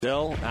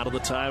Dell out of the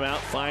timeout,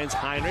 finds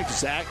Heinrich.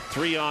 Zach,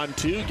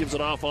 3-on-2, gives it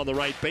off on the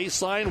right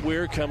baseline.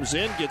 Weir comes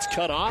in, gets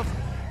cut off,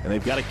 and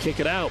they've got to kick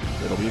it out.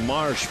 It'll be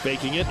Marsh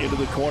faking it into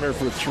the corner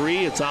for 3.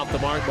 It's off the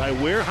mark by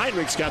Weir.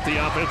 Heinrich's got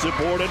the offensive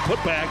board and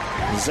put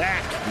back.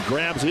 Zach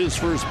grabs his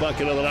first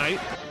bucket of the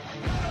night.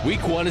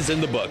 Week 1 is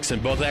in the books,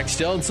 and both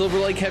Axtell and Silver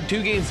Lake have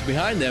 2 games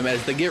behind them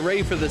as they get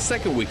ready for the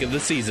second week of the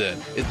season.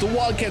 It's the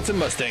Wildcats and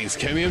Mustangs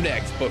coming up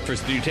next, but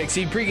first the New Tech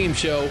Seed pregame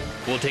show.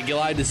 We'll take you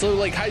live to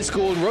Silver Lake High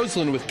School in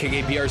Roseland with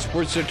KKPR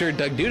Sports Director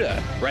Doug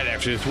Duda, right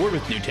after this word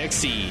with New Tech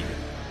Seed.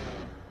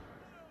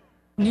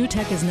 New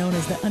Tech is known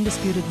as the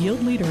undisputed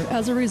yield leader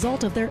as a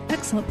result of their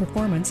excellent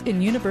performance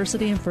in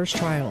university and first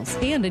trials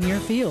and in your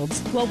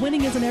fields. While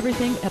winning isn't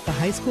everything at the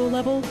high school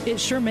level, it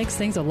sure makes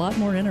things a lot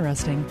more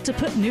interesting. To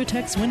put New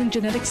Tech's winning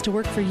genetics to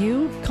work for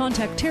you,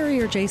 contact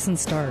Terry or Jason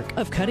Stark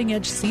of Cutting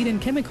Edge Seed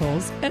and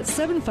Chemicals at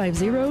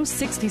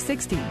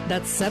 750-6060.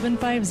 That's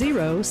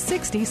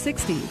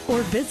 750-6060.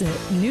 Or visit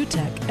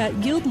newtech at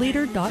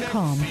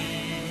yieldleader.com.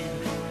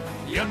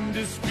 The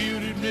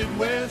undisputed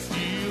Midwest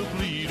yield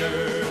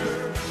leader.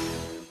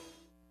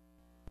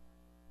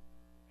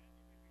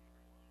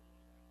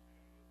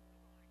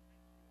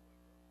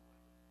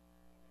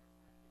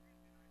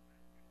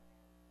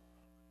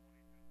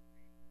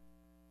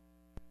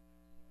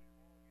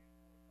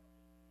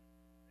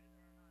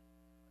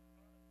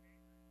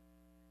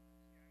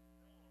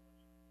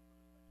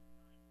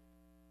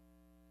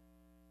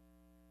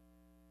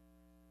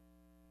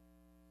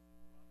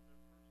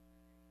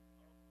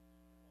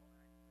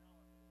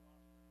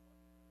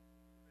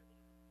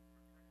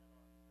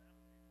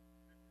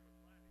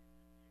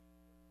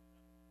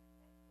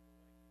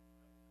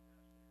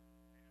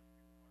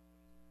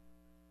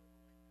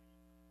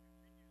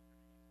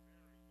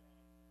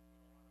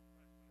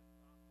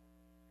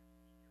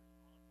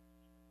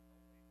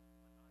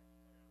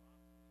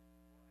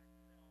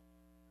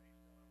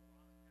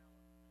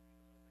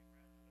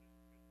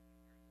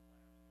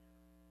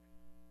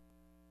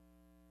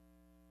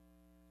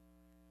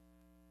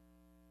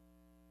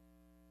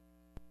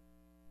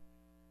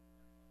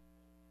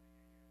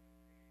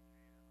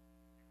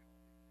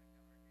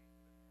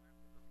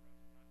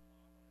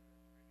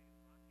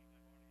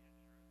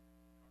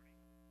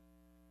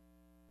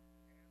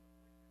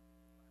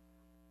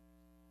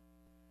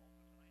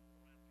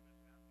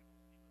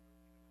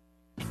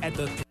 At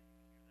the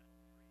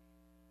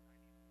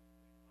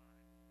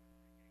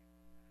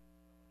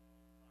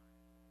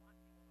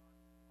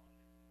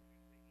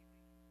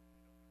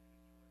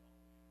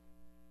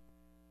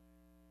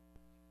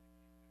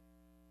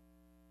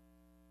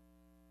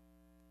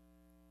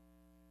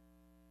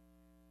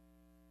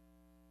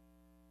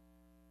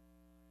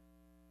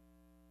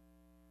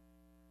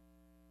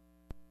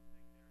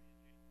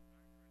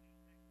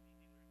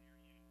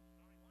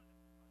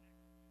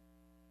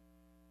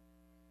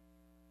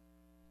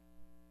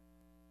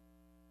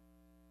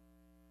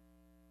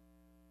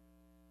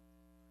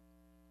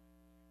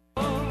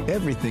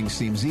Everything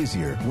seems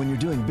easier when you're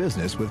doing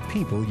business with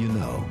people you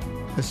know,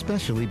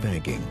 especially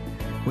banking.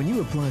 When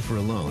you apply for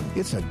a loan,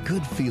 it's a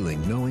good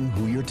feeling knowing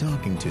who you're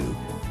talking to.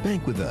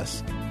 Bank with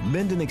us.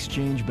 Menden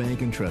Exchange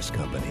Bank and Trust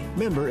Company.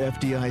 Member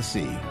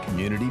FDIC.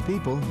 Community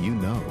people you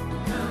know.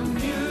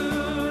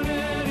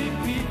 Community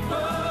people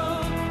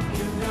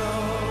you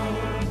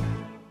know.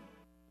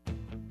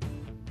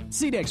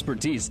 Seed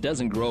expertise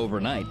doesn't grow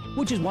overnight,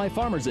 which is why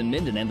farmers in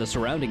Minden and the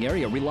surrounding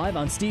area rely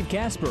on Steve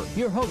Casper,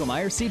 your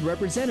Hogemeyer seed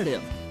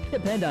representative.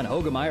 Depend on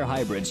Hogemeyer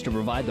hybrids to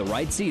provide the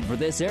right seed for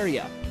this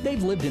area.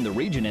 They've lived in the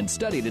region and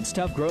studied its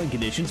tough growing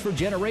conditions for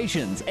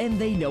generations, and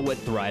they know what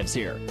thrives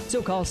here.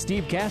 So call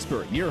Steve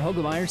Casper, your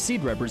Hogemeyer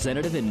seed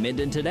representative in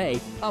Minden today,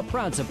 a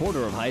proud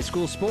supporter of high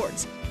school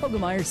sports.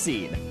 Hogemeyer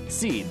Seed.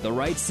 Seed the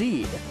right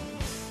seed.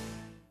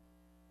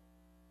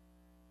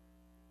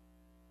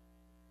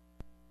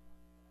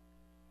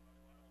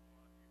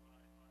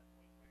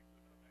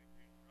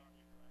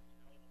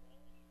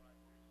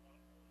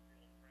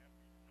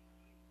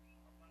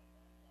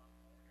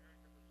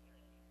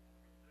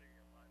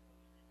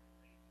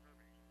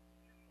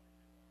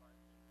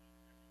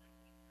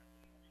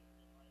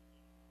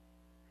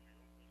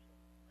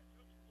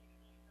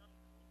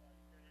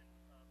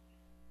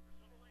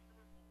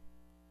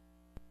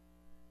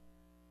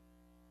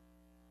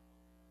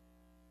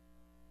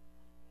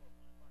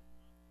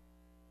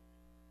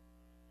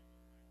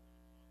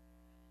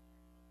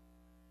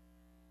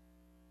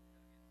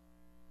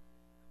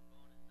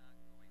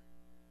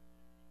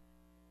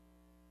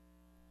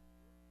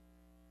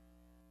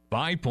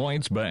 Five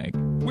Points Bank.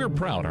 We're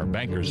proud our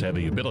bankers have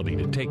the ability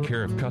to take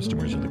care of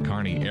customers in the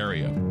Kearney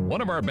area.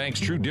 One of our bank's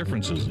true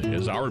differences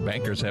is our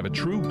bankers have a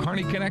true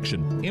Kearney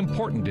connection,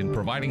 important in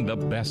providing the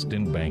best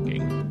in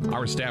banking.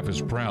 Our staff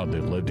is proud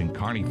they've lived in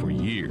Kearney for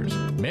years.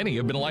 Many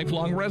have been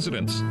lifelong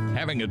residents.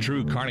 Having a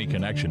true Kearney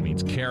connection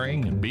means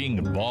caring and being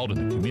involved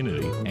in the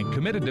community and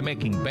committed to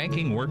making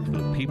banking work for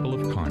the people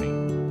of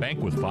Kearney.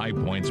 Bank with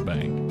 5 Points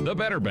Bank. The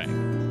better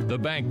bank. The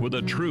bank with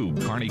a true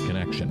Kearney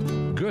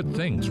connection. Good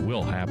things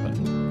will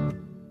happen.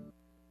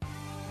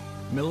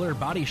 Miller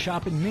Body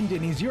Shop in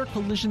Minden is your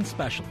collision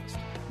specialist.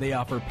 They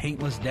offer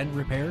paintless dent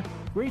repair,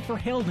 great for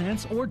hail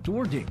dents or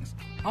door dings,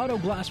 auto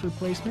glass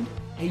replacement,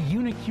 a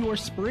Unicure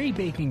spray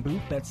baking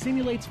booth that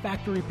simulates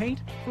factory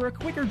paint for a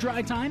quicker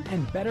dry time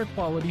and better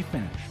quality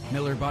finish.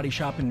 Miller Body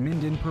Shop in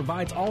Minden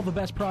provides all the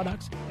best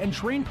products and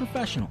trained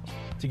professionals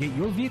to get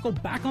your vehicle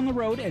back on the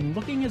road and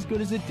looking as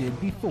good as it did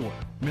before.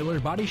 Miller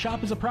Body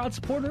Shop is a proud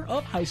supporter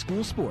of high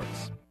school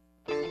sports.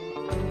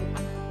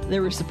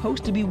 There is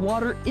supposed to be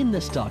water in the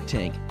stock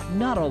tank,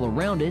 not all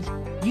around it.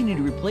 You need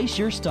to replace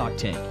your stock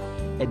tank.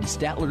 Head to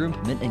Statler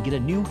Implement and get a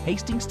new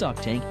Hastings stock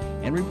tank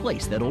and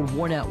replace that old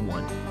worn-out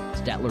one.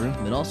 Statler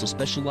Implement also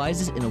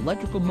specializes in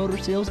electrical motor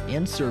sales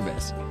and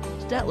service.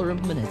 Statler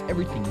Implement has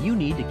everything you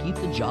need to keep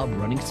the job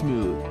running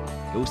smooth.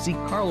 Go see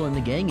Carlo and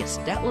the gang at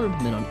Statler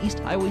Implement on East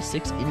Highway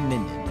 6 in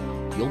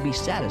Minden. You'll be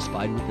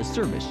satisfied with the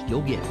service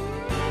you'll get.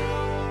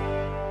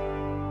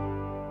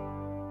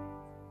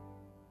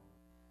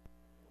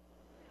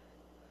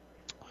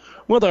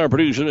 With our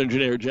producer and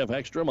engineer, Jeff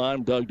Ekstrom,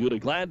 I'm Doug Duda.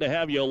 Glad to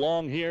have you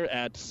along here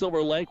at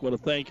Silver Lake. Want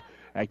to thank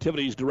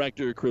Activities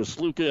Director Chris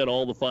Luca and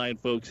all the fine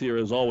folks here,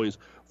 as always,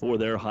 for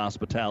their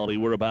hospitality.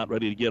 We're about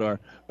ready to get our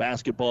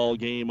basketball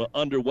game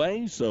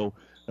underway, so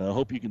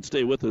hope you can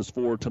stay with us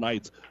for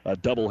tonight's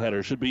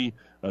doubleheader. Should be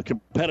a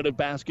competitive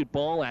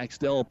basketball.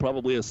 Axtell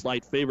probably a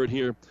slight favorite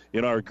here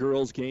in our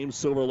girls' game.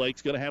 Silver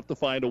Lake's going to have to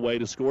find a way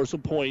to score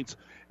some points,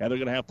 and they're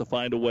going to have to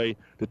find a way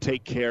to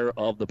take care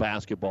of the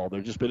basketball.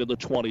 They've just been in the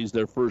 20s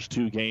their first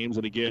two games,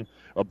 and again,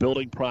 a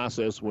building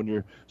process when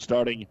you're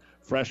starting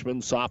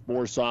freshman,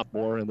 sophomore,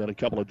 and then a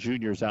couple of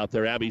juniors out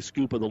there. Abby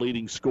Scupa, the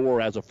leading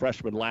scorer as a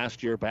freshman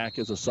last year, back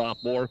as a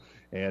sophomore.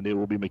 And it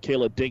will be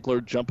Michaela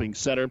Dinkler jumping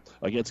center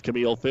against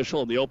Camille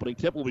Fischel. And the opening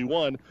tip will be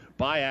won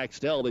by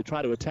Axtell. They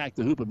try to attack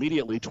the hoop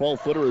immediately.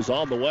 12-footer is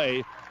on the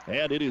way,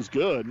 and it is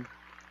good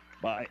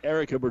by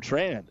Erica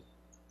Bertrand.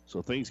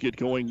 So things get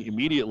going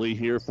immediately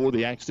here for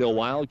the Axtell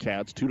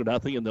Wildcats,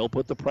 2-0, and they'll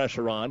put the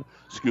pressure on.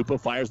 Scupa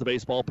fires the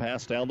baseball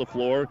pass down the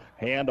floor,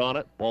 hand on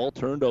it, ball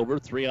turned over,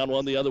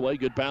 3-on-1 the other way.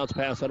 Good bounce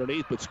pass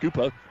underneath, but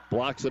Scupa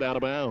blocks it out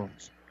of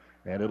bounds.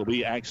 And it'll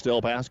be Axtell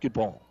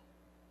basketball.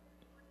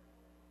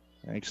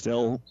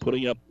 Axtell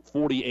putting up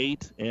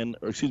 33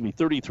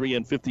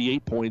 and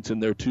 58 points in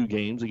their two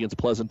games against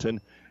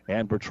Pleasanton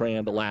and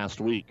Bertrand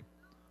last week.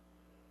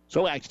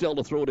 So Axtell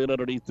to throw it in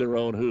underneath their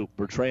own hoop.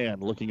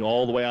 Bertrand looking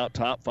all the way out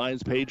top,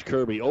 finds Paige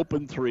Kirby.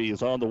 Open three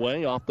is on the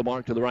way, off the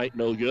mark to the right,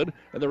 no good.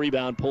 And the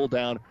rebound pulled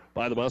down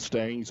by the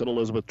Mustangs and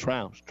Elizabeth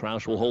Troush.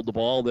 Troush will hold the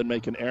ball, then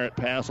make an errant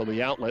pass on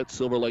the outlet.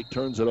 Silver Lake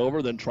turns it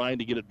over, then trying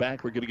to get it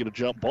back. We're going to get a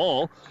jump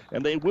ball,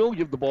 and they will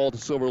give the ball to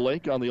Silver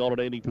Lake on the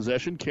alternating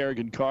possession.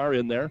 Kerrigan Carr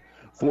in there,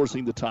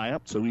 forcing the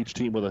tie-up. So each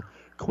team with a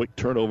quick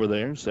turnover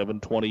there.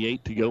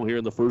 7:28 to go here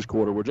in the first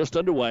quarter. We're just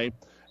underway.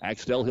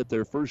 Axtell hit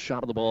their first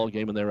shot of the ball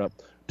game, and they're up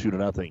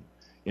 2-0.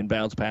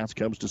 Inbounds pass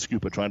comes to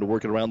Scupa, trying to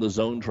work it around the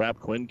zone trap.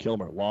 Quinn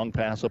Kilmer, long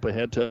pass up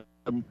ahead to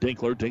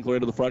Dinkler. Dinkler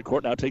into the front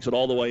court, now takes it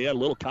all the way in. A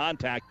little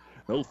contact,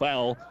 no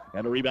foul,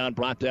 and a rebound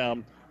brought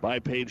down by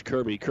Paige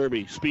Kirby.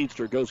 Kirby,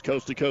 speedster, goes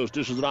coast to coast,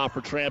 dishes it off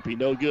for Trampy.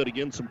 No good,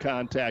 again some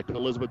contact.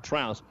 Elizabeth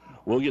Troush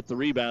will get the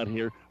rebound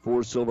here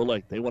for Silver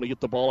Lake. They want to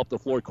get the ball up the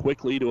floor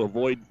quickly to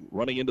avoid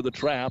running into the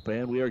trap,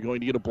 and we are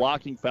going to get a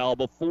blocking foul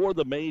before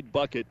the made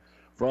bucket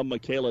from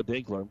Michaela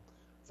Dinkler.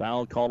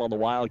 Foul called on the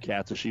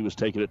Wildcats as she was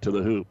taking it to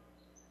the hoop.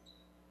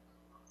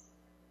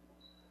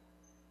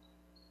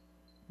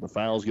 The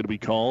foul is going to be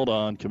called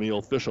on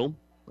Camille Fischel.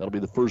 That'll be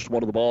the first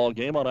one of the ball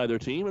game on either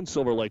team, and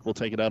Silver Lake will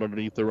take it out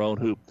underneath their own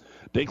hoop.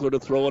 Dinkler to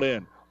throw it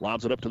in.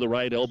 Lobs it up to the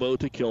right elbow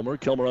to Kilmer.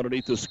 Kilmer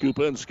underneath the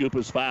Scupa, and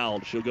Scupa's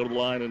fouled. She'll go to the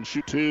line and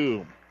shoot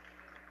two.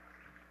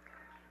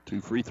 Two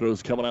free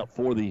throws coming out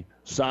for the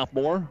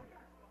sophomore.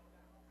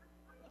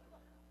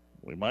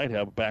 We might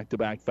have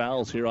back-to-back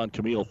fouls here on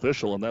Camille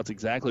Fischel, and that's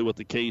exactly what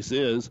the case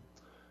is.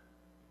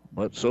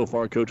 But so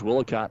far, Coach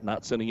Willicott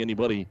not sending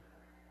anybody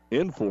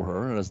in for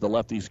her. And as the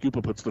lefty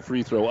Scupa puts the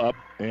free throw up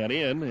and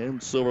in,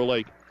 and Silver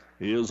Lake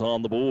is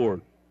on the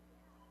board.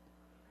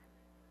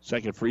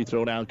 Second free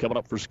throw now coming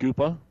up for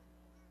Scupa.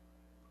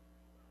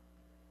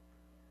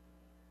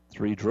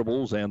 Three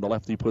dribbles, and the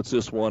lefty puts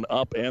this one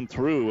up and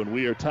through, and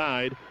we are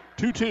tied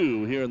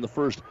 2-2 here in the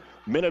first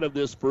minute of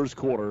this first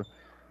quarter.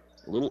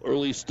 A little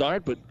early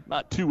start, but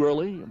not too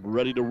early. We're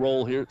ready to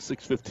roll here at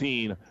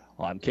 6:15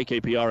 on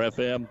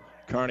KKPR-FM,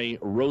 Kearney,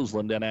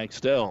 Roseland, and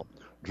Axtell.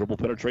 Dribble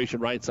penetration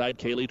right side.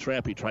 Kaylee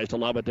Trampy tries to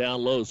lob it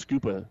down low.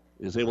 Scupa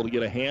is able to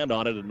get a hand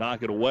on it and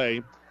knock it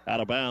away out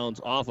of bounds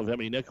off of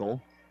Emmy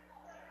Nickel.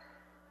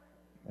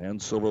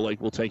 And Silver Lake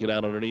will take it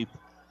out underneath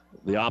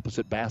the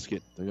opposite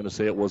basket. They're going to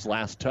say it was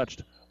last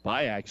touched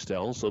by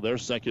Axtell, so their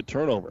second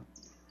turnover.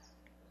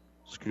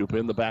 Scupa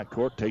in the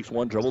backcourt, takes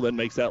one dribble, then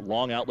makes that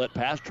long outlet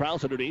pass.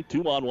 Troush underneath,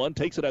 2-on-1,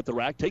 takes it at the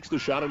rack, takes the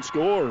shot and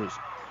scores.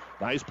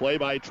 Nice play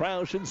by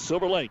Troush, and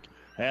Silver Lake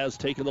has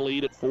taken the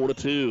lead at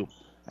 4-2.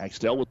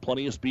 Axtell with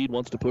plenty of speed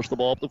wants to push the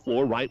ball up the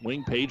floor. Right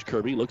wing, Paige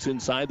Kirby looks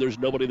inside. There's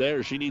nobody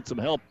there. She needs some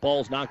help.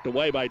 Ball's knocked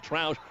away by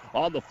Troush.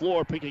 On the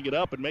floor, picking it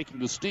up and making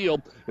the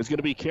steal is going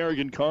to be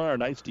Kerrigan Carr.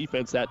 Nice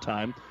defense that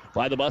time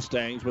by the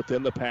Mustangs, but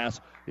then the pass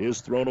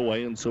is thrown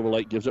away, and Silver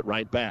Lake gives it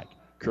right back.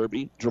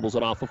 Kirby dribbles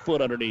it off a foot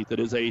underneath. It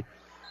is a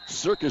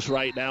circus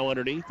right now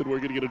underneath, and we're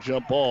going to get a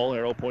jump ball.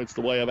 Arrow points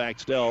the way of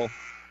Axtell.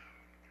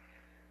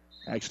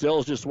 Axtell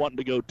is just wanting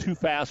to go too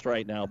fast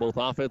right now, both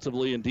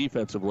offensively and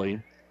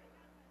defensively.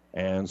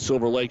 And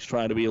Silver Lake's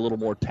trying to be a little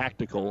more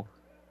tactical,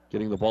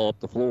 getting the ball up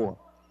the floor.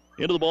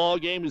 Into the ball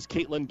game is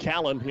Caitlin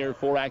Callan here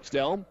for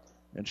Axtell,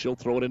 and she'll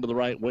throw it into the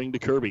right wing to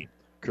Kirby.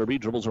 Kirby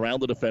dribbles around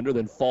the defender,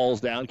 then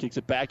falls down, kicks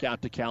it back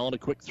out to Callan. A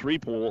quick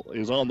three-pool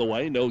is on the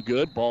way. No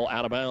good. Ball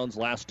out of bounds.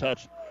 Last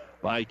touch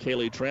by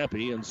Kaylee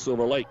Trampy, and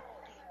Silver Lake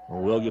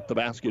will get the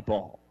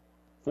basketball.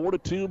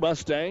 4-2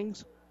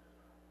 Mustangs.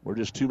 We're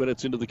just 2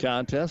 minutes into the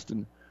contest,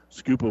 and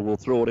Scupa will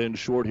throw it in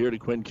short here to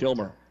Quinn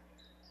Kilmer.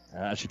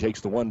 She takes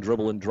the one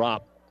dribble and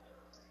drop.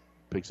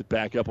 Picks it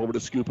back up over to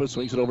Scupa,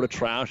 swings it over to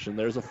Troush, and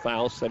there's a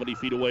foul 70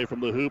 feet away from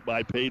the hoop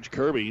by Paige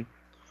Kirby.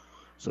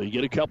 So you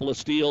get a couple of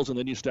steals, and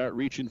then you start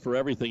reaching for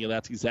everything, and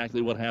that's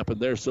exactly what happened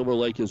there. Silver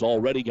Lake has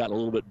already gotten a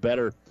little bit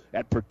better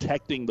at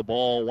protecting the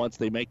ball once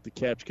they make the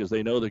catch because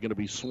they know they're going to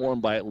be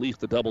swarmed by at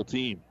least a double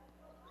team.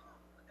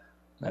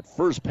 That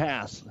first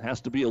pass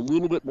has to be a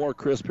little bit more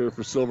crisp here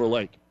for Silver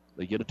Lake.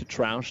 They get it to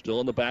Troush, still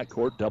in the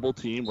backcourt, double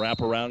team,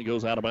 wrap around,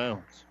 goes out of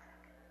bounds.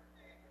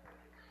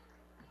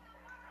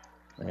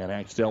 And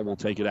Axtell will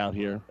take it out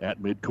here at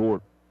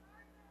midcourt.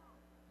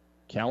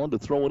 Callan to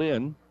throw it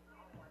in.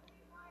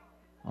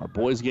 Our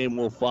boys game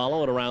will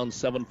follow at around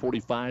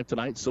 7:45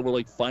 tonight. Silver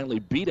Lake finally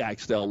beat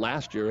Axtell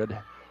last year. It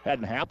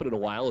hadn't happened in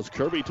a while as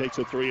Kirby takes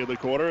a three in the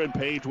corner, and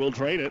Paige will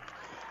drain it.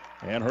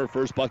 And her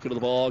first bucket of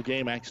the ball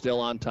game, Axtell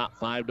on top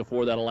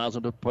 5-4. That allows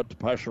them to put the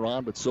pressure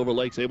on, but Silver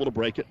Lake's able to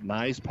break it.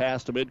 Nice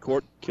pass to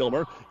midcourt.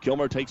 Kilmer.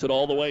 Kilmer takes it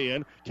all the way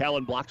in.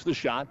 Callan blocks the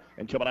shot,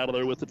 and coming out of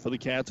there with it for the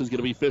Cats is going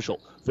to be Fischel.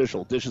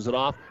 Fischel dishes it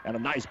off, and a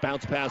nice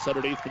bounce pass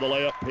underneath for the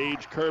layup.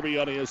 Paige Kirby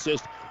on the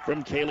assist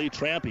from Kaylee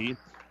Trampy.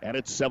 And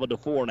it's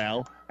 7-4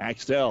 now,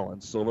 Axtell.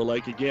 And Silver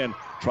Lake again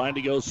trying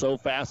to go so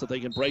fast that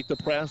they can break the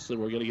press, and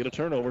we're going to get a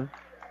turnover.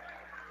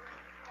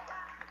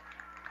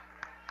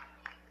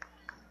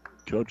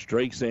 Coach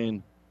Drake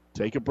saying,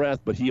 take a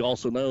breath, but he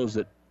also knows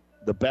that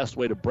the best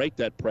way to break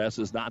that press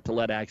is not to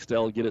let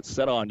Axtell get it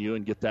set on you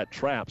and get that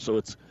trap. So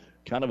it's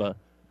kind of a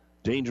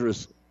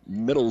dangerous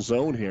middle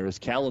zone here as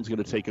Callan's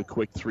going to take a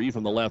quick three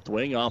from the left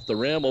wing, off the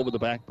rim, over the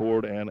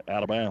backboard, and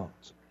out of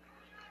bounds.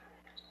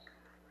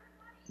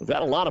 We've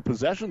had a lot of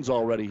possessions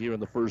already here in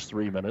the first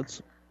 3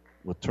 minutes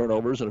with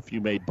turnovers and a few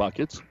made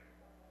buckets.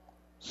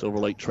 Silver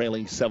Lake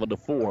trailing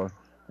 7-4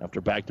 after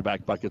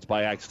back-to-back buckets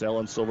by Axtell,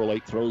 and Silver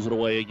Lake throws it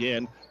away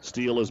again.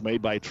 Steal is made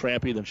by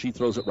Trampy, then she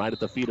throws it right at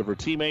the feet of her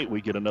teammate.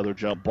 We get another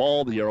jump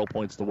ball. The arrow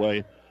points the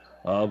way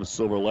of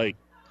Silver Lake.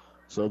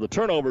 So the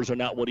turnovers are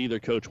not what either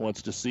coach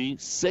wants to see.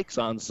 6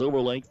 on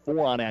Silver Lake,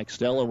 4 on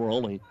Axtell, and we're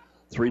only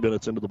 3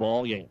 minutes into the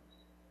ball game.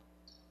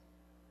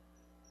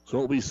 So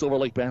it'll be Silver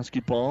Lake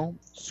basketball.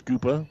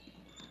 Scupa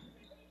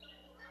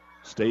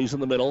stays in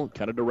the middle,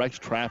 kind of directs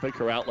traffic.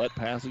 Her outlet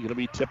pass is going to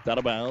be tipped out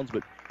of bounds,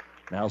 but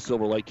now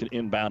Silver Lake can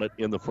inbound it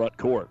in the front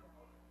court.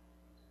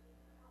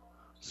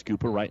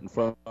 Scupa right in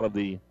front of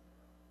the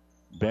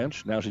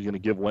bench. Now she's going to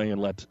give way and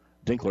let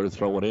Dinkler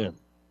throw it in.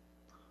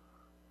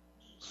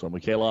 So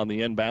Michaela on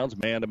the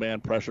inbounds,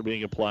 man-to-man pressure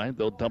being applied.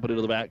 They'll dump it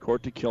into the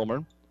backcourt to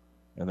Kilmer,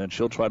 and then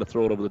she'll try to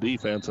throw it over the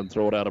defense and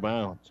throw it out of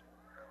bounds.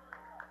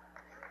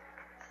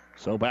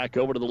 So back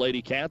over to the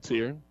Lady Cats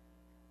here.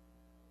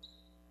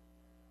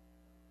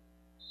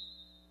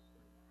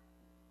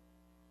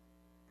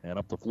 And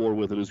up the floor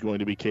with it is going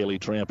to be Kaylee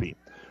Trampy.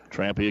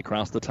 Trampy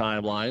across the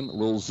timeline,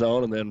 little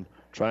zone, and then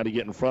trying to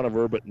get in front of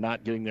her, but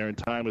not getting there in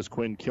time is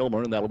Quinn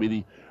Kilmer, and that'll be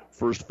the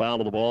first foul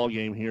of the ball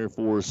game here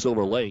for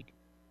Silver Lake.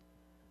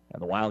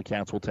 And the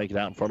Wildcats will take it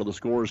out in front of the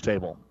scorer's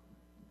table.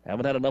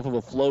 Haven't had enough of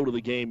a flow to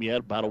the game yet.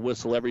 About a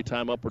whistle every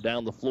time up or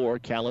down the floor.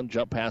 Callan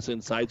jump pass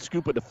inside.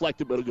 Scupa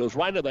deflected, but it goes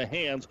right into the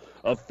hands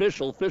of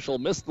Fischel. Fischel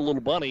missed the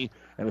little bunny,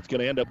 and it's going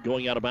to end up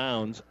going out of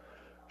bounds.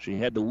 She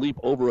had to leap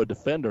over a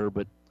defender,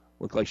 but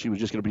looked like she was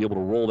just going to be able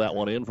to roll that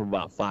one in from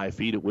about 5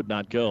 feet. It would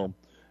not go.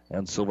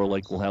 And Silver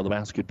Lake will have the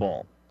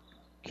basketball.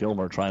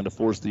 Kilmer trying to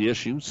force the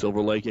issue.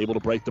 Silver Lake able to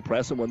break the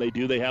press, and when they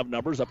do, they have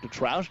numbers up to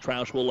Troush.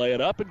 Troush will lay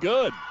it up, and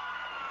good.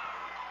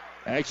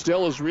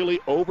 Axtell is really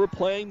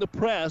overplaying the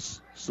press.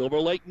 Silver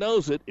Lake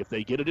knows it. If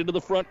they get it into the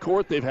front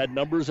court, they've had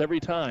numbers every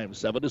time.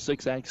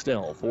 7-6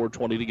 Axtell.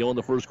 4:20 to go in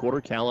the first quarter.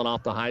 Callan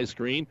off the high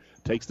screen.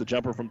 Takes the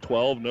jumper from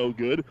 12. No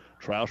good.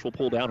 Troush will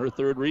pull down her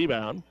third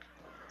rebound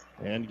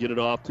and get it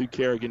off to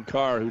Kerrigan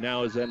Carr, who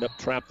now has ended up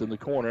trapped in the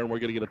corner, and we're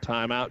going to get a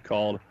timeout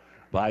called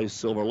by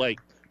Silver Lake.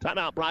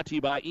 Timeout brought to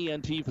you by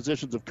ENT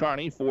Physicians of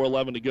Kearney.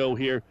 4:11 to go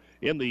here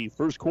in the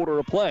first quarter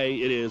of play.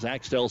 It is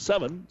Axtell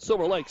 7,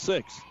 Silver Lake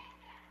 6.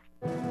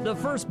 The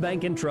First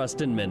Bank and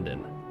Trust in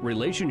Minden.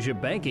 Relationship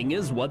banking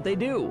is what they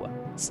do.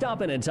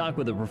 Stop in and talk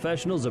with the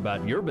professionals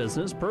about your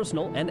business,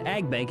 personal, and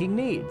ag banking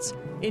needs.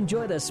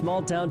 Enjoy the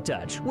small town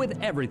touch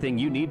with everything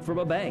you need from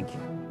a bank.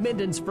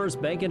 Minden's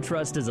First Bank and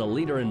Trust is a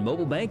leader in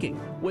mobile banking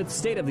with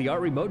state-of-the-art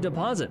remote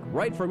deposit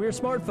right from your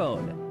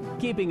smartphone.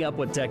 Keeping up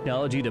with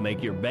technology to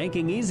make your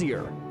banking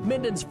easier.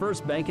 Minden's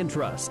First Bank and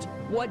Trust.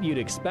 What you'd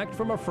expect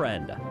from a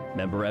friend.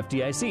 Member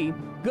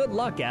FDIC. Good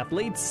luck,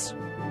 athletes.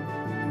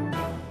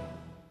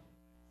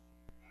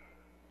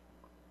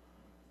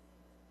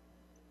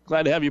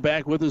 Glad to have you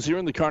back with us here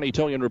in the Kearney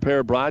Towing and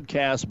Repair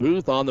broadcast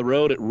booth on the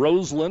road at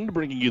Roseland,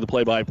 bringing you the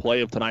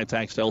play-by-play of tonight's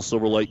Axtell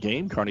Silver Lake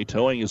game. Kearney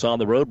Towing is on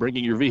the road,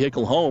 bringing your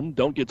vehicle home.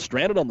 Don't get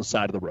stranded on the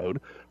side of the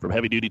road. From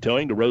heavy-duty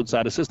towing to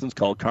roadside assistance,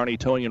 call Kearney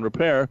Towing and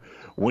Repair.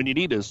 When you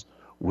need us,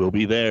 we'll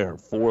be there.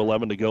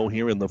 4:11 to go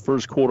here in the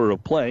first quarter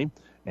of play,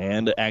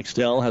 and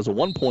Axtell has a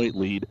 1-point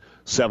lead,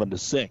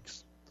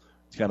 7-6.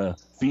 It's kind of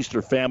feast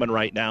or famine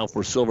right now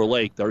for Silver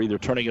Lake. They're either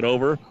turning it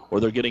over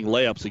or they're getting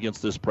layups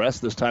against this press.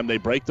 This time they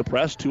break the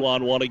press.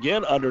 2-on-1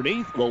 again.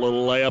 Underneath, the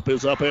little layup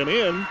is up and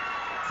in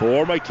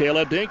for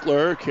Michaela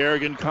Dinkler.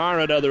 Kerrigan Carr,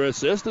 another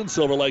assist, and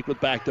Silver Lake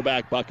with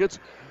back-to-back buckets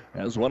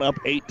has one up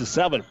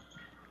 8-7.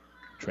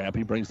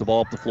 Trampy brings the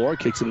ball up the floor,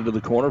 kicks it into the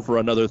corner for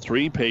another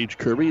three. Paige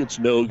Kirby, it's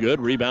no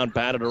good. Rebound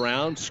batted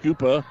around.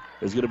 Scupa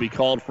is going to be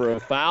called for a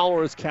foul,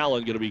 or is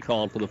Callan going to be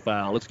called for the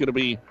foul? It's going to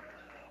be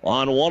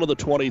on one of the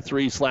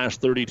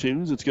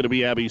 23/32s. It's going to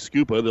be Abby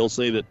Scupa. They'll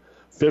say that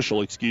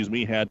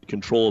Fischel, had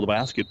control of the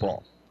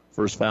basketball.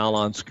 First foul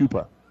on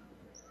Scupa.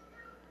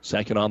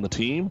 Second on the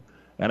team.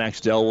 And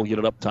Axtell will get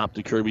it up top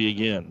to Kirby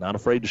again. Not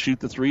afraid to shoot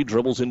the three.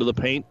 Dribbles into the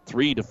paint.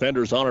 Three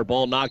defenders on her.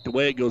 Ball knocked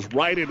away. It goes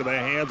right into the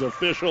hands of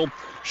Fischel.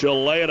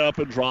 She'll lay it up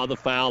and draw the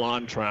foul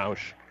on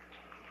Trausch.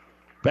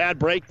 Bad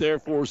break there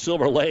for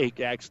Silver Lake.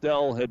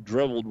 Axtell had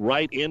dribbled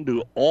right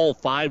into all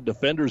five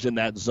defenders in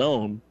that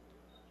zone.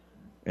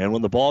 And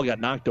when the ball got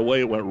knocked away,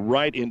 it went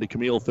right into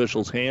Camille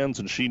Fischel's hands,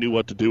 and she knew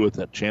what to do with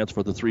it. Chance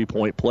for the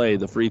three-point play.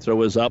 The free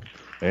throw is up,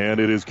 and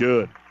it is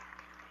good.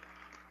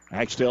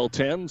 Axtell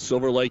 10,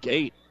 Silver Lake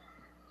 8.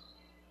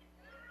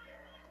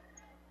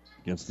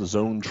 Against the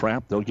zone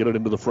trap, they'll get it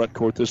into the front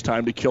court this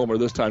time to Kilmer.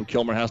 This time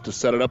Kilmer has to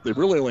set it up. They've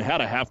really only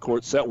had a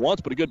half-court set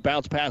once, but a good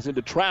bounce pass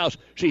into Trausch.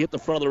 She hit the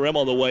front of the rim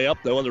on the way up,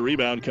 though, and the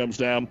rebound comes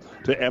down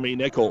to Emmy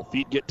Nickel.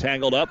 Feet get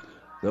tangled up.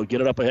 They'll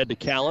get it up ahead to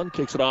Callan.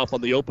 Kicks it off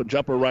on the open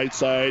jumper right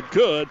side.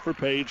 Good for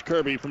Paige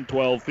Kirby from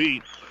 12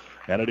 feet.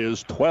 And it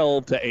is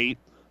 12-8.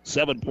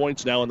 7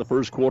 points now in the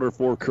first quarter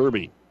for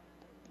Kirby.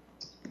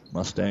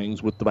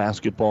 Mustangs with the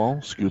basketball.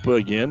 Scupa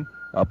again.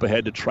 Up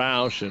ahead to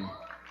Trausch. And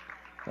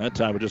that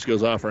time it just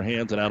goes off her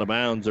hands and out of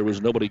bounds. There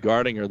was nobody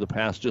guarding her. The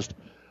pass just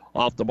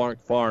off the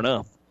mark far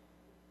enough.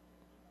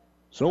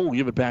 So we'll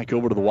give it back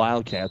over to the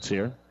Wildcats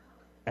here.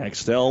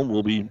 Axtell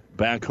will be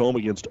back home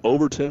against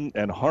Overton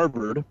and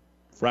Harvard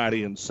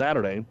Friday and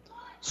Saturday.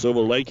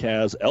 Silver Lake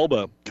has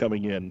Elba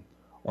coming in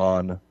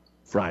on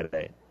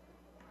Friday.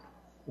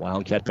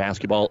 Wildcat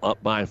basketball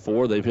up by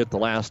 4. They've hit the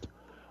last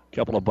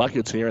couple of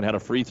buckets here and had a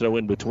free throw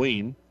in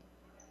between.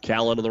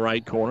 Callan in the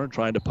right corner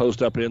trying to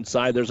post up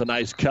inside. There's a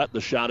nice cut.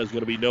 The shot is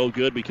going to be no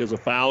good because a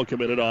foul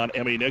committed on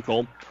Emmy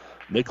Nickel.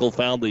 Nickel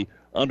found the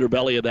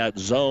underbelly of that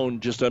zone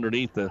just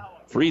underneath the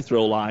free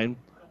throw line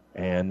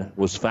and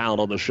was fouled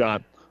on the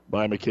shot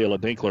by Michaela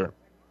Dinkler.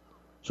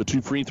 So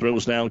 2 free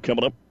throws now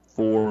coming up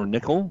for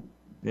Nickel,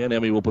 and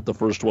Emmy will put the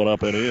first one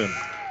up and in.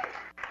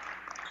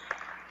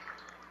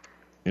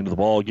 Into the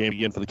ball game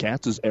again for the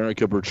Cats is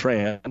Erica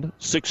Bertrand.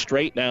 6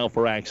 straight now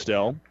for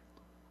Axtell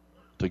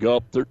to go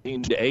up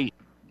 13-8.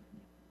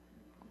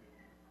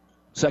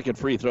 Second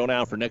free throw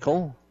now for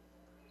Nickel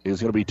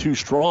is going to be too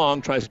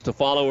strong. Tries to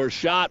follow her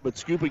shot, but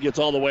Scupa gets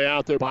all the way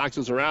out there,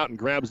 boxes her out, and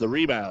grabs the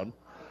rebound.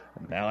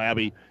 Now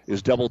Abby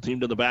is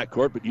double-teamed in the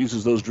backcourt, but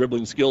uses those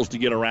dribbling skills to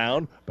get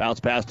around. Bounce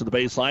pass to the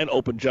baseline.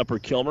 Open jumper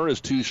Kilmer is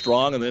too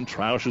strong, and then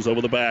Trausch is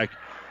over the back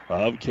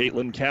of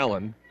Caitlin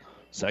Callan.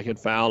 Second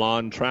foul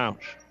on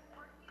Trausch.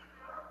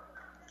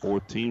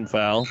 4th team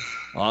foul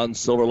on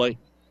Silver Lake.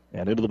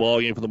 And into the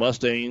ballgame for the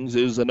Mustangs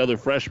is another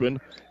freshman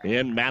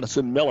in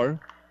Madison Miller.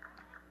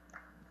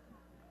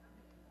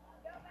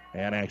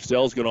 And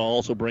Axtell's going to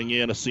also bring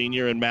in a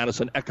senior in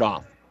Madison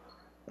Eckhoff.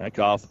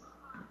 Eckhoff,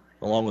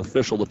 along with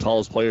Fischel, the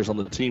tallest players on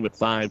the team at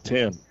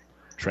 5'10".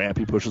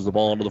 Trampy pushes the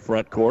ball into the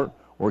front court,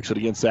 works it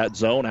against that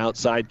zone.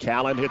 Outside,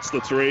 Callan hits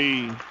the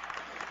three.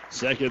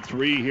 Second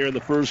three here in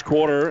the first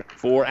quarter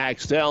for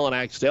Axtell, and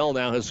Axtell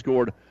now has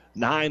scored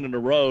 9 in a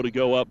row to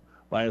go up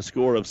by a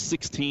score of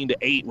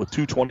 16-8 with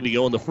 2:20 to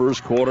go in the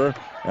first quarter.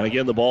 And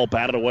again, the ball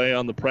batted away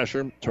on the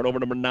pressure. Turnover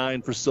number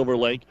 9 for Silver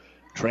Lake.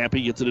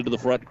 Trampy gets it into the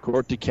front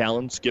court to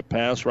Callan. Skip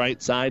pass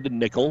right side to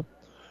Nickel.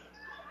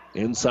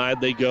 Inside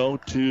they go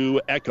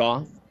to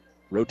Eckhoff.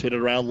 Rotated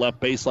around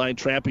left baseline.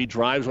 Trampy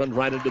drives one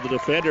right into the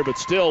defender, but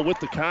still with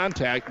the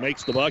contact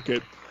makes the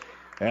bucket.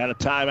 And a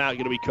timeout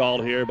going to be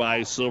called here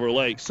by Silver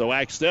Lake. So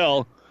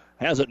Axtell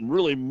hasn't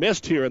really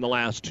missed here in the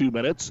last 2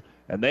 minutes.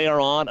 and they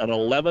are on an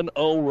 11-0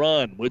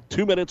 run with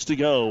 2 minutes to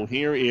go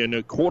here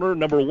in quarter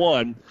number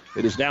 1.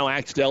 It is now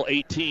Axtell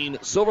 18,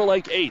 Silver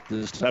Lake 8.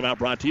 This timeout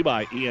brought to you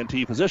by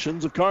ENT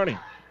Physicians of Kearney.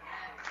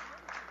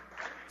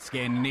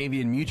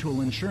 Scandinavian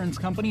Mutual Insurance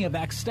Company of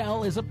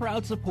Axtell is a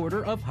proud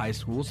supporter of high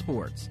school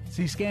sports.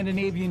 See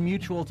Scandinavian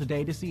Mutual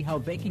today to see how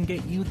they can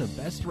get you the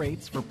best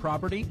rates for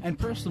property and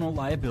personal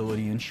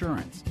liability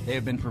insurance. They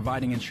have been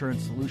providing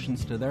insurance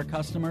solutions to their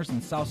customers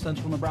in South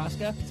Central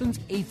Nebraska since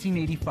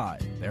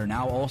 1885. They are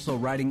now also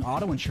writing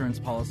auto insurance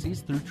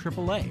policies through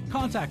AAA.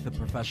 Contact the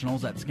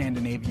professionals at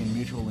Scandinavian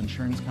Mutual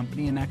Insurance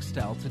Company in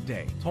Axtell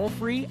today. Toll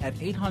free at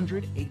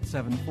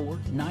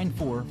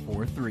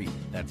 800-874-9443.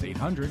 That's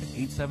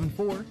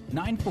 800-874-9443.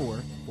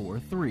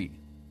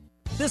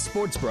 This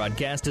sports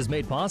broadcast is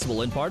made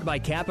possible in part by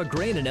Kappa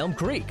Grain in Elm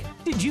Creek.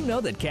 Did you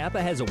know that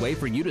Kappa has a way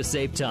for you to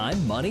save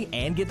time, money,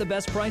 and get the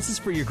best prices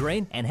for your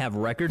grain and have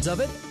records of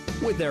it?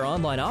 With their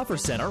online offer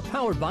center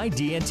powered by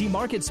DNT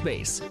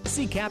MarketSpace.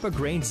 See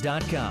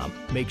kappagrains.com.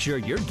 Make sure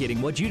you're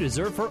getting what you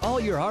deserve for all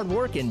your hard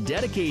work and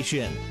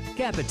dedication.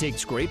 Kappa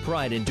takes great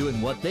pride in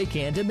doing what they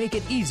can to make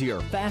it easier,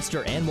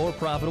 faster, and more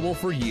profitable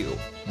for you.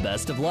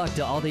 Best of luck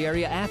to all the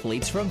area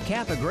athletes from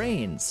Kappa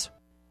Grains.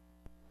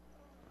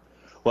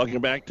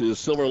 Welcome back to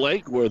Silver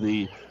Lake, where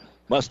the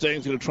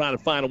Mustangs are going to try to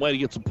find a way to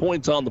get some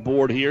points on the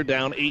board here,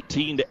 down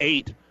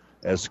 18-8,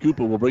 as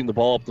Scupa will bring the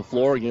ball up the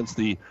floor against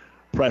the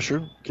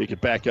pressure. Kick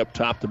it back up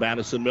top to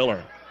Madison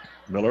Miller.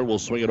 Miller will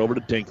swing it over to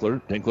Dinkler.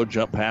 Dinkler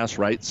jump pass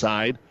right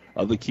side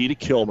of the key to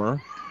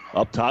Kilmer.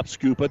 Up top,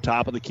 Scupa,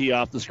 top of the key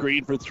off the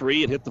screen for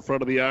three. It hit the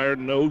front of the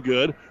iron, no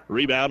good.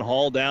 Rebound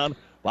hauled down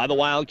by the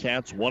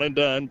Wildcats, one and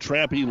done.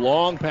 Trampy,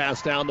 long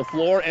pass down the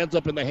floor, ends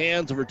up in the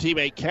hands of her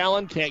teammate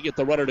Callan. Can't get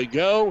the runner to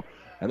go.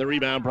 And the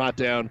rebound brought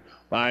down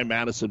by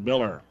Madison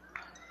Miller.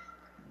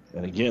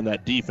 And again,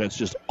 that defense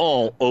just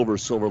all over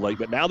Silver Lake.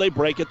 But now they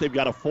break it. They've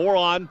got a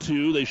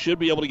 4-on-2. They should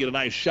be able to get a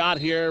nice shot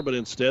here, but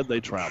instead they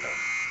travel.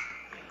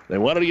 They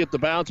wanted to get the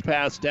bounce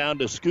pass down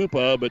to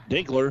Scupa, but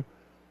Dinkler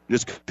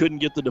just couldn't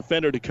get the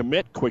defender to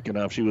commit quick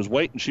enough. She was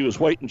waiting,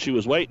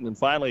 and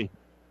finally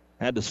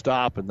had to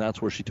stop, and that's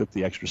where she took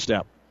the extra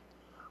step.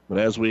 But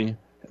as we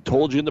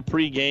told you in the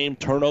pregame,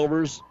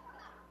 turnovers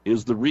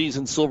is the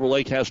reason Silver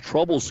Lake has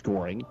trouble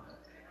scoring.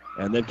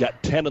 And they've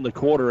got 10 in the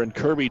quarter, and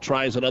Kirby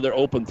tries another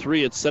open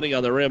three. It's sitting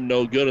on the rim,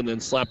 no good, and then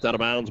slapped out of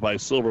bounds by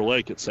Silver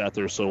Lake. It sat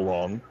there so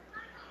long.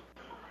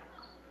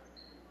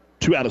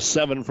 2 out of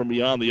 7 from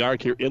beyond the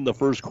arc here in the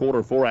first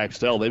quarter for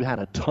Axtell. They've had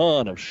a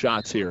ton of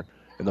shots here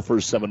in the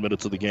first 7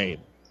 minutes of the game.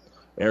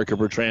 Erica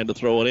Bertrand to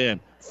throw it in.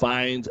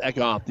 Finds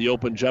Eckhoff, the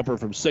open jumper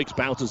from 6,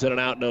 bounces in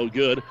and out, no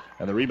good.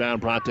 And the rebound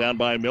brought down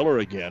by Miller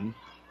again.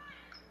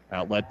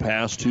 Outlet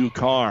pass to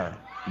Carr.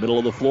 Middle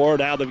of the floor,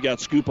 now they've got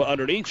Scupa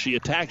underneath. She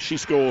attacks, she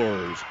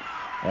scores.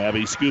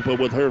 Abby Scupa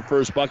with her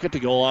first bucket to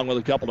go along with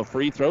a couple of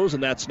free throws,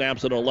 and that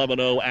snaps an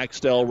 11-0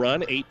 Axtell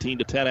run.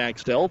 18-10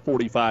 Axtell,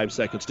 45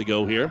 seconds to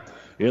go here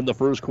in the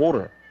first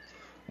quarter.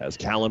 As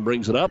Callan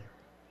brings it up,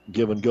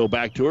 give and go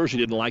back to her. She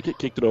didn't like it,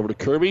 kicked it over to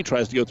Kirby,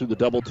 tries to go through the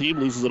double team,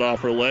 loses it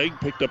off her leg,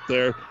 picked up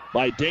there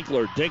by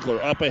Dinkler.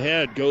 Dinkler up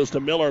ahead, goes to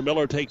Miller.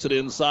 Miller takes it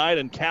inside,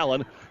 and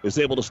Callan is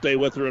able to stay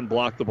with her and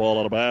block the ball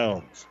out of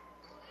bounds.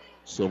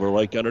 Silver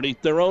Lake underneath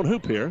their own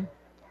hoop here.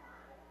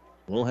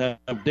 We'll have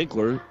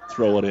Dinkler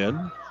throw it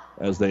in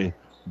as they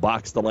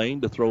box the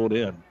lane to throw it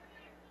in.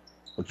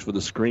 Looks for the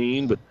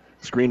screen, but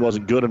the screen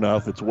wasn't good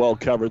enough. It's well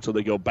covered, so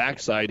they go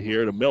backside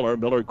here to Miller.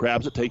 Miller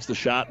grabs it, takes the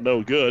shot,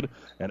 no good.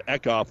 And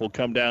Eckhoff will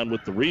come down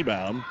with the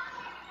rebound.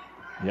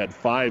 He had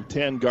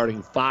 5'10",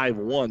 guarding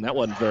 5'1". That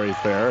wasn't very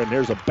fair. And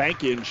there's a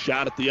bank-in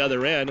shot at the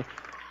other end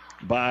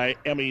by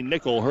Emmy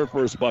Nickel, her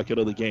first bucket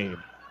of the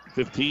game.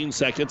 15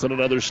 seconds and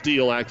another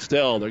steal,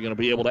 Axtell. They're going to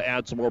be able to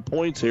add some more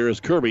points here as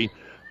Kirby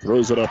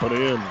throws it up and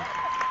in.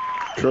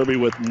 Kirby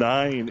with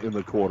 9 in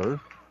the quarter.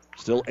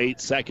 Still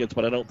 8 seconds,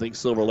 but I don't think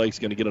Silver Lake's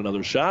going to get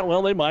another shot.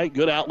 Well, they might.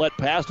 Good outlet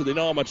pass. Do they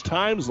know how much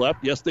time's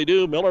left? Yes, they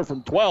do. Miller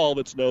from 12.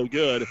 It's no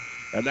good.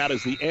 And that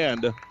is the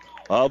end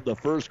of the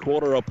first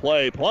quarter of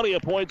play. Plenty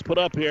of points put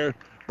up here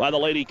by the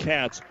Lady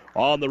Cats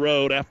on the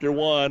road. After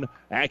 1,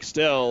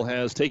 Axtell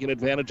has taken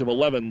advantage of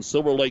 11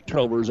 Silver Lake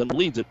turnovers and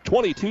leads it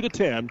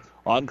 22-10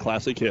 on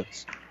Classic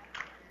Hits.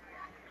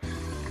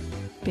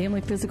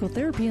 Family Physical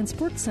Therapy and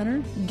Sports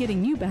Center,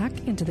 getting you back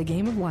into the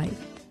game of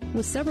life,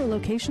 with several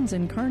locations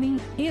in Kearney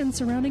and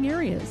surrounding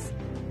areas.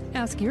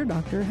 Ask your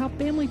doctor how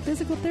Family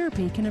Physical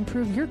Therapy can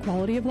improve your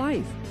quality of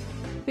life.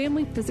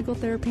 Family Physical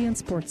Therapy and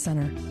Sports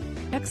Center,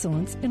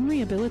 excellence in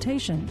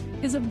rehabilitation,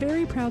 is a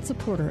very proud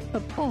supporter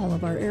of all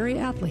of our area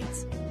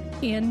athletes,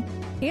 in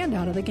and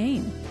out of the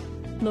game.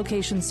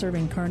 Locations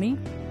serving Kearney,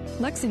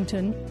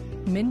 Lexington,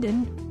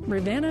 Minden,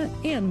 Ravenna,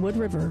 and Wood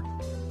River.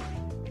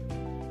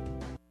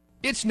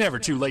 It's never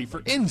too late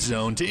for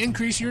EndZone to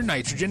increase your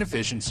nitrogen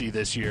efficiency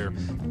this year.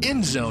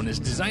 EndZone is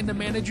designed to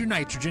manage your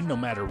nitrogen no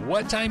matter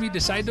what time you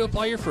decide to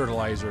apply your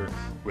fertilizer.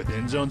 With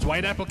EndZone's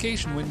wide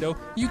application window,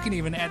 you can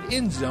even add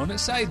EndZone at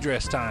side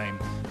dress time.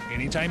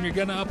 Anytime you're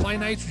going to apply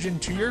nitrogen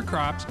to your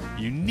crops,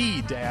 you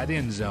need to add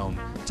Endzone.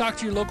 Talk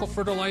to your local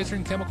fertilizer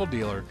and chemical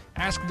dealer.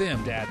 Ask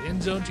them to add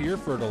Endzone to your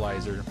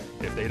fertilizer.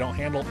 If they don't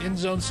handle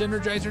Endzone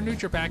Synergizer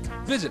NutriPack,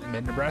 visit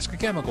Mid-Nebraska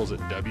Chemicals at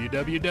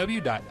www.mncag.com.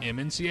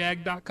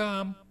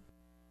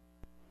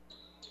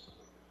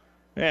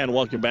 And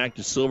welcome back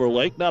to Silver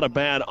Lake. Not a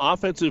bad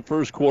offensive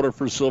first quarter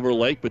for Silver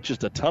Lake, but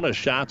just a ton of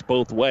shots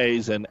both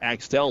ways, and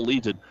Axtell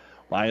leads it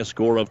by a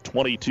score of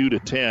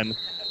 22-10.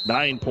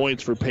 9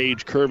 points for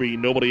Paige Kirby.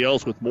 Nobody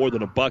else with more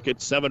than a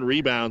bucket. 7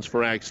 rebounds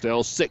for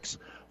Axtell. 6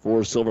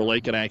 for Silver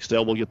Lake, and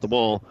Axtell will get the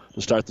ball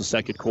to start the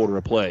second quarter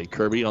of play.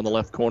 Kirby on the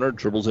left corner,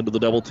 dribbles into the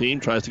double team,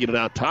 tries to get it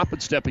out top,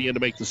 and stepping in to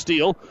make the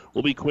steal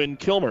will be Quinn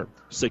Kilmer.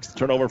 6th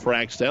turnover for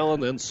Axtell,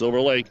 and then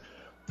Silver Lake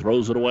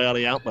throws it away on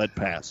the outlet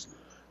pass.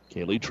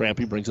 Kaylee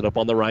Trampy brings it up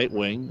on the right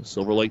wing.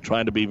 Silver Lake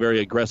trying to be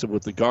very aggressive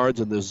with the guards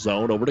in this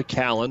zone. Over to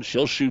Callan.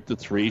 She'll shoot the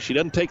three. She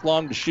doesn't take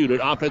long to shoot it.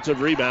 Offensive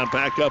rebound,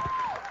 back up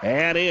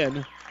and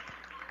in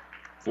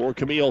for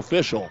Camille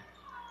Fischel.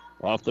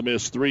 Off the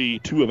miss three,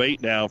 2 of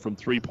 8 now from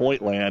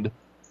three-point land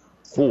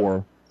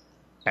for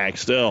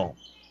Axtell.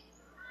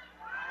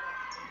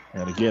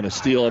 And again, a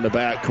steal in the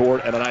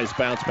backcourt and a nice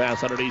bounce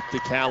pass underneath to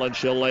Callan.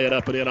 She'll lay it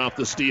up and in off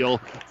the steal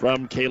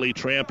from Kaylee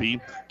Trampy.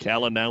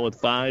 Callan now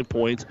with 5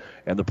 points,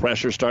 and the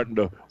pressure starting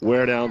to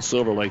wear down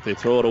Silver Lake. They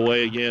throw it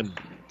away again.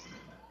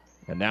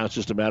 And now it's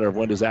just a matter of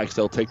when does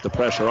Axtell take the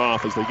pressure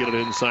off as they get it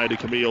inside to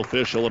Camille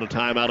Fischel, and a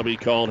timeout will be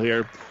called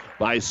here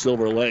by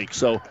Silver Lake.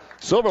 So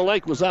Silver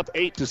Lake was up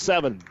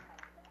 8-7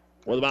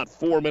 with about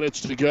 4 minutes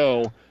to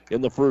go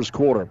in the first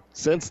quarter.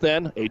 Since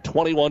then, a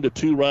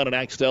 21-2 run, and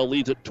Axtell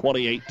leads it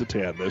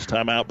 28-10. This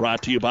timeout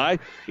brought to you by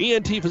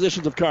ENT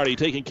Physicians of Kearney,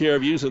 taking care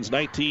of you since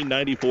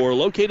 1994.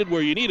 Located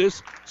where you need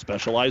us,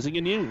 specializing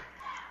in you.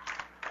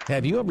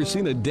 Have you ever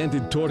seen a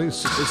dented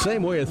tortoise? The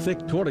same way a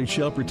thick tortoise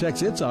shell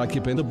protects its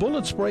occupant, the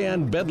bullet spray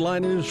on bed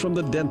liners from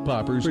the Dent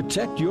Poppers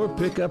protect your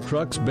pickup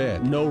truck's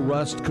bed. No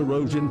rust,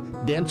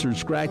 corrosion, dents, or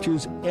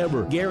scratches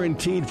ever.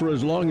 Guaranteed for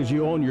as long as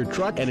you own your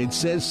truck, and it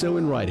says so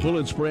in writing.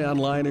 Bullet spray on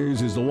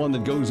liners is the one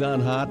that goes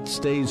on hot,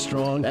 stays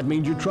strong. That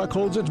means your truck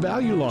holds its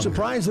value longer.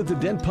 Surprised that the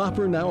Dent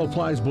Popper now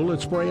applies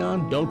bullet spray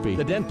on? Don't be.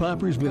 The Dent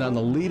Popper's been on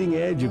the leading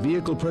edge of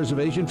vehicle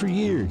preservation for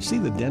years. See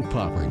the Dent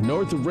Popper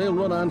north of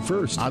Railroad on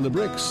First, on the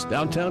Bricks,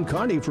 downtown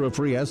Kearney for a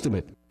free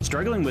estimate.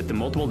 Struggling with the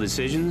multiple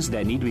decisions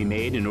that need to be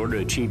made in order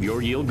to achieve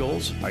your yield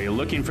goals? Are you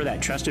looking for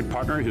that trusted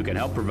partner who can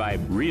help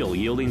provide real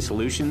yielding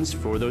solutions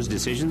for those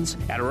decisions?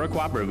 At Aurora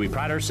Cooperative, we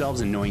pride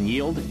ourselves in knowing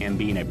yield and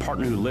being a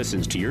partner who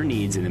listens to your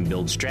needs and then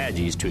builds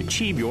strategies to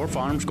achieve your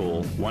farm's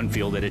goal one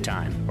field at a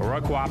time.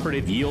 Aurora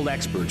Cooperative yield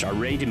experts are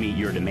ready to meet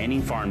your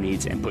demanding farm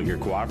needs and put your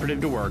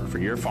cooperative to work for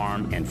your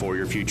farm and for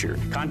your future.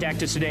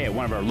 Contact us today at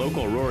one of our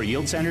local Aurora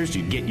Yield Centers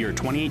to get your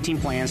 2018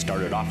 plan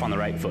started off on the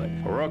right foot.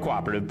 Aurora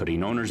Cooperative,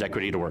 putting owner's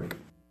equity to work.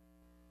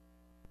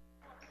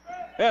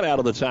 And out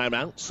of the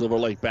timeout, Silver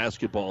Lake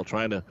basketball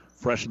trying to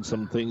freshen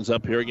some things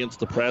up here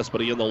against the press,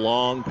 but again, the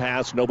long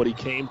pass, nobody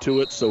came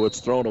to it, so it's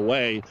thrown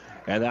away.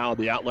 And now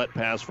the outlet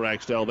pass for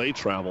Axtell, they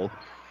travel.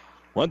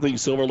 One thing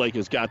Silver Lake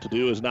has got to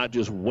do is not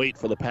just wait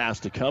for the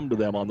pass to come to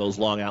them on those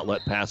long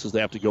outlet passes.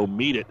 They have to go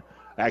meet it.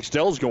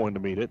 Axtell's going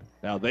to meet it.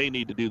 Now they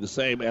need to do the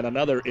same. And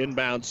another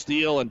inbound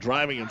steal, and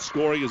driving and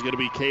scoring is going to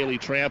be Kaylee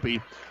Trampy.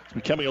 It's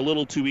becoming a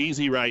little too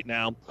easy right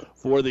now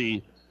for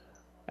the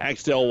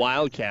Axtell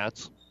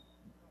Wildcats.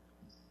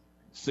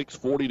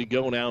 6:40 to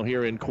go now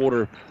here in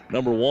quarter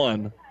number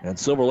 1. And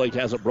Silver Lake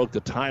hasn't broke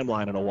the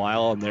timeline in a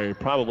while, and they're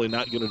probably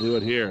not going to do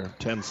it here.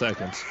 10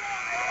 seconds.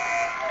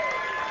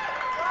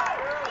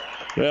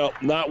 Well,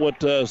 not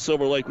what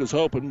Silver Lake was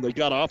hoping. They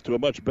got off to a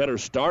much better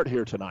start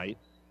here tonight.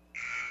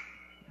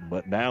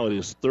 But now it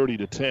is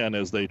 30-10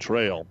 as they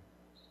trail.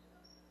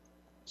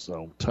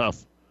 So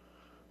tough,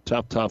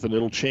 and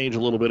it'll change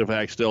a little bit if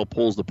Axtell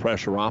pulls the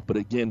pressure off. But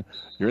again,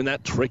 you're in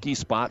that tricky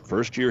spot.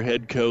 First-year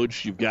head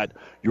coach. You've got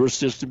your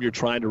system you're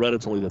trying to run.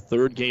 It's only the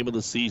third game of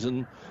the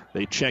season.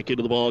 They check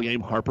into the ball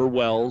game. Harper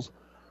Wells.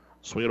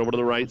 Swing it over to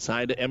the right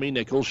side to Emmy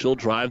Nichols. She'll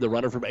drive. The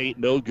runner from 8,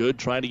 no good.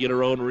 Trying to get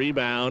her own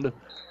rebound.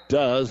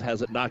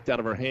 Has it knocked out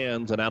of her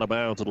hands and out of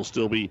bounds. It'll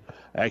still be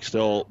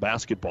Axtell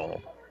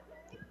basketball.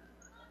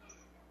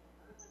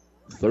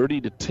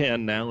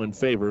 30-10 now in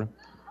favor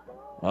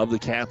of the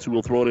Cats, who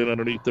will throw it in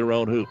underneath their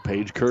own hoop.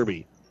 Paige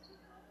Kirby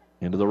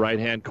into the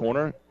right-hand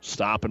corner.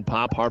 Stop and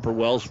pop. Harper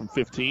Wells from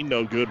 15.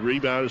 No good.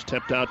 Rebound is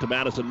tipped out to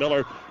Madison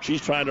Miller.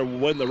 She's trying to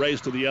win the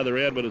race to the other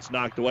end, but it's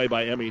knocked away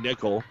by Emmy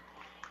Nickel.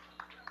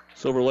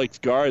 Silver Lake's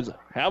guards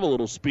have a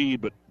little speed,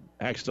 but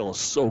Axtell is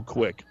so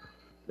quick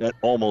at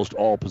almost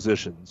all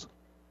positions.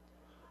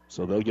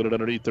 So they'll get it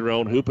underneath their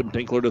own hoop, and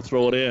Dinkler to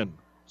throw it in.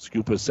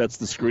 Scupa sets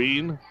the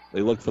screen.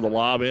 They look for the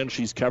lob in.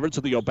 She's covered,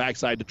 so they go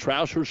backside to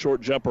Troush. Her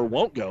short jumper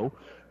won't go.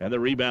 And the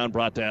rebound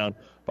brought down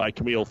by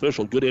Camille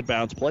Fischel. Good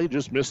inbounds play,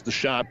 just missed the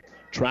shot.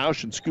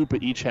 Troush and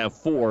Scupa each have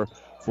 4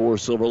 for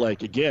Silver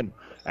Lake. Again,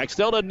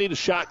 Axtell doesn't need a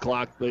shot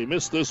clock. They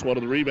missed this one,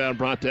 and the rebound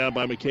brought down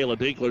by Michaela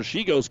Dinkler.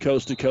 She goes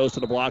coast to coast to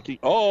the blocking.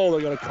 Oh,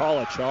 they're going to call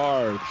a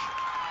charge.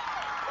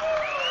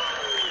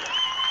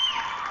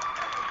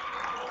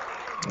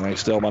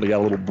 Axtell might have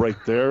got a little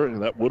break there,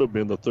 and that would have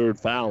been the third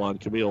foul on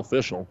Camille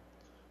Fischel.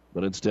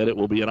 But instead it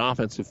will be an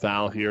offensive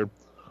foul here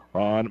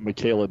on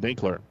Michaela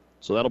Dinkler.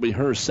 So that'll be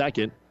her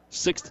second.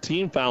 Sixth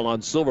team foul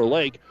on Silver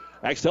Lake.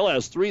 Axtell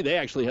has 3. They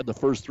actually had the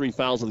first 3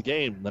 fouls of the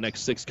game. The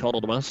next 6 called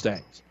on the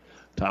Mustangs.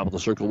 Top of the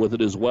circle with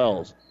it is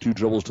Wells. 2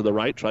 dribbles to the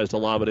right, tries to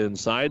lob it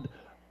inside.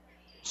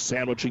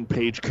 Sandwiching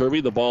Paige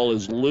Kirby. The ball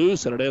is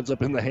loose, and it ends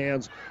up in the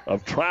hands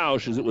of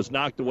Troush as it was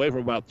knocked away from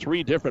about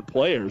 3 different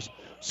players.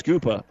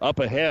 Scupa up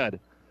ahead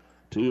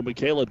to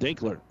Michaela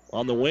Dinkler.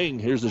 On the wing,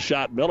 here's the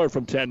shot. Miller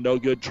from 10, no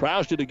good.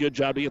 Troush did a good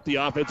job to get the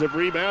offensive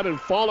rebound, and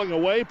falling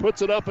away,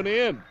 puts it up and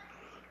in.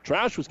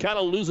 Troush was kind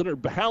of losing her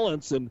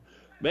balance and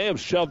may have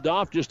shoved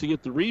off just to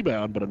get the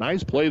rebound, but a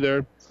nice play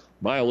there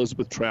by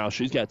Elizabeth Troush.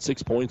 She's got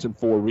 6 points and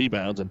 4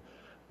 rebounds, and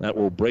that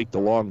will break the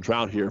long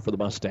drought here for the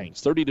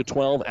Mustangs.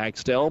 30-12,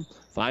 Axtell.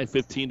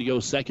 5:15 to go,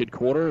 second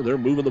quarter. They're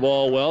moving the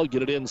ball well.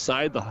 Get it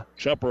inside. The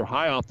jumper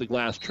high off the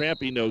glass.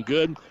 Trampy, no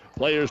good.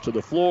 Players to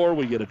the floor.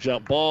 We get a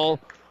jump ball.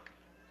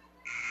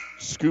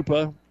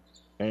 Scupa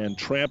and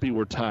Trampy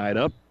were tied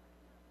up.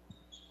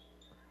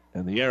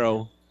 And the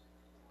arrow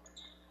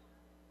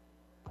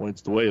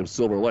points the way of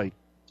Silver Lake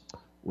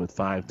with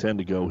 5:10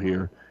 to go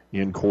here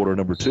in quarter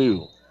number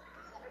 2.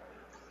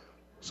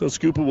 So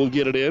Scupa will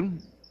get it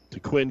in to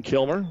Quinn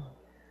Kilmer.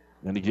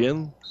 And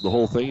again, the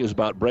whole thing is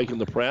about breaking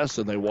the press,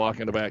 and they walk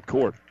in the back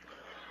court.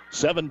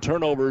 7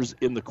 turnovers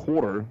in the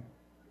quarter,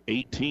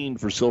 18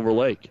 for Silver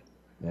Lake.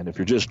 And if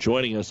you're just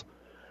joining us,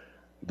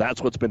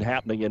 that's what's been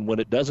happening. And when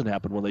it doesn't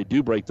happen, when they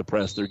do break the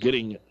press, they're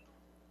getting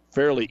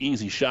fairly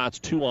easy shots,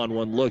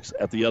 2-on-1 looks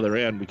at the other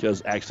end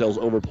because Axtell's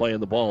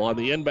overplaying the ball. On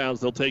the inbounds,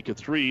 they'll take a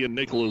 3, and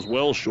Nickel is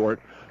well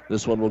short.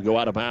 This one will go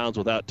out of bounds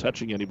without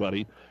touching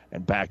anybody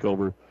and back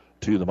over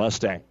to the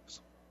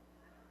Mustangs.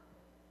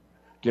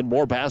 Again,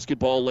 more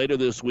basketball later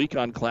this week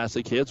on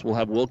Classic Hits. We'll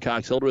have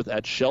Wilcox-Hildreth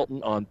at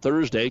Shelton on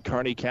Thursday,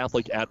 Kearney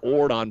Catholic at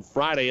Ord on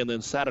Friday, and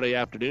then Saturday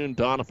afternoon,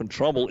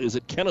 Doniphan-Trumbull is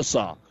at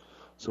Kennesaw.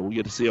 So we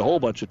get to see a whole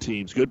bunch of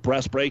teams. Good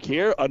press break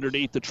here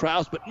underneath the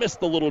Trouse, but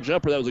missed the little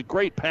jumper. That was a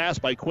great pass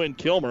by Quinn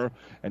Kilmer,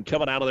 and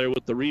coming out of there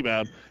with the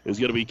rebound is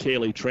going to be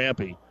Kaylee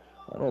Trampy.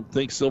 I don't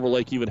think Silver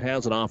Lake even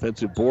has an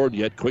offensive board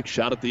yet. Quick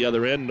shot at the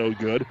other end, no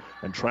good,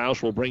 and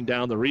Trouse will bring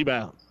down the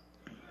rebound.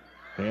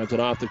 Hands it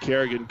off to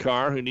Kerrigan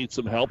Carr, who needs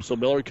some help, so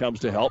Miller comes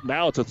to help.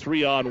 Now it's a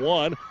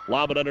 3-on-1.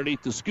 Lob it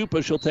underneath the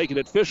Scupa. She'll take it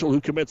at Fischel, who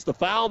commits the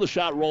foul. The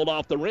shot rolled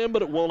off the rim,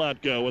 but it will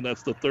not go, and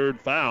that's the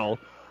third foul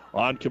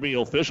on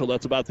Camille Fischel.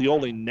 That's about the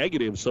only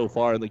negative so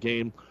far in the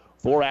game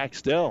for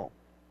Axtell.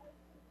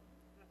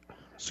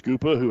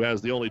 Scupa, who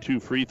has the only 2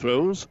 free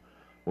throws,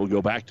 will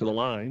go back to the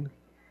line.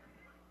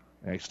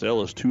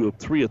 Axtell is 2 of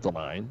 3 at the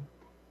line.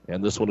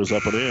 And this one is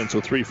up and in.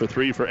 So 3 for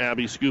 3 for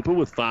Abby Scupa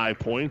with 5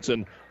 points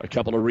and a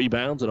couple of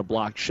rebounds and a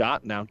blocked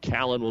shot. Now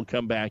Callan will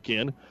come back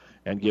in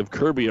and give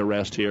Kirby a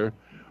rest here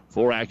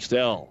for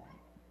Axtell.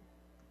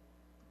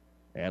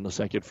 And the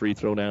second free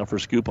throw now for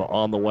Scupa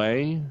on the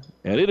way.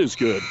 And it is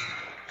good.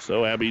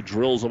 So Abby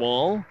drills them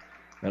all.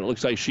 And it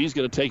looks like she's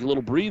going to take a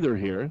little breather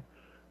here.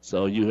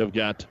 So you have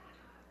got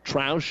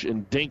Troush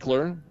and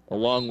Dinkler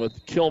along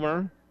with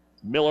Kilmer,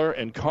 Miller,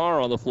 and Carr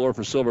on the floor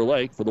for Silver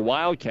Lake. For the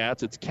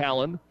Wildcats, it's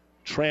Callan,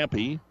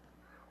 Trampy,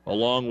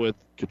 along with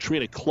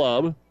Katrina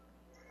Clubb.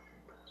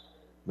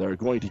 They're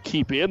going to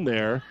keep in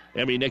there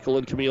Emmy Nickel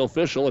and Camille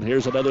Fischel. And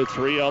here's another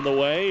 3 on the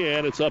way,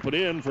 and it's up and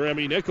in for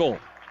Emmy Nickel.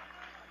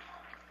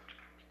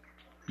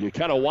 You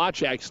kind of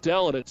watch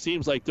Axtell, and it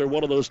seems like they're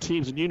one of those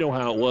teams, and you know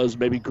how it was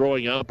maybe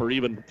growing up or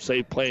even,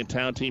 say, playing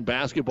town team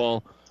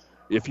basketball.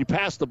 If you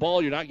pass the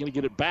ball, you're not going to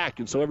get it back,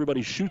 and so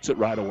everybody shoots it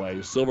right away.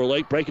 Silver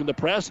Lake breaking the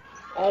press,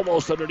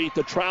 almost underneath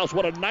the Trouse.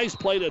 What a nice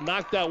play to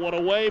knock that one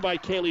away by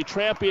Kaylee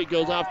Trampy. It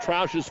goes off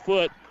Troush's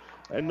foot,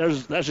 and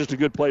that's just a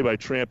good play by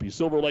Trampy.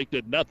 Silver Lake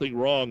did nothing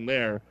wrong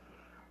there.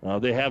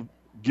 They have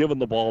given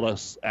the ball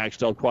to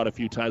Axtell quite a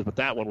few times, but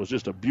that one was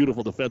just a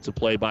beautiful defensive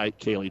play by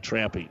Kaylee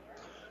Trampy.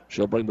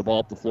 She'll bring the ball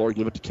up the floor,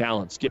 give it to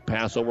Callan. Skip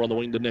pass over on the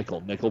wing to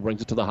Nickel. Nickel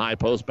brings it to the high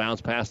post,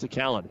 bounce pass to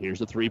Callan. Here's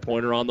the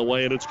three-pointer on the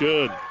way, and it's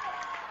good.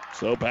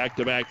 So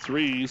back-to-back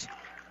threes,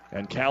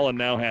 and Callan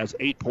now has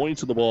 8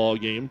 points in the ball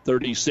game,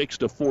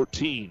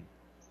 36-14.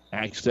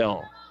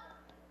 Axtell.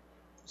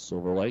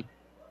 Silver Lake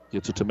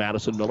gets it to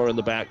Madison Miller in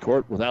the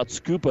backcourt without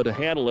Scupa to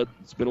handle it.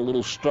 It's been a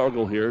little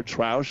struggle here.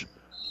 Troush,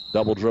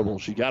 double dribble.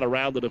 She got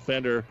around the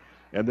defender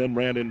and then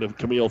ran into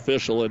Camille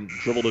Fischel and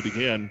dribbled it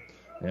again.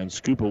 And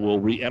Scupa will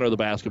re-enter the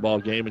basketball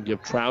game and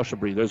give Troush a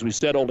breather. As we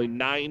said, only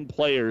 9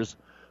 players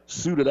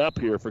suited up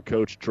here for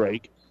Coach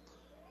Drake.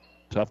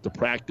 Tough to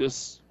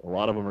practice. A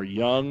lot of them are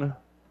young.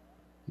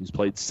 He's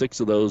played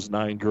 6 of those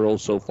 9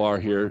 girls so far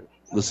here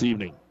this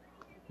evening.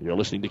 You're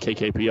listening to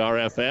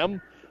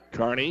KKPR-FM,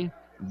 Kearney,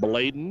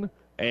 Bladen,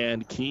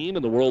 and Keene,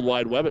 and the World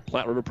Wide Web at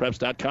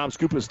PlatteRiverPreps.com.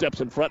 Scupa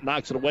steps in front,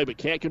 knocks it away, but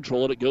can't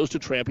control it. It goes to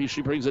Trampy.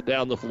 She brings it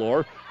down the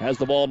floor, has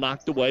the ball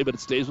knocked away, but it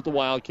stays with the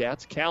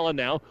Wildcats. Callan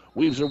now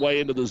weaves her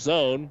way into the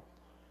zone,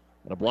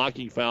 and a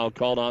blocking foul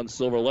called on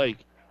Silver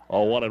Lake.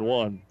 All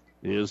 1-1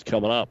 is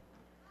coming up.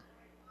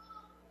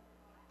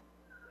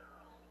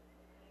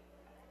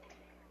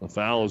 The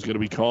foul is going to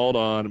be called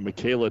on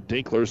Michaela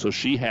Dinkler, so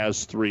she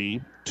has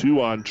 3.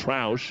 2 on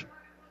Troush.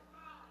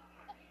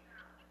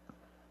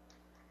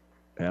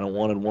 And a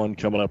 1-and-1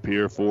 coming up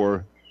here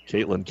for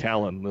Caitlin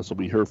Callan. This will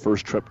be her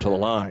first trip to the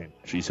line.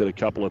 She's hit a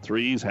couple of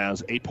threes,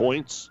 has 8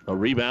 points, a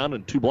rebound,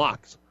 and 2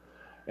 blocks.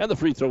 And the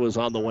free throw is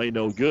on the way,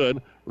 no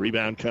good.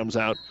 Rebound comes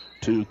out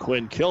to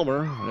Quinn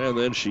Kilmer, and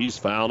then she's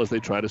fouled as they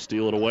try to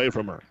steal it away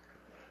from her.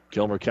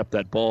 Kilmer kept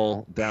that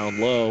ball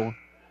down low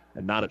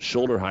and not at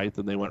shoulder height,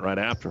 and they went right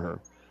after her.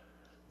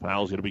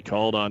 Foul's going to be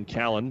called on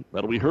Callan.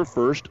 That'll be her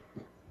first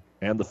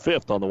and the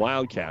 5th on the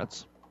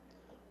Wildcats.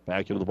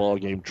 Back into the ball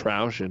game,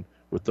 Troush, and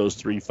with those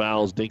 3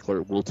 fouls,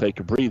 Dinkler will take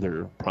a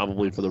breather,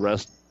 probably for the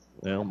rest,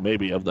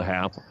 maybe of the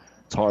half.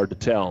 It's hard to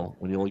tell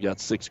when you only got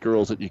 6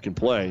 girls that you can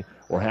play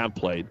or have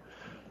played.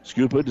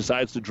 Scupa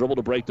decides to dribble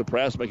to break the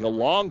press, make a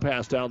long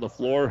pass down the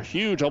floor.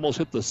 Huge, almost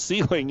hit the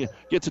ceiling.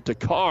 Gets it to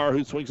Carr,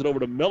 who swings it over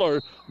to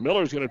Miller.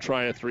 Miller's going to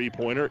try a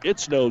 3-pointer.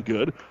 It's no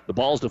good. The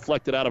ball's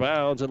deflected out of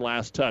bounds and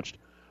last touched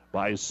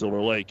by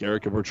Silver Lake.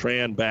 Erica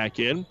Bertrand back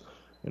in,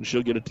 and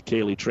she'll get it to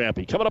Kaylee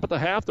Trampy. Coming up at the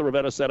half, the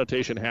Ravenna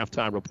Sanitation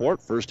halftime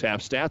report. First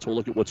half stats. We'll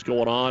look at what's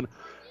going on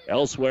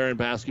elsewhere in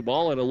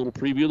basketball and a little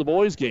preview of the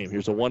boys' game.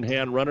 Here's a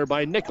one-hand runner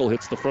by Nickel.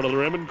 Hits the front of the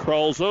rim and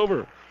crawls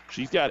over.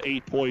 She's got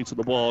 8 points in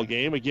the ball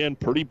game. Again,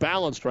 pretty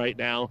balanced right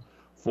now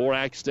for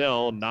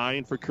Axtell.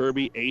 9 for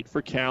Kirby, 8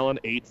 for Callan,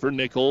 8 for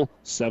Nickel,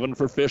 7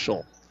 for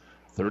Fischel.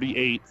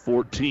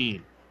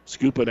 38-14.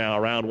 Scupa now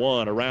around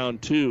 1,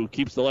 around 2.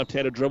 Keeps the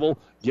left-handed dribble,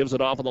 gives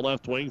it off on the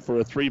left wing for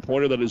a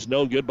 3-pointer that is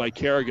no good by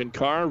Kerrigan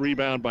Carr.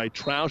 Rebound by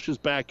Troush is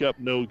back up,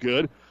 no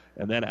good.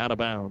 And then out of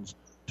bounds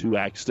to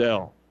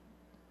Axtell.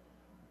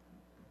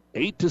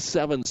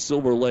 8-7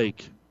 Silver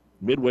Lake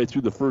midway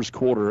through the first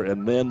quarter,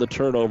 and then the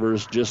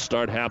turnovers just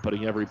start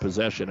happening every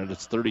possession, and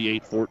it's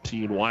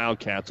 38-14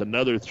 Wildcats.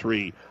 Another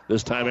 3.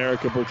 This time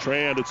Erica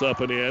Bertrand, it's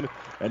up and in,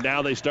 and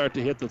now they start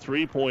to hit the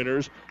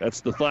 3-pointers.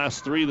 That's the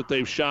last 3 that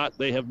they've shot,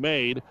 they have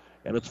made,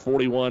 and it's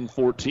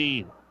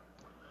 41-14.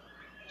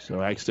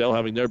 So Axtell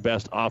having their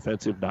best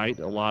offensive night,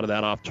 a lot of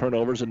that off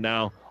turnovers, and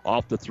now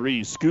off the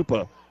 3s.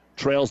 Scupa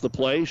trails the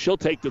play. She'll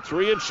take the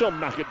 3, and she'll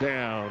knock it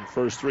down.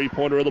 First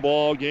 3-pointer of the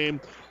ball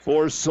game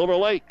for Silver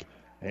Lake.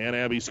 And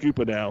Abby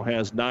Scupa now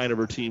has 9 of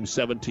her team's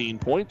 17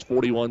 points,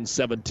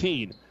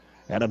 41-17.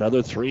 And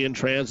another 3 in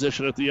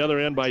transition at the other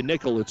end by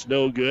Nickel. It's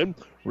no good.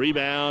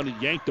 Rebound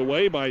yanked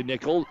away by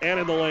Nickel. And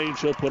in the lane,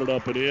 she'll put it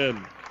up and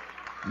in.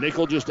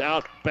 Nickel just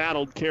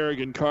out-battled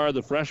Kerrigan Carr,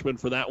 the freshman,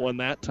 for that one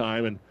that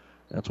time. And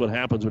that's what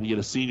happens when you get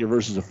a senior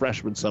versus a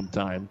freshman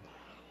sometime.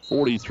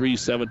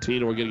 43-17,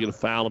 and we're going to get a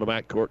foul in the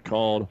backcourt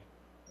called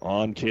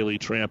on Kaylee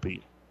Trampy.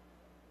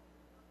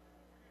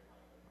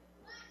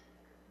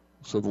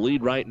 So the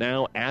lead right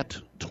now at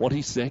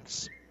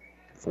 26,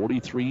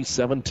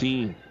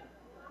 43-17.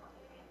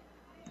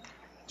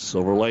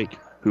 Silver Lake,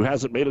 who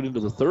hasn't made it into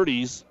the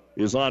 30s,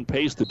 is on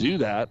pace to do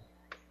that.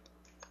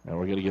 And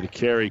we're going to get a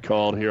carry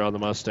called here on the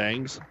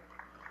Mustangs.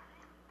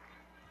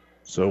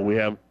 So we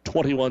have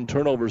 21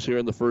 turnovers here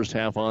in the first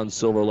half on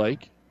Silver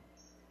Lake.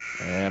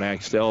 And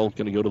Axtell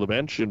going to go to the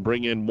bench and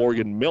bring in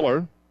Morgan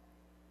Miller.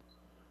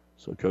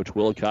 So Coach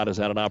Willicott has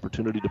had an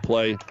opportunity to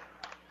play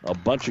a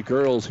bunch of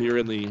girls here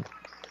in the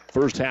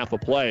first half of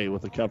play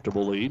with a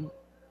comfortable lead.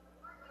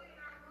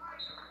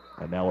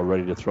 And now we're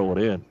ready to throw it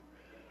in.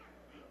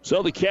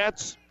 So the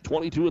Cats,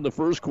 22 in the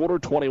first quarter,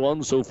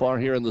 21 so far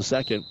here in the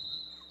second.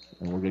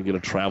 And we're going to get a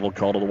travel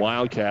call to the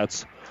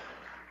Wildcats.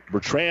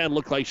 Bertrand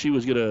looked like she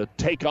was going to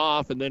take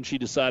off, and then she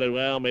decided,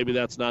 well, maybe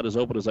that's not as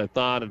open as I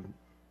thought, and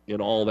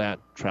in all that,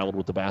 traveled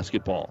with the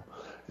basketball.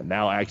 And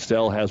now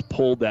Axtell has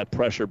pulled that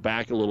pressure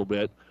back a little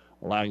bit,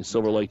 allowing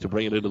Silver Lake to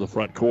bring it into the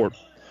front court.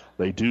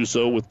 They do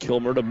so with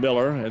Kilmer to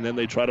Miller, and then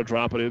they try to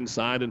drop it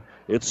inside, and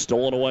it's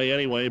stolen away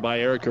anyway by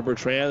Erica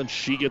Bertrand.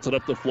 She gets it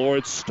up the floor.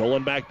 It's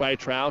stolen back by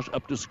Troush,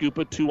 up to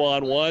Scupa,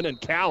 2-on-1,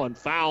 and Callan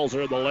fouls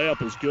her. The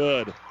layup is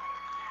good.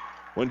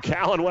 When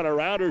Callan went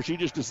around her, she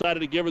just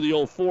decided to give her the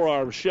old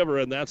forearm shiver,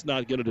 and that's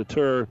not going to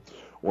deter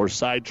or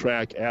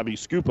sidetrack Abby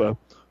Scupa,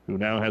 who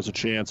now has a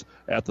chance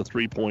at the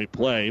three-point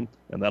play,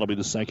 and that'll be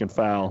the second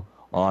foul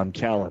on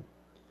Callan.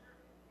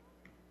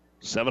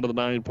 7 of the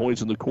 9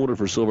 points in the quarter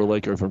for Silver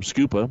Lake are from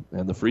Scupa,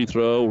 and the free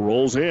throw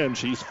rolls in.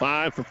 She's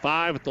 5 for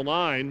 5 at the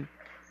line,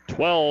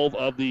 12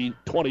 of the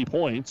 20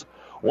 points.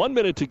 1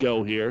 minute to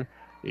go here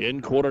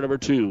in quarter number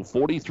 2.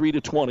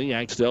 43-20,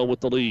 Axtell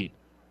with the lead.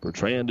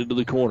 Bertrand into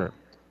the corner.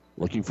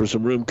 Looking for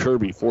some room.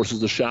 Kirby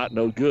forces the shot,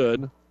 no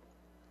good.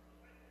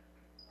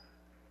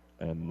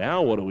 And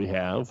now what do we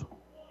have?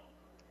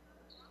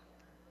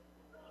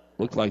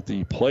 Looked like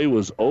the play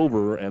was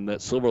over and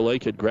that Silver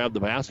Lake had grabbed the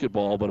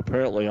basketball, but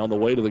apparently on the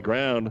way to the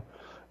ground,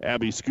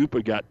 Abby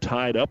Scupa got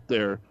tied up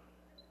there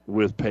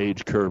with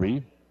Paige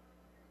Kirby.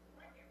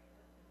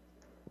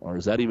 Or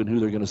is that even who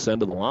they're going to send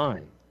to the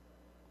line?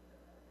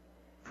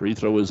 Free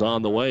throw is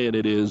on the way, and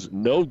it is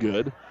no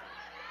good.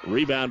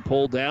 Rebound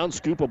pulled down.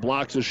 Scupa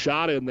blocks a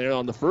shot in there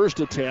on the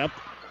first attempt,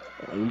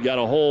 We've got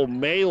a whole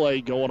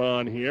melee going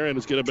on here, and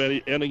it's going to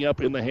be ending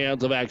up in the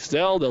hands of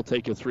Axtell. They'll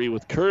take a three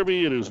with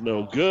Kirby. It is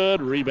no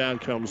good.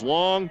 Rebound comes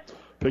long.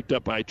 Picked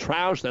up by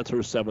Troush. That's her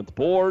 7th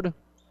board.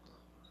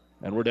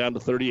 And we're down to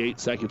 38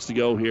 seconds to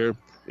go here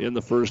in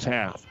the first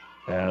half.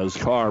 As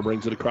Carr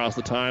brings it across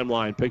the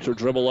timeline. Picks her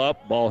dribble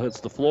up. Ball hits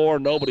the floor.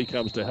 Nobody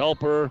comes to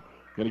help her.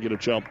 Going to get a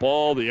jump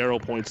ball. The arrow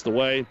points the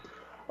way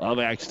of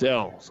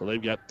Axtell. So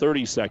they've got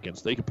 30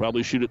 seconds. They could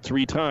probably shoot it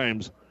 3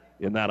 times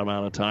in that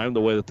amount of time,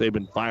 the way that they've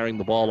been firing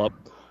the ball up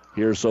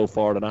here so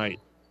far tonight.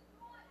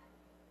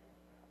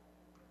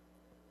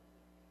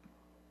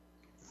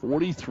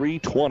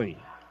 43-20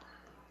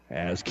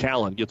 as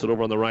Callan gets it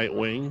over on the right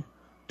wing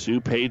to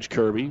Paige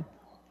Kirby.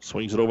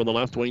 Swings it over on the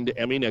left wing to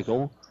Emmy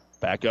Nickel.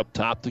 Back up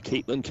top to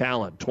Caitlin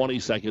Callan. 20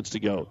 seconds to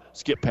go.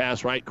 Skip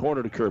pass right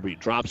corner to Kirby.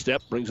 Drop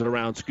step, brings it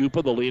around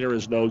Scupa. The leaner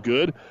is no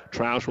good.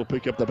 Troush will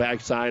pick up the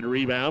backside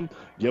rebound.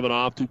 Give it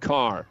off to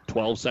Carr.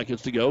 12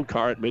 seconds to go.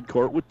 Carr at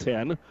midcourt with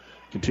 10.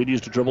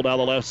 Continues to dribble down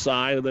the left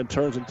side and then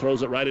turns and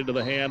throws it right into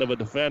the hand of a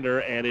defender,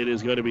 and it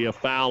is going to be a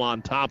foul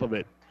on top of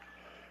it.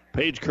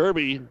 Paige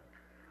Kirby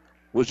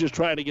was just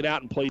trying to get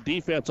out and play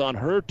defense on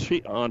her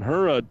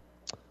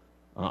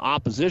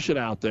opposition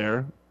out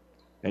there,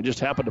 and just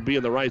happened to be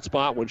in the right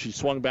spot when she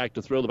swung back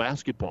to throw the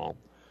basketball.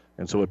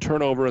 And so a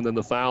turnover and then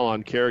the foul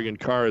on Kerrigan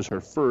Carr is her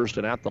first,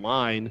 and at the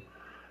line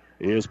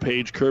is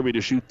Paige Kirby to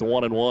shoot the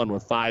 1-and-1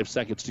 with 5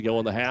 seconds to go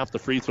in the half. The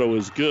free throw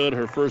is good,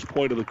 her first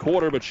point of the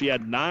quarter, but she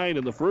had 9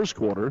 in the first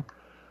quarter.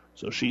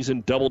 So she's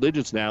in double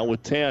digits now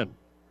with 10.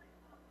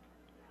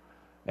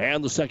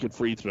 And the second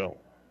free throw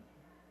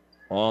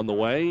on the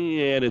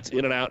way, and it's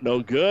in and out, no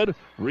good.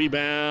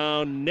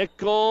 Rebound,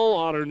 Nickel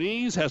on her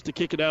knees, has to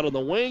kick it out on the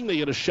wing. They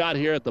get a shot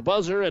here at the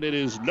buzzer, and it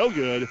is no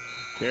good.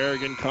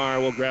 Kerrigan Carr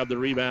will grab the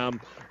rebound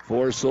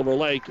for Silver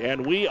Lake,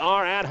 and we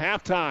are at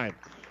halftime.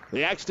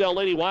 The Axtell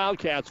Lady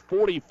Wildcats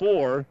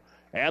 44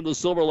 and the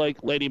Silver Lake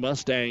Lady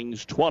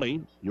Mustangs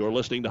 20. You're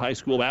listening to high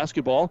school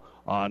basketball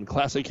on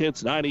Classic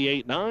Hits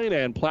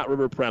 98.9 and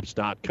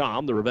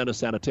PlatteRiverPreps.com. The Ravenna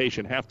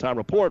Sanitation halftime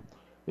report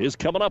is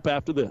coming up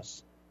after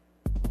this.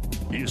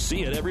 You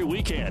see it every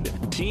weekend.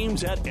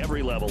 Teams at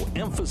every level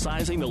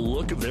emphasizing the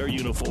look of their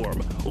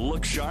uniform.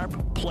 Look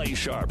sharp, play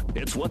sharp.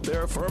 It's what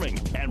they're affirming.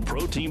 And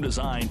Pro Team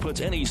Design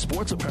puts any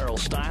sports apparel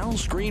style,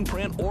 screen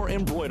print, or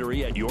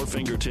embroidery at your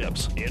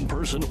fingertips. In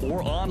person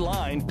or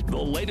online, the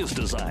latest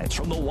designs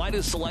from the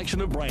widest selection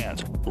of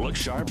brands. Look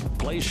sharp,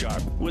 play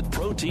sharp with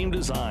Pro Team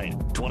Design.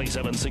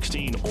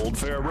 2716 Old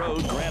Fair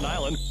Road, Grand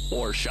Island,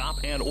 or shop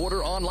and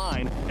order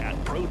online at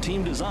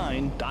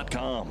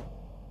ProTeamDesign.com.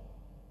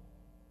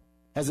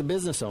 As a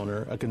business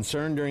owner, a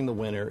concern during the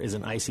winter is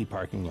an icy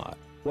parking lot.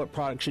 What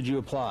product should you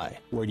apply?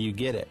 Where do you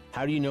get it?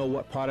 How do you know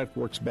what product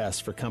works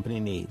best for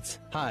company needs?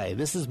 Hi,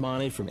 this is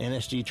Monty from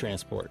NSG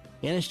Transport.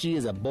 NSG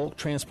is a bulk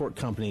transport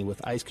company with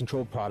ice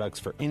control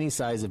products for any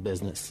size of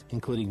business,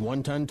 including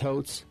 1-ton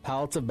totes,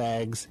 pallets of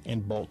bags,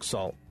 and bulk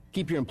salt.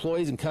 Keep your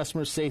employees and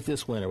customers safe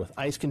this winter with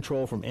ice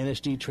control from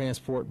NSG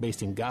Transport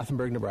based in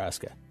Gothenburg,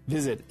 Nebraska.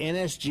 Visit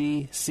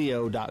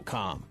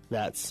nsgco.com.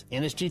 That's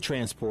NSG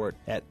Transport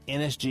at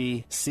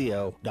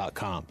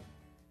nsgco.com.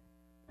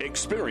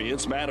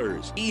 Experience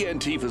matters.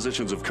 ENT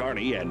Physicians of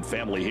Kearney and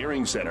Family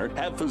Hearing Center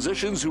have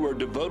physicians who are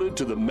devoted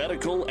to the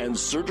medical and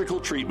surgical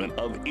treatment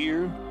of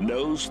ear,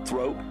 nose,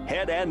 throat,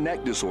 head, and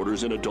neck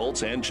disorders in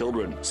adults and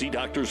children. See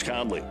Doctors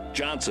Conley,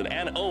 Johnson,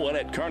 and Owen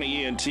at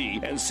Kearney ENT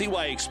and see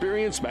why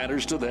experience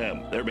matters to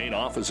them. Their main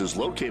office is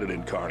located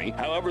in Kearney.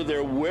 However,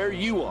 they're where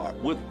you are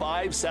with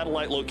 5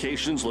 satellite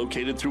locations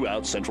located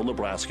throughout central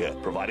Nebraska,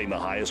 providing the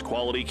highest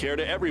quality care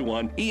to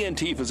everyone.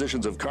 ENT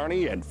Physicians of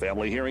Kearney and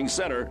Family Hearing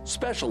Center,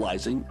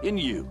 specializing in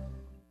you.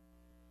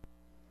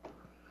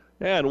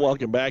 And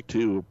welcome back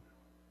to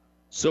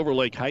Silver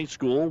Lake High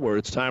School, where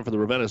it's time for the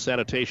Ravenna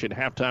Sanitation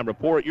halftime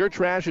report. Your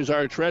trash is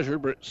our treasure,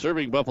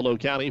 serving Buffalo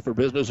County for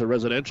business or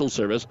residential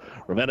service.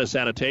 Ravenna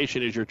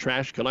Sanitation is your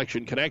trash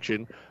collection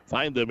connection.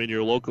 Find them in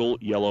your local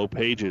yellow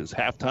pages.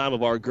 Halftime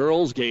of our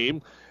girls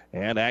game,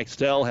 and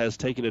Axtell has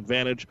taken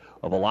advantage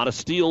of a lot of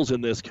steals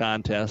in this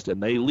contest,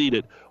 and they lead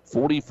it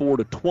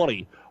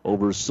 44-20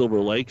 over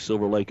Silver Lake.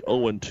 Silver Lake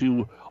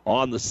 0-2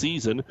 on the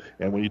season,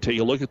 and when you take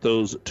a look at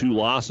those 2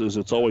 losses,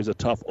 it's always a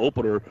tough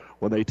opener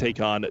when they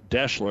take on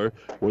Deschler,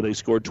 where they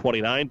scored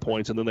 29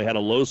 points, and then they had a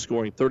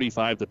low-scoring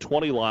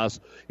 35-20 loss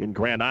in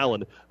Grand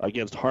Island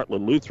against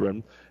Heartland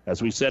Lutheran.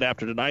 As we said,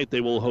 after tonight,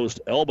 they will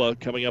host Elba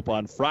coming up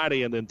on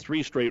Friday, and then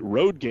 3 straight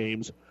road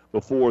games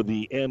before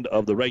the end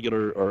of the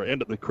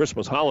end of the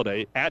Christmas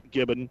holiday at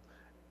Gibbon.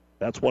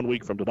 That's 1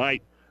 week from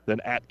tonight. Then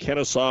at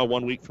Kennesaw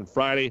 1 week from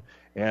Friday,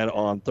 and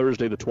on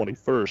Thursday the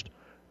 21st,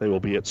 they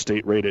will be at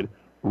state-rated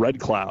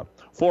Red Cloud.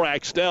 For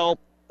Axtell,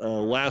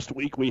 last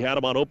week we had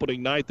them on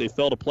opening night. They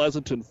fell to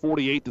Pleasanton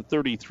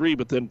 48-33,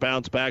 but then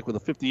bounced back with a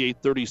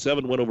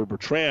 58-37 win over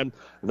Bertrand.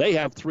 They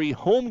have 3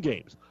 home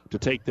games to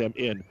take them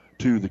in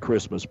to the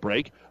Christmas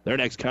break. Their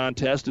next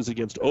contest is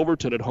against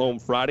Overton at home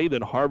Friday.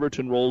 Then Harvard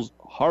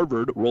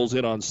rolls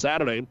in on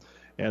Saturday,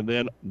 and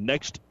then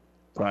next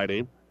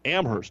Friday,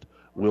 Amherst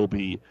will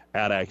be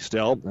at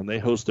Axtell, and they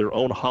host their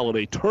own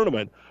holiday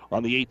tournament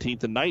on the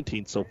 18th and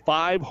 19th. So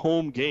 5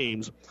 home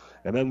games,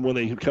 and then when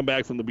they come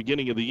back from the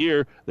beginning of the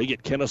year, they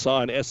get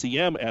Kennesaw and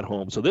SEM at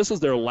home. So this is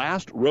their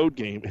last road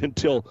game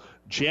until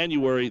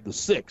January the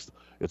 6th.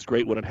 It's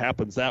great when it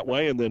happens that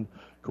way, and then,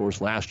 of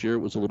course, last year it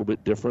was a little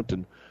bit different,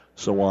 and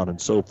so on and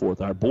so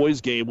forth. Our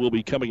boys game will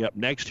be coming up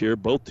next year.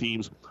 Both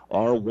teams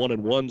are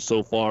 1-1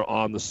 so far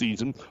on the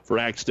season. For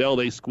Axtell,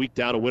 they squeaked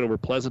out a win over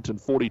Pleasanton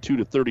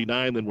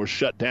 42-39, then were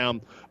shut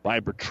down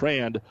by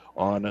Bertrand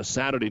on a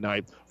Saturday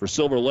night. For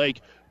Silver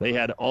Lake, they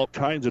had all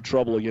kinds of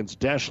trouble against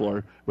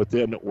Deschler, but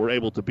then were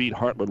able to beat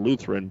Heartland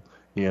Lutheran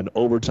in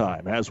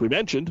overtime. As we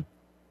mentioned,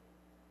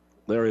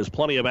 there is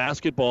plenty of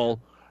basketball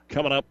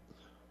coming up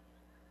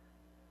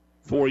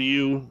for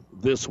you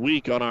this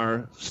week on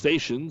our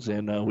stations,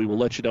 and we will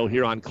let you know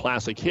here on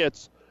Classic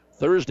Hits.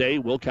 Thursday,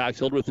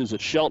 Wilcox-Hildreth is at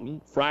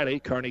Shelton. Friday,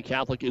 Kearney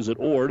Catholic is at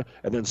Ord.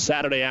 And then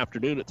Saturday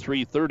afternoon at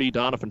 3:30,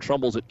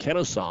 Doniphan-Trumbull's at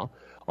Kennesaw.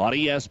 On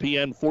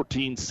ESPN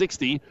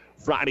 1460,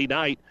 Friday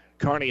night,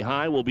 Kearney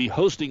High will be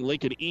hosting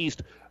Lincoln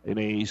East in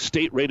a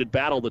state-rated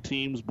battle. The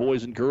teams,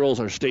 boys and girls,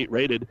 are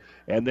state-rated.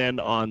 And then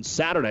on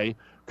Saturday,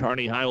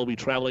 Kearney High will be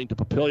traveling to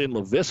Papillion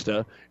La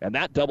Vista, and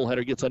that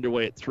doubleheader gets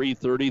underway at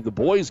 3:30. The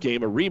boys'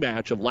 game, a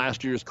rematch of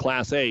last year's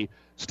Class A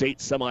state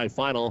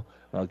semifinal.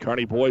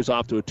 Kearney boys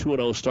off to a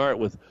 2-0 start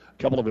with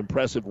a couple of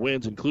impressive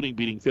wins, including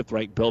beating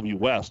 5th-ranked Bellevue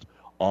West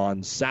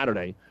on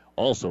Saturday,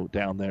 also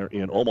down there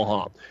in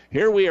Omaha.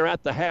 Here we are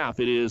at the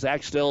half. It is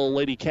Axtell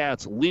Lady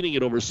Cats leading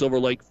it over Silver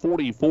Lake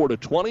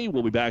 44-20.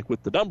 We'll be back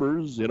with the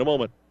numbers in a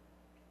moment.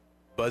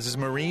 Buzz's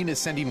Marine is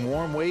sending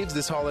warm waves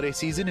this holiday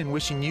season and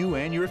wishing you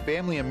and your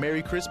family a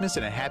Merry Christmas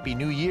and a Happy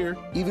New Year.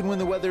 Even when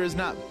the weather is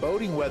not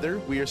boating weather,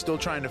 we are still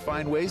trying to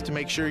find ways to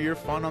make sure your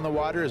fun on the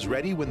water is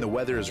ready when the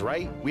weather is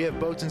right. We have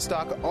boats in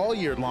stock all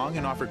year long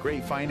and offer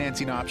great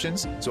financing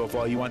options. So if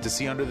all you want to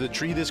see under the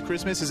tree this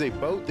Christmas is a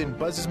boat, then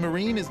Buzz's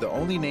Marine is the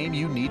only name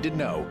you need to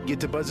know. Get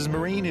to Buzz's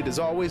Marine. It is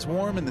always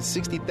warm in the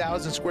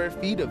 60,000 square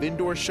feet of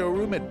indoor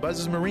showroom at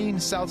Buzz's Marine,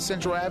 South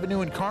Central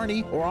Avenue in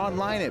Kearney, or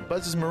online at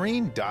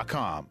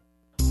buzzesmarine.com.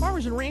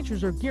 Farmers and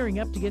ranchers are gearing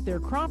up to get their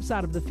crops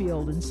out of the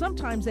field, and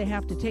sometimes they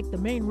have to take the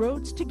main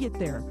roads to get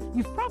there.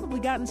 You've probably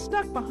gotten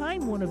stuck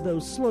behind one of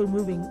those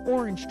slow-moving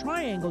orange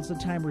triangles a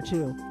time or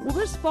two. Well,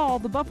 this fall,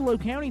 the Buffalo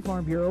County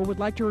Farm Bureau would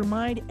like to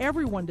remind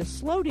everyone to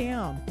slow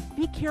down,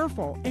 be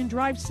careful, and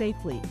drive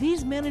safely.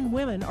 These men and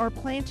women are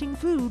planting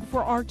food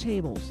for our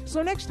tables.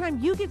 So next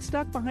time you get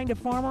stuck behind a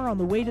farmer on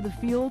the way to the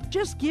field,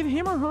 just give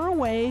him or her a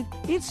wave.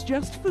 It's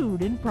just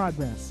food in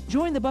progress.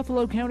 Join the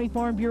Buffalo County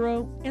Farm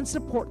Bureau and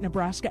support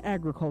Nebraska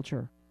agriculture.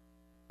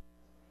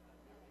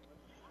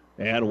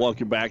 And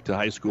welcome back to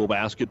high school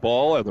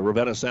basketball and the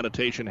Ravenna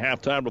Sanitation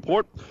halftime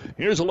report.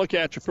 Here's a look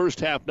at your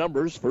first half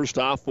numbers. First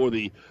off, for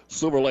the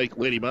Silver Lake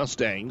Lady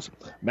Mustangs,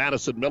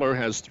 Madison Miller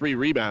has 3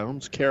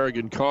 rebounds.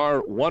 Kerrigan Carr,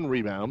 1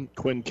 rebound.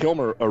 Quinn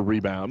Kilmer, a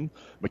rebound.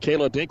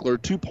 Michaela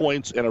Dinkler, 2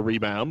 points and a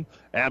rebound.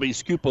 Abby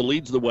Scupa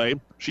leads the way.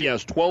 She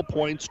has 12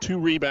 points, 2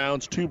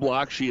 rebounds, 2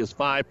 blocks. She is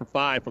 5 for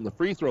 5 from the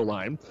free throw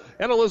line.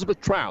 And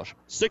Elizabeth Troush,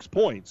 6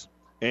 points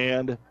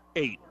and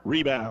 8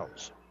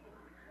 rebounds.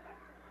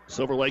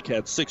 Silver Lake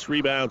had 6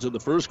 rebounds in the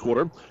first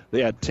quarter.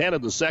 They had 10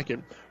 in the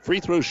second. Free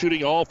throw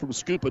shooting all from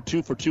Scupa,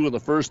 2 for 2 in the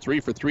first,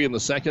 3 for 3 in the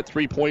second.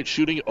 3-point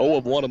shooting, 0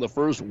 of 1 in the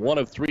first, 1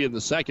 of 3 in the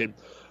second.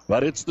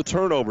 But it's the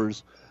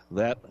turnovers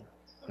that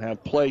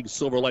have plagued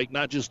Silver Lake,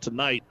 not just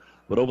tonight,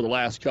 but over the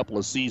last couple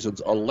of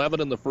seasons. 11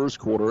 in the first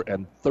quarter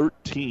and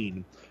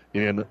 13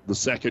 in the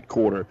second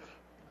quarter.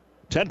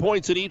 10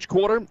 points in each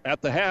quarter.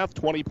 At the half,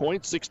 20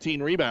 points,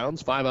 16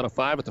 rebounds, 5 out of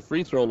 5 at the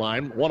free throw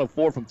line, 1 of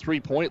 4 from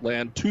three-point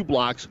land, 2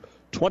 blocks,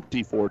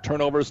 24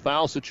 turnovers.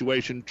 Foul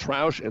situation,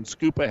 Troush and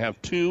Scupa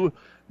have 2.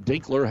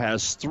 Dinkler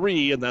has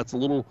 3, and that's a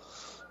little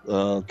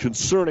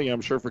concerning,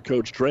 I'm sure, for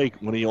Coach Drake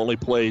when he only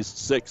plays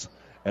 6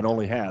 and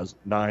only has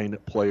 9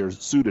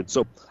 players suited.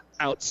 So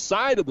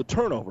outside of the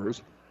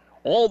turnovers,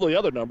 all the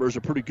other numbers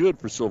are pretty good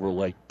for Silver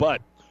Lake.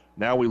 But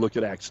now we look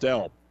at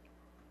Axtell.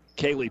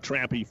 Kaylee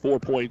Trampy, 4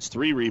 points,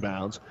 3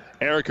 rebounds.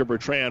 Erica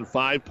Bertrand,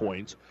 5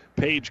 points.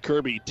 Paige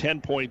Kirby,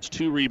 10 points,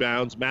 2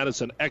 rebounds.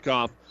 Madison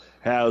Eckhoff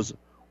has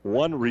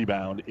 1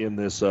 rebound in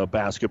this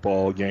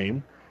basketball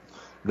game.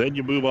 Then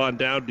you move on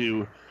down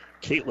to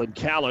Caitlin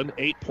Callan,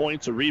 8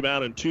 points, a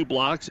rebound, and 2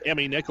 blocks.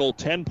 Emmy Nickel,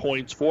 10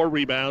 points, 4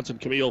 rebounds. And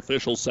Camille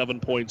Fischel, 7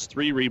 points,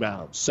 3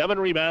 rebounds. 7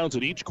 rebounds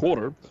in each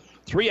quarter.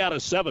 3 out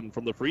of 7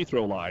 from the free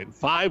throw line.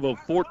 5 of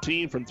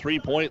 14 from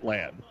three-point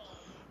land.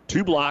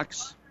 2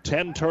 blocks,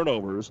 10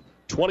 turnovers,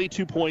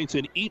 22 points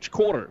in each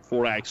quarter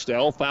for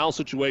Axtell. Foul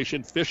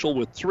situation, Fischel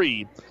with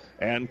 3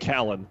 and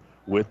Callan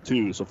with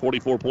 2. So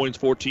 44 points,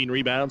 14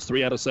 rebounds,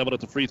 3 out of 7 at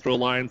the free throw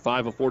line,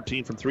 5 of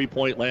 14 from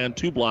three-point land,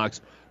 2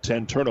 blocks,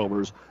 10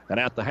 turnovers. And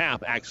at the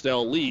half,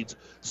 Axtell leads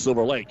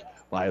Silver Lake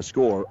by a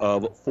score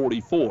of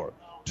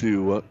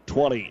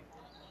 44-20.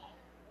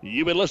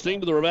 You've been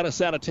listening to the Ravenna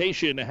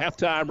Sanitation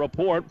halftime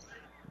report.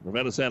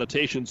 Ravenna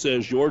Sanitation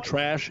says your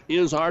trash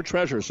is our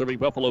treasure, serving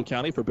Buffalo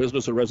County for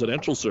business and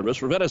residential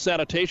service. Ravenna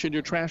Sanitation,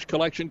 your trash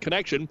collection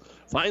connection.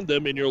 Find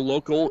them in your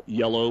local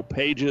yellow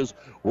pages.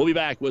 We'll be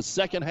back with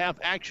second half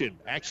action.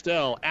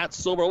 Axtell at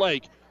Silver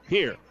Lake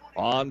here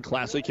on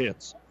Classic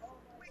Hits.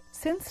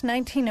 Since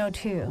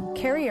 1902,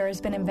 Carrier has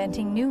been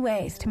inventing new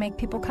ways to make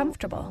people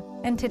comfortable.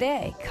 And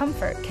today,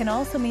 comfort can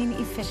also mean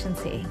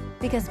efficiency,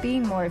 because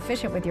being more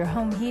efficient with your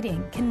home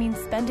heating can mean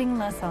spending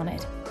less on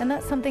it. And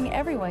that's something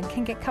everyone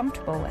can get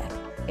comfortable with.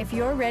 If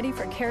you're ready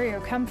for Carrier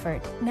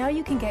comfort, now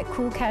you can get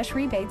cool cash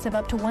rebates of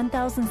up to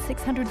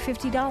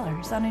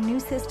 $1,650 on a new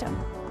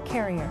system.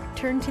 Carrier,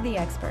 turn to the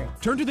experts.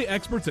 Turn to the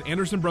experts at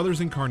Anderson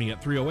Brothers in Kearney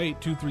at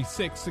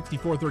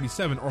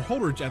 308-236-6437 or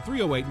Holdridge at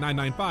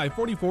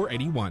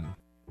 308-995-4481.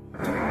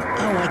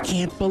 Oh, I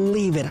can't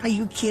believe it. Are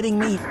you kidding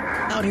me?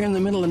 Out here in the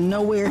middle of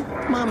nowhere,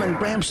 Mom and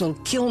Bramps will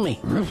kill me.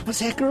 What's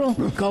that, girl?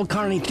 Call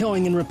Kearney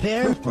Towing and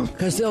Repair?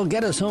 Because they'll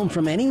get us home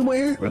from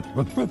anywhere?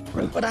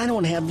 But I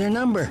don't have their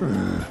number.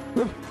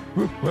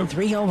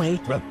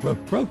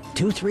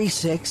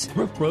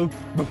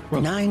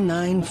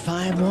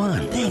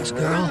 308-236-9951. Thanks,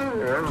 girl.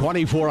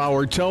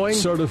 24-hour towing,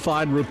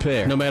 certified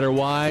repair. No matter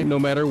why, no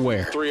matter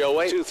where.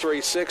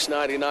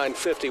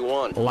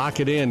 308-236-9951. Lock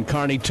it in,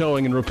 Kearney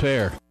Towing and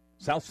Repair.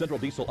 South Central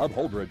Diesel of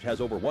Holdridge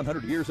has over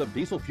 100 years of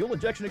diesel fuel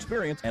injection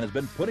experience and has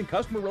been putting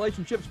customer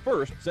relationships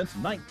first since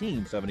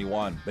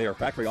 1971. They are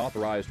factory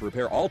authorized to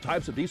repair all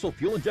types of diesel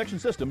fuel injection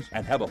systems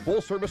and have a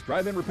full-service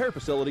drive-in repair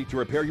facility to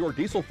repair your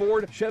diesel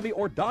Ford, Chevy,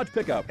 or Dodge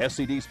pickup.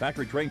 SCD's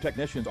factory-trained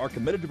technicians are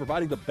committed to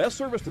providing the best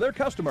service to their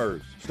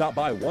customers. Stop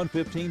by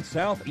 115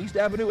 South East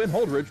Avenue in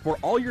Holdridge for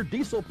all your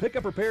diesel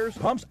pickup repairs,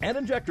 pumps and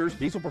injectors,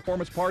 diesel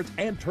performance parts,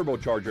 and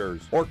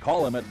turbochargers. Or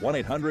call them at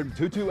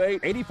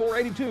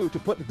 1-800-228-8482 to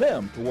put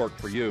them to work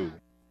for you.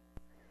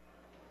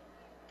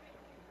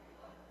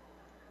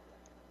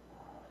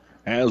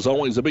 As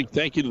always, a big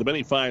thank you to the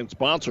many fine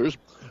sponsors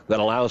that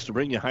allow us to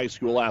bring you high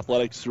school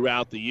athletics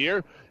throughout the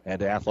year,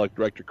 and to Athletic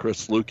Director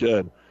Chris Luca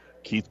and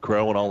Keith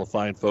Crow and all the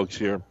fine folks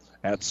here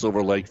at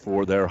Silver Lake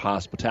for their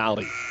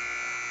hospitality.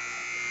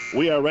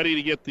 We are ready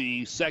to get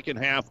the second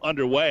half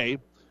underway,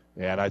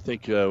 and I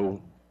think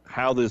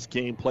how this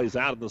game plays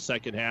out in the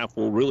second half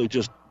will really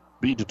just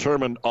be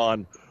determined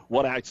on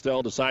what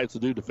Axtell decides to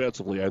do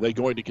defensively. Are they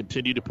going to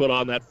continue to put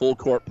on that full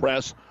court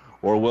press,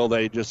 or will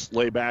they just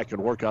lay back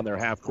and work on their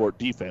half court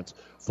defense?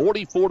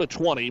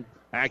 44-20,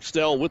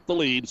 Axtell with the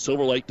lead.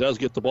 Silver Lake does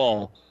get the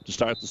ball to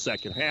start the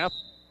second half.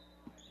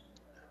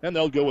 And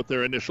they'll go with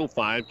their initial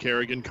five: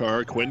 Kerrigan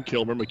Carr, Quinn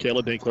Kilmer,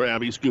 Michaela Dinkler,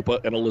 Abby Scupa,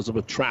 and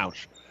Elizabeth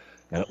Troush.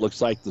 And it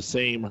looks like the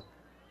same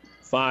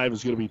five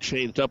is going to be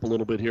changed up a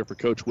little bit here for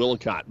Coach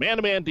Willicott.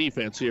 Man-to-man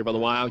defense here by the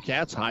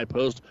Wildcats. High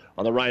post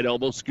on the right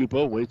elbow.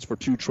 Scupa waits for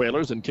two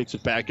trailers and kicks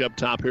it back up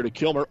top here to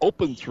Kilmer.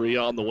 Open three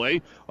on the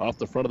way. Off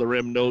the front of the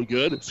rim, no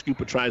good.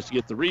 Scupa tries to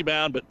get the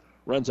rebound, but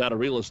runs out of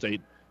real estate,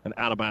 and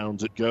out of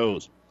bounds it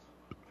goes.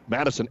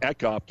 Madison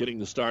Eckhoff getting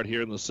the start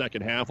here in the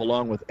second half,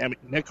 along with Emmy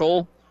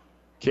Nickel,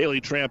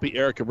 Kaylee Trampy,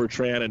 Erica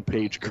Bertrand, and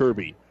Paige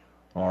Kirby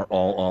are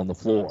all on the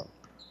floor.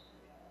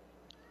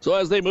 So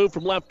as they move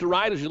from left to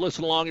right, as you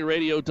listen along your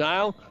radio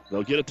dial,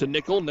 they'll get it to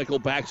Nickel. Nickel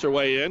backs her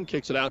way in,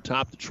 kicks it out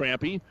top to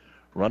Trampy.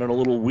 Running a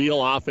little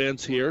wheel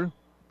offense here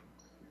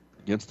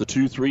against the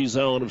 2-3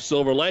 zone of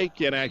Silver Lake.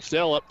 And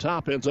Axtell up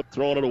top ends up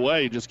throwing it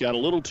away. Just got a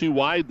little too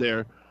wide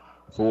there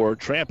for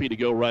Trampy to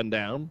go run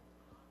down.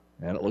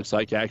 And it looks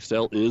like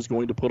Axtell is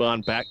going to put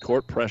on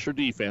backcourt pressure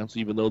defense,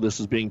 even though this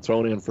is being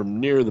thrown in from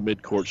near the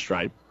midcourt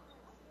stripe.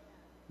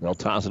 They'll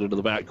toss it into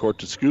the backcourt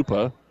to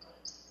Scupa.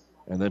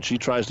 And then she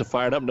tries to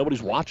fire it up.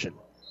 Nobody's watching.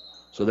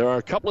 So there are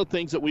a couple of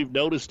things that we've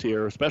noticed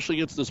here, especially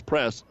against this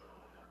press.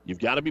 You've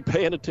got to be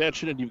paying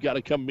attention, and you've got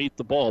to come meet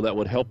the ball. That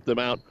would help them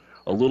out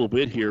a little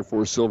bit here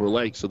for Silver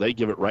Lake. So they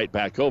give it right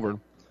back over,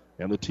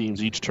 and the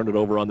teams each turn it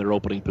over on their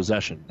opening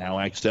possession. Now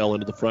Axtell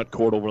into the front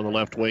court over on the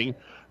left wing.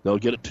 They'll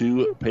get it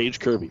to Paige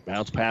Kirby.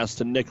 Bounce pass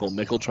to Nickel.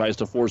 Nickel tries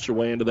to force her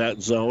way into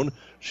that zone.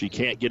 She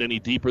can't get any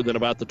deeper than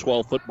about the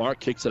 12-foot mark.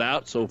 Kicks it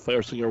out, so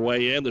forcing her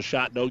way in. The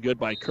shot no good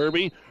by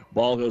Kirby.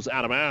 Ball goes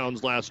out of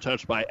bounds. Last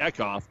touch by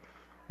Eckhoff.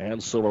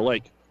 And Silver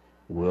Lake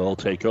will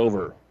take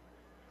over.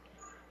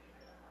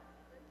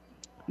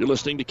 You're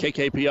listening to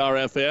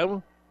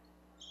KKPR-FM.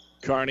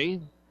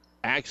 Kearney,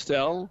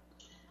 Axtell,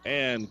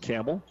 and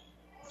Campbell.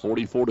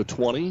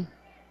 44-20.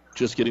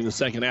 Just getting the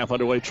second half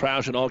underway.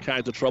 Troush in all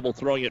kinds of trouble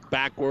throwing it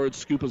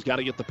backwards. Scupa's got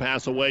to get the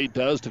pass away.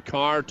 Does to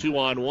Carr.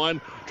 2-on-1.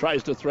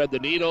 Tries to thread the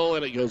needle,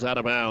 and it goes out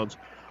of bounds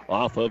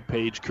off of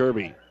Paige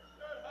Kirby.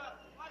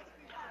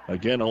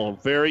 Again, a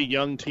very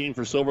young team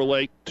for Silver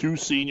Lake. 2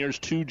 seniors,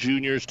 2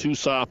 juniors, 2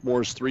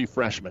 sophomores, 3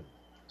 freshmen.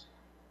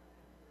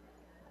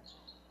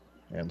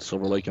 And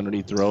Silver Lake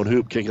underneath their own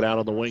hoop. Kick it out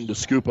on the wing to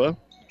Scupa.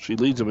 She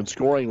leads them in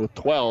scoring with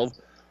 12.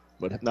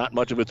 But not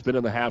much of it's been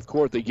in the half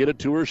court. They get it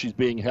to her. She's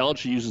being held.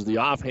 She uses the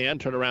offhand.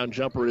 Turnaround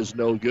jumper is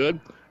no good.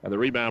 And the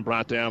rebound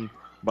brought down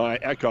by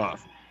Eckhoff.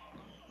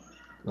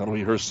 That'll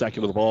be her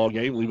second of the ball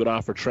game. Leave it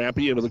off for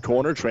Trampy into the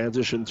corner.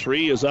 Transition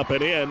 3 is up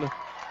and in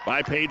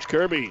by Paige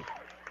Kirby.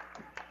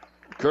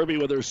 Kirby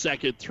with her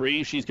second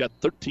three. She's got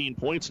 13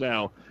 points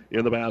now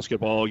in the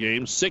basketball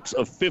game. 6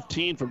 of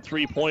 15 from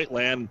three-point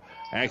land.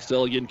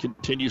 Axtell again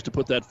continues to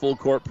put that full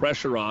court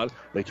pressure on.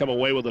 They come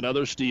away with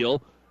another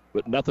steal,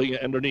 but nothing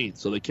underneath.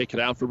 So they kick it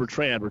out for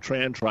Bertrand.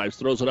 Bertrand tries,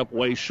 throws it up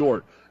way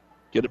short.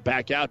 Get it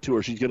back out to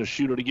her. She's going to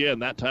shoot it again.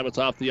 That time it's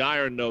off the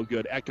iron. No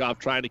good. Eckhoff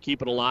trying to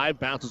keep it alive.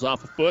 Bounces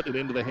off a foot and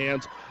into the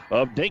hands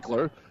of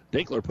Dinkler.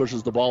 Dinkler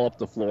pushes the ball up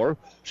the floor.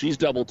 She's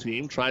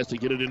double-teamed. Tries to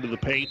get it into the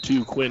paint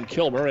to Quinn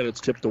Kilmer, and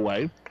it's tipped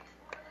away.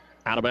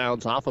 Out of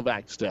bounds off of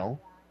Axtell.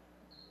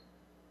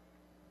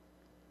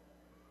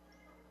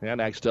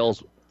 And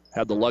Axtell's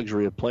had the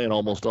luxury of playing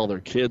almost all their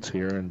kids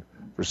here. And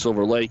for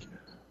Silver Lake,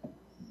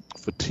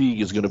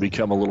 fatigue is going to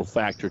become a little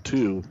factor,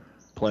 too.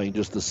 Playing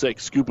just the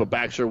 6. Scupa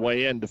backs her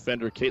way in.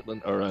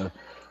 The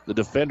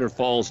defender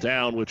falls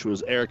down, which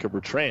was Erica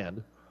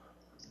Bertrand.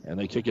 And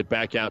they kick it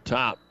back out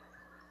top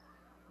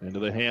into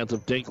the hands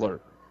of Dinkler.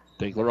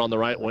 Dinkler on the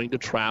right wing to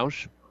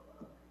Troush.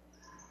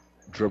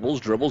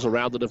 Dribbles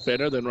around the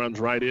defender, then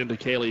runs right into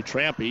Kaylee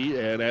Trampy.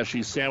 And as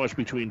she's sandwiched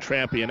between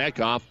Trampy and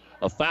Eckhoff,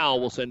 a foul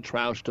will send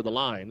Troush to the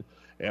line.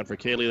 And for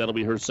Kaylee, that'll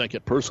be her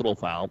second personal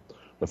foul.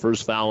 The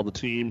first foul of the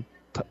team,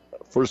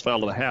 first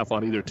foul of the half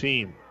on either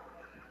team.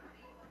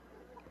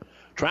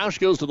 Troush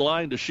goes to the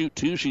line to shoot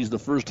 2. She's the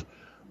first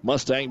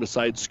Mustang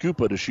besides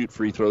Scupa to shoot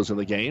free throws in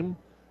the game.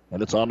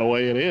 And it's on the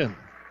way and in.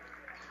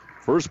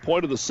 First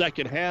point of the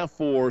second half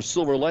for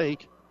Silver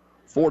Lake,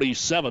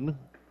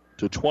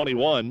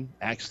 47-21,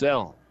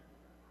 Axtell.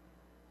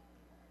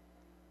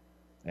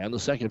 And the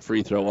second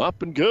free throw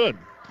up and good.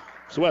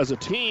 So as a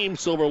team,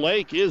 Silver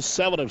Lake is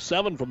 7 of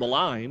 7 from the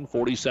line,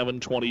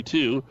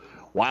 47-22.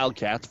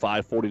 Wildcats,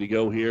 5:40 to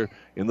go here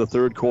in the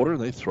third quarter.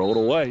 They throw it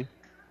away.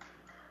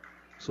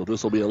 So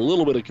this will be a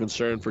little bit of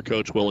concern for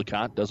Coach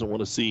Willicott. Doesn't want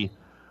to see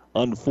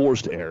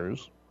unforced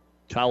errors.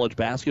 College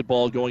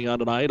basketball going on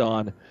tonight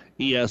on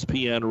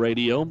ESPN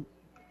Radio.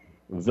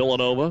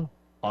 Villanova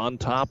on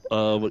top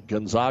of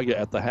Gonzaga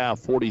at the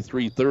half,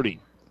 43-30.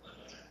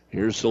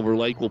 Here's Silver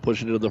Lake. Will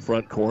push it into the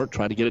front court,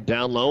 trying to get it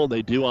down low, and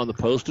they do on the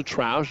post to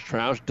Troush.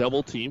 Troush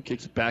double team,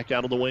 kicks it back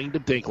out of the wing to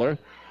Dinkler.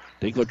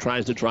 Dinkler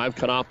tries to drive,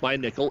 cut off by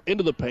Nickel,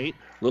 into the paint.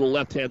 Little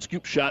left-hand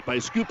scoop shot by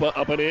Scupa,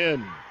 up and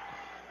in.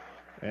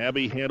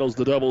 Abby handles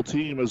the double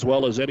team as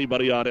well as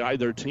anybody on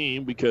either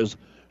team because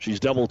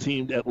she's double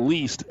teamed at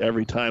least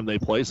every time they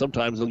play.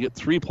 Sometimes they'll get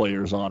 3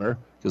 players on her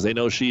because they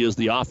know she is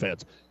the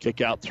offense.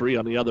 Kick out 3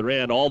 on the other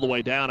end, all the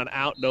way down and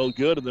out, no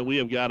good. And then we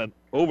have got an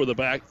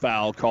over-the-back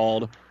foul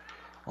called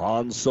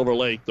on Silver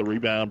Lake. The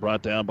rebound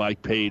brought down by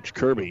Paige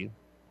Kirby.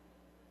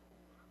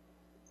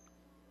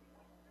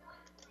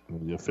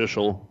 And the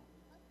official,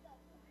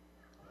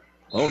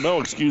 oh no,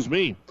 excuse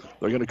me.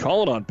 They're going to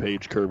call it on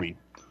Paige Kirby.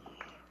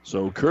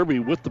 So Kirby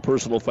with the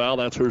personal foul,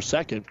 that's her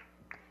second.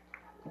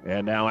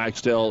 And now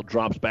Axtell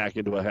drops back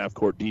into a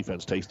half-court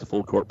defense, takes the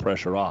full-court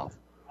pressure off.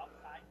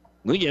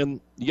 And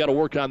again, you got to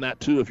work on that,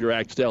 too, if you're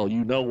Axtell.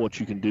 You know what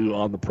you can do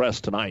on the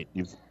press tonight.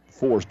 You've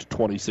forced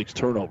 26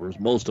 turnovers,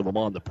 most of them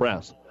on the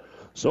press.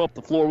 So up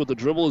the floor with the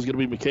dribble is going to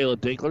be Michaela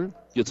Dinkler.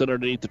 Gets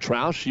underneath the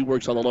Troush. She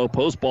works on the low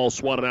post. Ball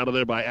swatted out of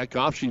there by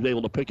Eckhoff. She's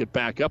able to pick it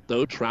back up,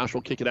 though. Troush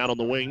will kick it out on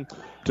the wing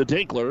to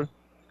Dinkler.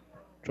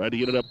 Tried to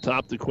get it up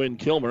top to Quinn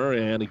Kilmer,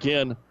 and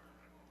again,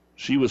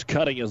 she was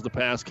cutting as the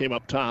pass came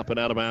up top, and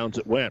out of bounds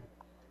it went.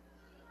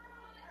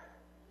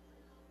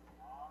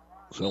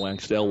 So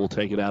Axtell will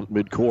take it out at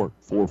midcourt.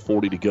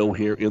 4:40 to go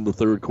here in the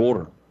third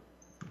quarter.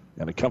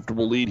 And a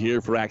comfortable lead here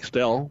for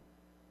Axtell.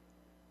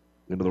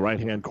 Into the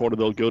right-hand corner,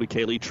 they'll go to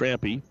Kaylee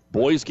Trampy.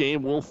 Boys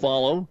game will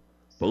follow.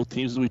 Both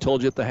teams, as we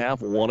told you at the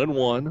half,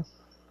 1-1.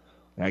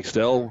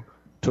 Axtell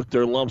took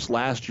their lumps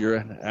last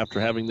year after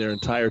having their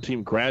entire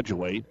team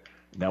graduate.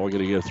 Now we're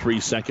going to get a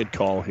 3-second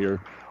call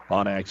here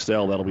on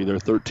Axtell. That'll be their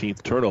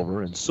 13th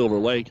turnover. And Silver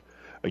Lake,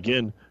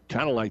 again,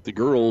 kind of like the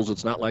girls,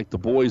 it's not like the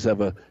boys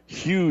have a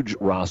huge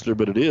roster,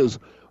 but it is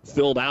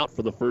filled out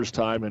for the first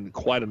time in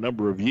quite a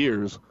number of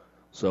years.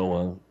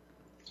 So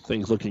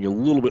things looking a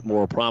little bit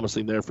more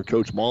promising there for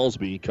Coach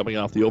Malsby, coming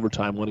off the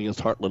overtime win against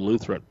Heartland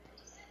Lutheran.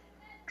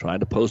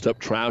 Trying to post up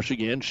Troush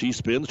again. She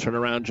spins,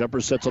 turnaround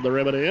jumper, sets on the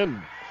rim and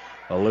in.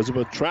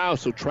 Elizabeth Troush.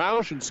 So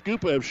Troush and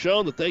Scupa have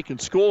shown that they can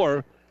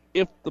score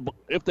if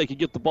they can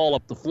get the ball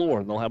up the floor,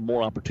 and they'll have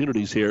more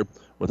opportunities here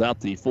without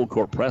the full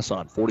court press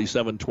on.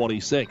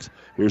 47-26.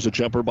 Here's a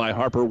jumper by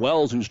Harper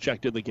Wells, who's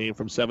checked in the game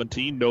from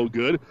 17. No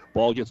good.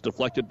 Ball gets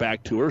deflected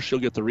back to her. She'll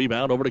get the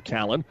rebound over to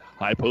Callan.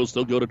 High post,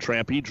 they'll go to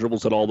Trampy.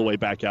 Dribbles it all the way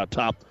back out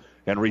top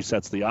and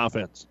resets the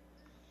offense.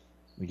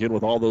 Again,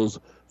 with all those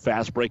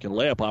fast break and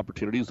layup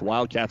opportunities, the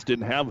Wildcats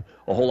didn't have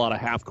a whole lot of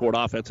half-court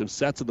offensive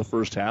sets in the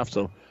first half,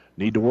 so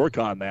need to work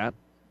on that.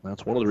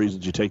 That's one of the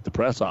reasons you take the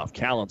press off.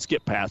 Callan,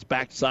 skip pass,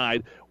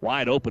 backside,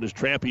 wide open is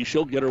Trampy.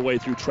 She'll get her way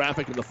through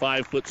traffic, and the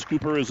 5-foot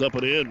scooper is up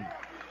and in.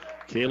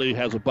 Kaylee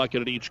has a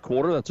bucket in each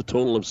quarter. That's a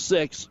total of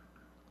 6.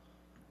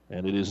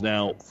 And it is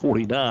now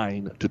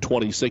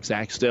 49-26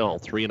 Axtell.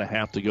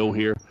 3.5 to go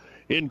here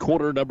in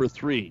quarter number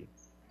 3.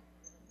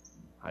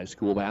 High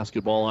school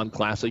basketball on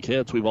Classic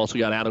Hits. We've also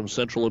got Adams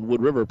Central and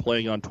Wood River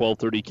playing on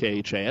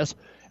 1230 KHAS.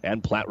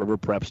 and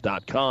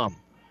PlatteRiverPreps.com.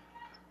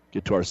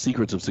 Get to our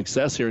secrets of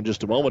success here in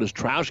just a moment as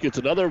Troush gets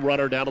another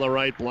runner down to the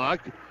right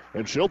block,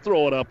 and she'll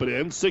throw it up and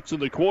in. 6 in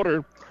the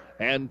quarter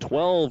and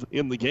 12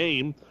 in the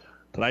game.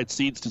 Tonight's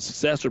Seeds to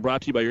Success are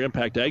brought to you by your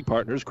Impact Ag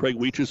partners, Craig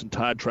Weeches and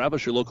Todd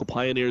Travis, your local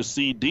Pioneer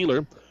seed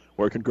dealer,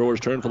 where can growers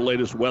turn for the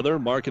latest weather,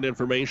 market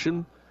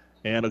information,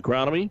 and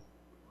agronomy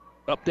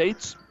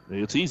updates.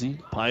 It's easy.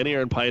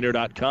 Pioneer and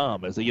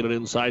Pioneer.com. As they get an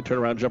inside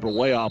turnaround jumper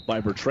way off by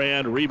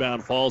Bertrand.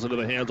 Rebound falls into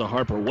the hands of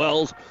Harper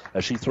Wells.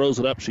 As she throws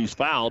it up, she's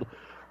fouled.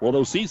 Well,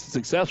 those Seeds to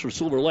Success for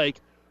Silver Lake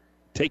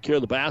take care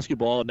of the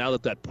basketball. And now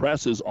that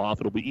press is off,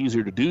 it'll be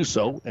easier to do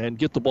so and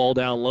get the ball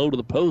down low to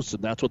the post,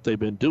 and that's what they've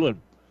been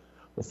doing.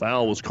 The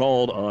foul was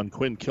called on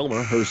Quinn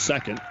Kilmer, her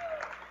second.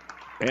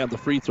 And the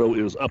free throw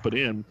is up and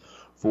in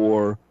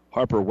for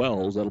Harper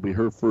Wells. That'll be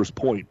her first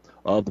point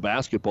of the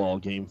basketball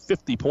game.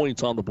 50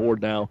 points on the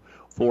board now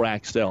for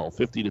Axtell.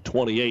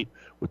 50-28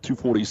 with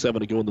 2:47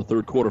 to go in the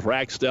third quarter for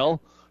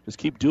Axtell. Just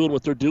keep doing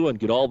what they're doing.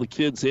 Get all the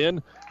kids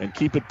in and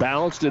keep it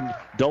balanced and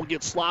don't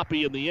get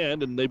sloppy in the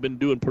end. And they've been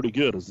doing pretty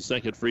good as the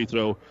second free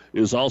throw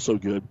is also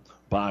good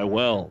by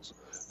Wells.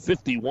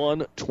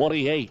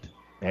 51-28.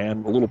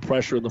 And a little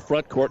pressure in the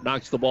front court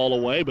knocks the ball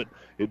away, but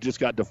it just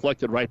got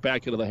deflected right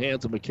back into the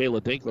hands of Michaela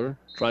Dinkler.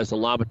 Tries to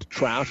lob it to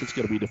Troush. It's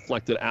going to be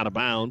deflected out of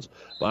bounds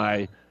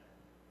by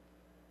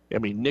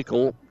Emmy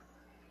Nickel,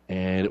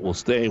 and it will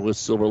stay with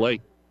Silver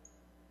Lake.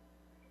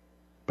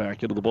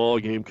 Back into the ball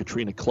game,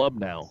 Katrina Clubb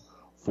now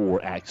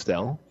for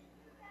Axtell.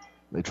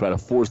 They try to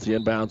force the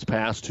inbounds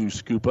pass to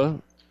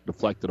Scupa,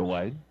 deflected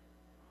away.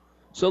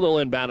 So they'll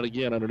inbound it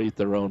again underneath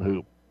their own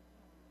hoop.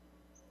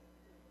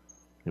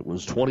 It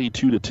was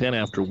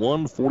 22-10 after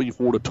one,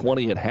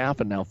 44-20 at half,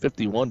 and now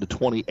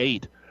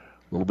 51-28. A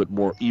little bit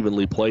more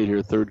evenly played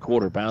here, third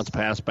quarter. Bounce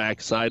pass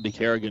backside to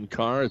Kerrigan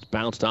Carr. It's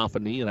bounced off a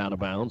knee and out of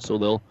bounds, so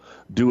they'll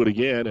do it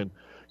again. And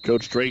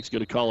Coach Drake's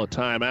going to call a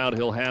timeout.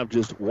 He'll have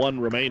just one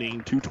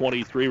remaining.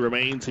 2:23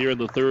 remains here in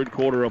the third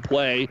quarter of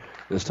play.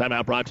 This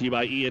timeout brought to you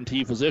by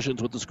ENT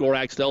Physicians with the score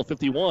Axtell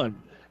 51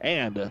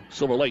 and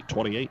Silver Lake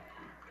 28.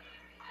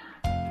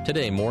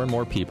 Today, more and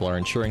more people are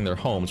insuring their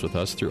homes with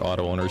us through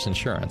Auto Owners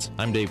Insurance.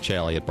 I'm Dave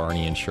Challey at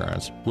Barney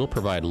Insurance. We'll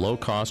provide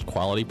low-cost,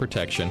 quality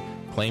protection,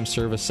 claim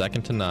service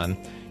second to none,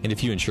 and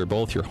if you insure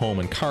both your home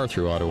and car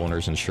through Auto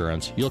Owners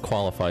Insurance, you'll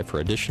qualify for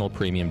additional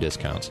premium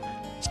discounts.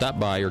 Stop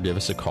by or give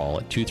us a call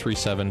at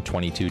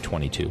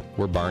 237-2222.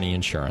 We're Barney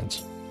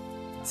Insurance.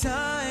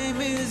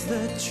 Time is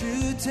the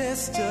true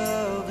test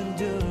of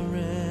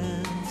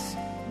endurance.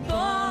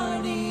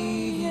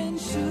 Barney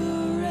Insurance.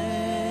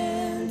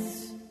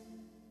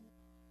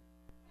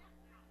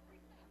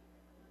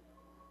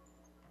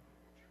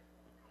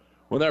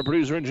 With our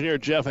producer engineer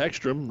Jeff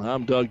Ekstrom,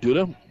 I'm Doug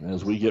Duda.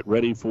 As we get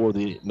ready for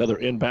another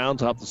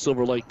inbounds off the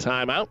Silver Lake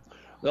timeout,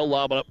 they'll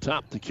lob it up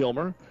top to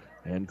Kilmer.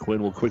 And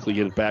Quinn will quickly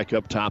get it back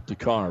up top to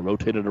Carr.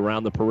 Rotated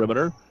around the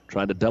perimeter,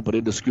 trying to dump it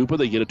into Scupa.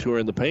 They get it to her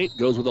in the paint.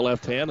 Goes with the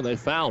left hand, and they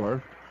foul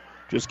her.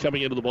 Just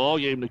coming into the ball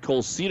game,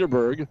 Nicole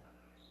Cedarberg.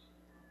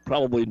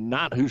 Probably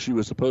not who she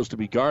was supposed to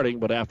be guarding,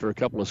 but after a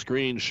couple of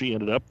screens, she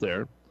ended up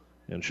there.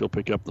 And she'll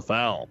pick up the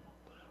foul.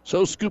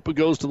 So Scupa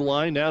goes to the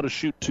line now to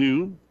shoot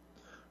two.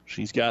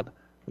 She's got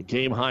a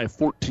game-high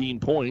 14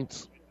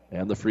 points.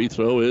 And the free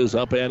throw is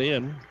up and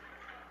in.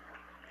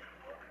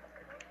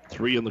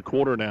 3 in the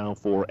quarter now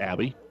for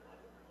Abby.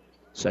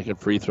 Second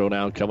free throw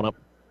now coming up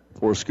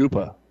for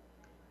Scupa.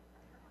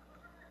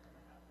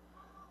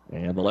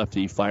 And the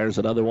lefty fires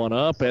another one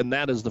up, and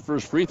that is the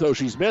first free throw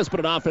she's missed, but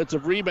an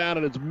offensive rebound,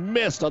 and it's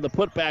missed on the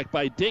putback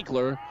by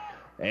Dinkler.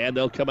 And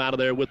they'll come out of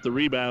there with the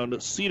rebound.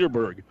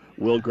 Cedarberg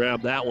will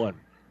grab that one.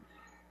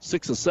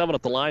 6 of 7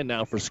 at the line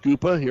now for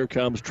Scupa. Here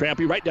comes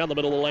Trampy right down the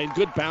middle of the lane.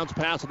 Good bounce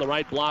pass on the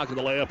right block, and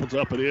the layup is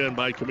up and in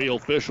by Camille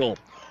Fischel.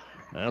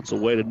 That's a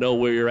way to know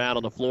where you're at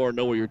on the floor,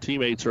 know where your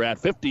teammates are at.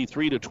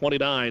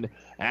 53-29,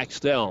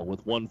 Axtell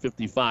with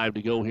 1:55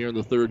 to go here in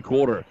the third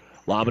quarter.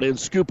 Lob it in,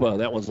 Scupa.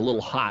 That one's a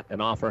little hot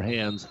and off her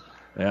hands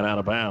and out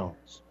of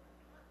bounds.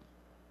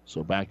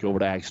 So back over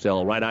to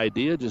Axtell. Right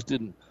idea, just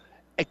didn't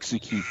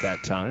execute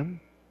that time.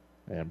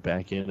 And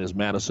back in is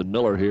Madison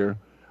Miller here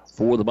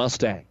for the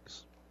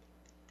Mustangs.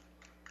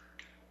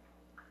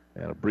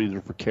 And a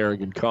breather for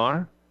Kerrigan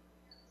Carr.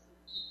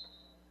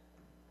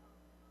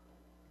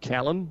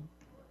 Callan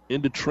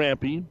into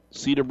Trampy.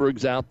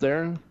 Cedarberg's out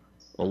there,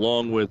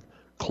 along with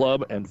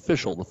Clubb and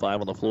Fischel, the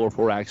 5 on the floor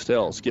for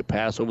Axtell. Skip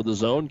pass over the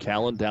zone.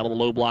 Callan down on the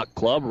low block.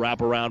 Clubb,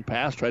 wrap-around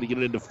pass, try to get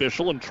it into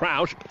Fischel, and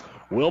Troush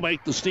will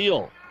make the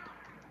steal.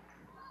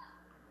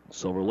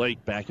 Silver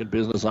Lake back in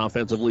business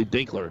offensively.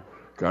 Dinkler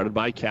guarded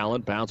by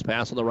Callan. Bounce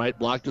pass on the right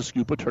block to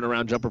Scupa.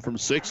 Turnaround jumper from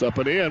 6, up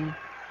and in.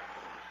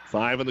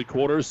 5 in the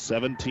quarter,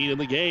 17 in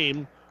the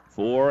game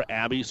for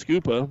Abby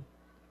Scupa.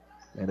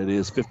 And it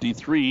is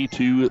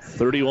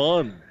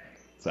 53-31.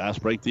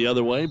 Fast break the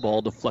other way.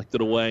 Ball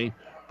deflected away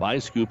by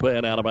Scupa,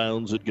 and out of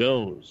bounds it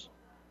goes.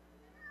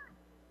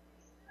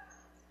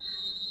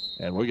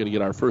 And we're going to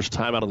get our first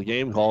timeout of the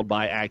game called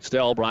by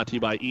Axtell, brought to you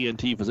by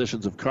ENT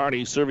Physicians of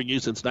Kearney, serving you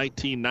since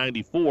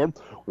 1994.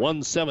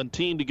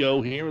 1:17 to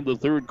go here in the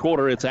third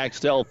quarter. It's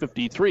Axtell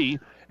 53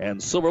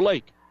 and Silver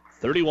Lake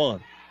 31.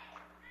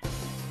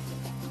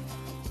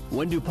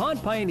 When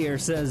DuPont Pioneer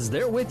says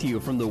they're with you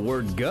from the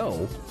word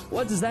go,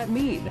 what does that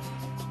mean?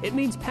 It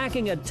means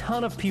packing a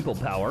ton of people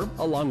power,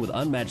 along with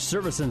unmatched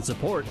service and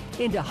support,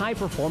 into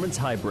high-performance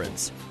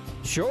hybrids.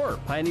 Sure,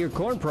 Pioneer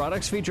Corn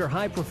products feature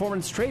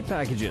high-performance trait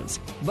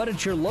packages, but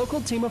it's your local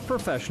team of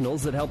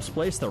professionals that helps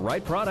place the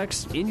right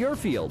products in your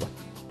field.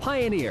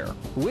 Pioneer,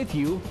 with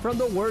you from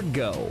the word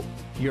go.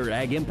 Your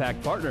Ag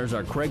Impact partners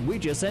are Craig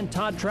Weegis and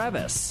Todd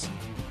Travis.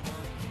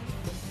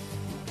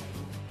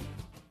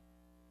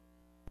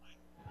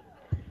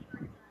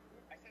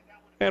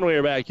 And we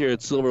are back here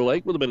at Silver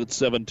Lake with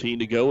 1:17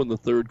 to go in the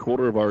third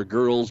quarter of our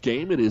girls'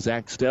 game. It is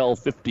Axtell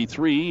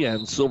 53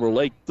 and Silver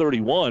Lake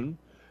 31.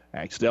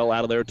 Axtell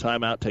out of their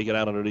timeout, take it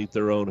out underneath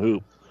their own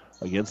hoop.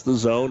 Against the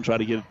zone, try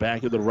to get it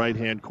back in the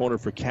right-hand corner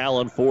for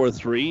Callan,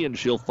 4-3, and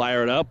she'll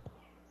fire it up.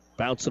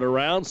 Bouncing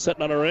around,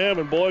 setting on her rim,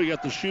 and boy, you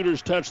got the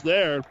shooter's touch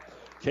there.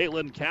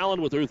 Caitlin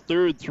Callan with her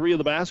third three of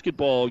the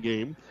basketball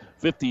game,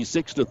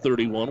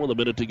 56-31 with a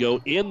minute to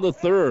go in the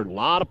third. A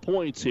lot of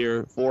points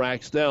here for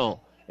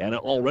Axtell, and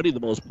already the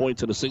most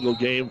points in a single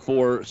game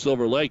for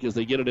Silver Lake as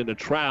they get it into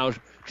Troush.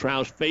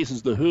 Troush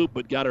faces the hoop,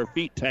 but got her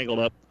feet tangled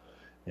up,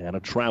 and a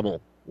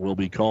travel will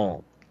be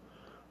called.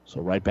 So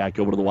right back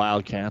over to the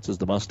Wildcats as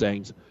the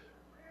Mustangs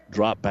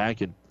drop back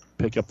and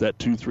pick up that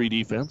 2-3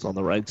 defense on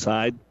the right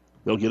side.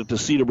 They'll get it to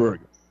Cedarburg.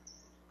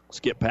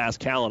 Skip past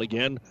Callan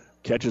again.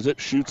 Catches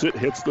it, shoots it,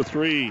 hits the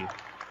three.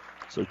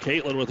 So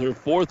Caitlin with her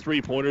 4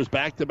 3-pointers,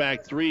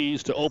 back-to-back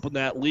threes to open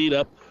that lead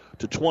up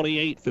to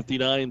 28,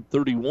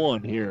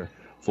 59-31 here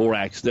for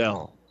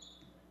Axtell.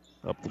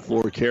 Up the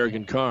floor,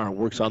 Kerrigan Carr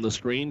works on the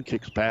screen,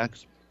 kicks back,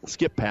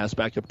 skip pass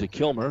back up to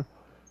Kilmer.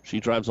 She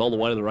drives all the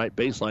way to the right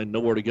baseline,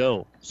 nowhere to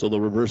go. So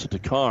they'll reverse it to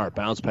Carr.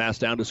 Bounce pass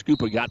down to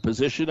Scupa. Got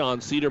position on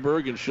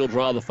Cedarburg, and she'll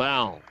draw the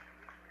foul.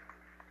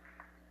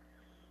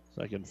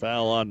 Second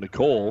foul on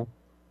Nicole.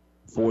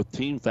 Fourth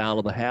team foul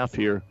of the half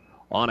here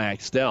on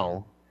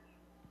Axtell.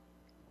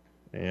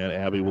 And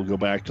Abby will go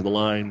back to the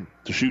line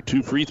to shoot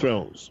 2 free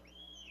throws.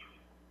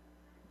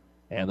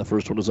 And the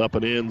first one is up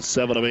and in.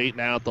 7 of 8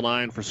 now at the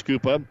line for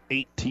Scupa.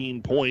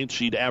 18 points.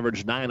 She'd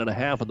averaged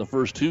 9.5 in the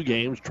first 2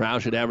 games.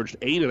 Troush had averaged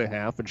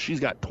 8.5, and she's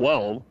got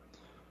 12.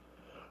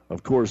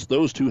 Of course,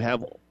 those two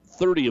have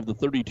 30 of the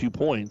 32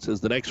 points,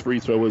 as the next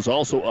free throw is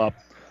also up,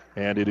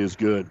 and it is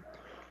good.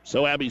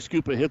 So Abby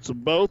Scupa hits them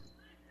both.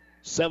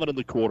 7 in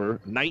the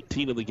quarter,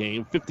 19 in the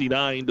game,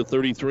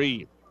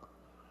 59-33.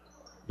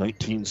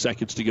 19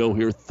 seconds to go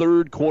here.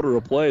 Third quarter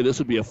of play. This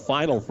would be a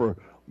final for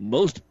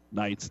most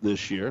nights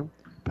this year.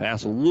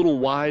 Pass a little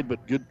wide,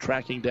 but good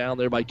tracking down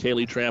there by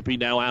Kaylee Trampy.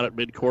 Now out at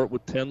midcourt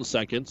with 10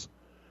 seconds.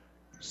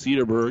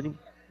 Cedarburg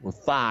with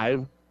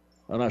 5.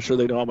 I'm not sure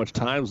they know how much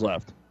time's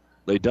left.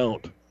 They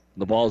don't.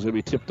 The ball's going to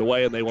be tipped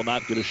away, and they will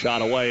not get a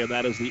shot away, and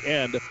that is the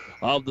end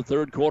of the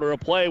third quarter of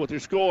play with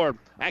your score.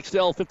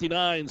 Axtell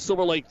 59,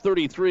 Silver Lake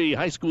 33.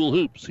 High school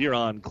hoops here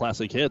on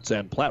Classic Hits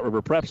and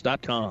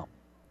PlatteRiverPreps.com.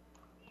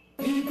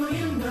 People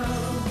you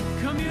know,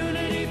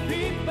 community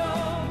people,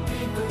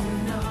 people you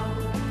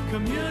know,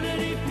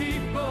 community people.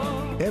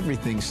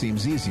 Everything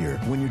seems easier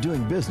when you're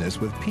doing business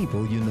with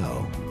people you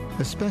know,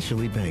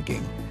 especially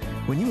banking.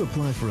 When you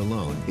apply for a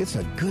loan, it's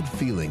a good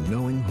feeling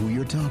knowing who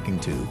you're talking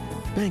to.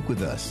 Bank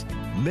with us.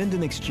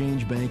 Menden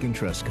Exchange Bank and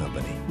Trust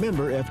Company.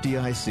 Member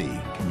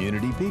FDIC.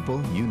 Community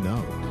people you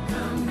know.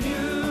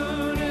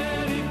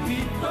 Community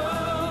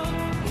people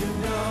you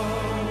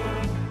know.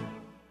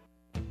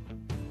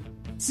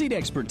 Seed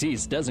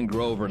expertise doesn't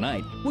grow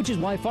overnight, which is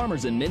why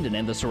farmers in Minden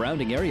and the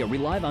surrounding area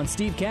rely on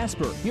Steve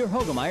Casper, your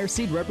Hogemeyer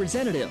seed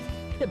representative.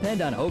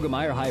 Depend on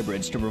Hogemeyer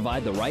hybrids to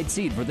provide the right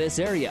seed for this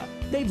area.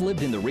 They've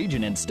lived in the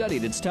region and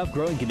studied its tough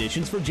growing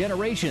conditions for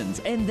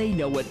generations, and they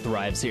know what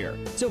thrives here.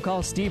 So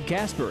call Steve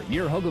Casper,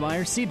 your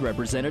Hogemeyer seed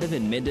representative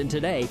in Minden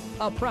today,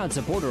 a proud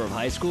supporter of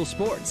high school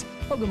sports.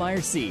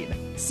 Hogemeyer Seed.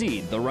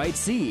 Seed the right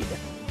seed.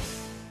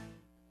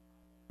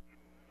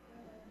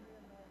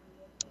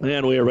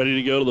 And we are ready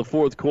to go to the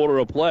fourth quarter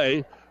of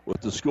play with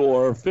the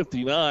score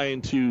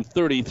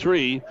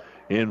 59-33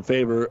 in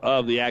favor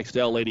of the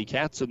Axtell Lady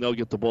Cats, and they'll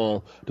get the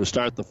ball to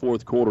start the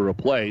fourth quarter of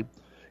play.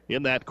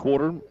 In that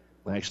quarter,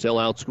 Axtell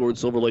outscored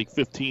Silver Lake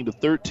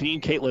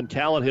 15-13. Caitlin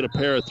Callan hit a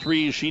pair of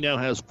threes. She now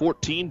has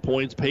 14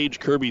 points. Paige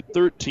Kirby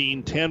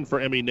 13, 10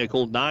 for Emmy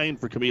Nickel, 9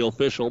 for Camille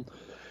Fischel.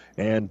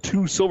 And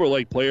 2 Silver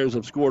Lake players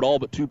have scored all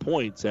but 2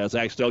 points as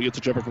Axtell gets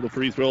a jumper from the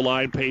free throw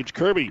line. Paige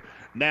Kirby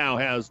now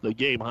has the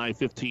game-high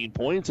 15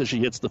 points as she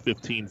hits the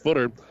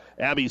 15-footer.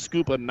 Abby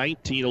Scupa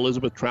 19,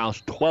 Elizabeth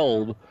Troush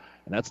 12.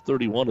 And that's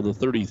 31 of the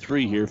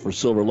 33 here for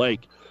Silver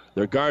Lake.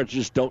 Their guards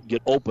just don't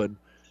get open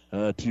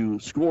to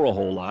score a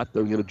whole lot.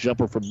 They'll get a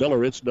jumper from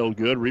Miller. It's no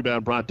good.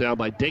 Rebound brought down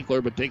by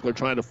Dinkler, but Dinkler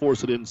trying to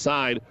force it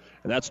inside.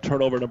 And that's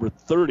turnover number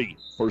 30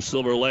 for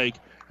Silver Lake.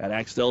 And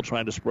Axtell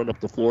trying to sprint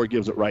up the floor,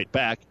 gives it right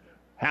back.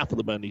 Half of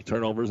the many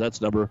turnovers, that's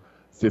number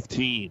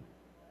 15.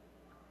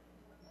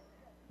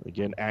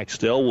 Again,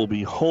 Axtell will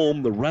be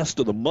home the rest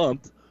of the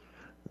month,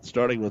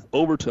 starting with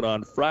Overton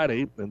on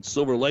Friday, and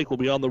Silver Lake will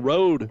be on the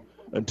road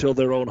until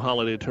their own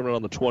holiday tournament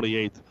on the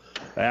 28th.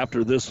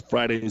 After this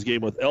Friday's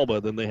game with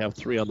Elba, then they have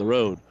 3 on the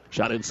road.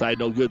 Shot inside,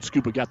 no good.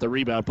 Scupa got the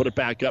rebound, put it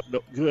back up,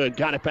 no good.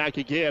 Got it back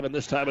again, and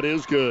this time it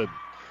is good.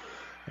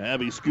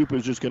 Abby Scupa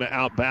is just going to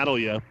out-battle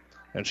you,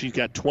 and she's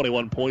got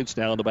 21 points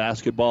now in the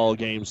basketball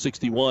game,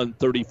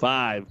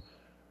 61-35.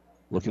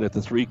 Looking at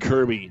the 3,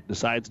 Kirby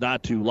decides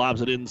not to,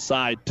 lobs it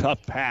inside,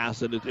 tough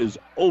pass, and it is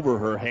over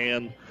her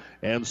hand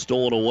and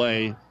stolen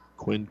away.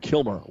 Quinn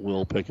Kilmer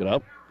will pick it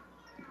up.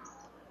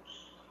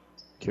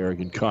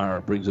 Kerrigan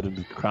Carr brings it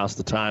across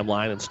the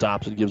timeline and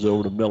stops and gives it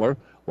over to Miller.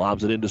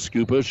 Lobs it into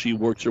Scupa. She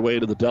works her way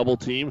to the double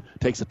team.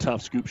 Takes a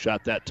tough scoop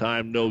shot that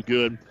time. No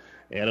good.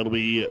 And it'll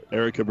be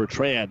Erica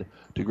Bertrand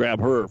to grab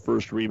her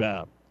first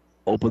rebound.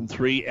 Open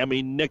 3,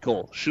 Emmy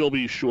Nickel. She'll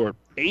be short.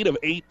 8 of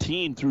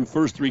 18 through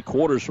first 3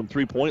 quarters from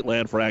three-point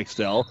land for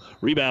Axtell.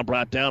 Rebound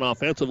brought down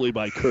offensively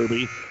by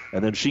Kirby,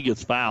 and then she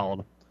gets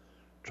fouled.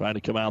 Trying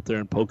to come out there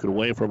and poke it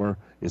away from her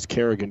is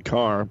Kerrigan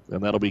Carr,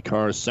 and that'll be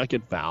Carr's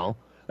second foul.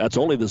 That's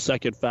only the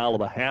second foul of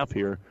the half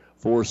here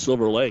for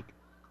Silver Lake.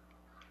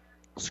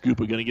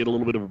 Scupa going to get a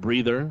little bit of a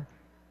breather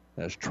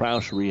as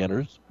Troush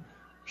re-enters.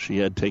 She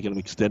had taken an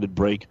extended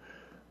break,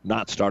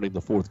 not starting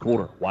the fourth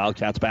quarter.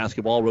 Wildcats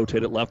basketball,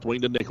 rotated left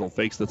wing to Nickel.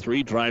 Fakes the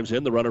 3, drives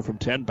in. The runner from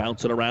 10,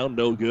 bouncing around,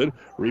 no good.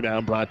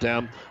 Rebound brought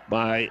down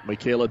by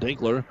Michaela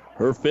Dinkler,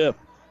 her 5th.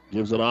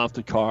 Gives it off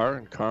to Carr,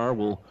 and Carr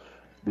will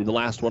be the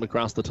last one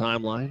across the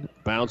timeline.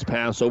 Bounce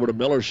pass over to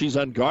Miller. She's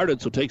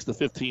unguarded, so takes the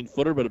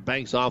 15-footer, but it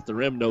banks off the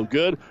rim. No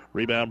good.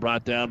 Rebound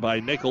brought down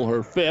by Nickel,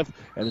 her 5th,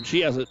 and then she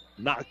has it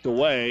knocked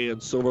away,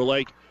 and Silver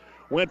Lake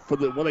went for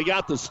when they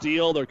got the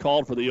steal, they're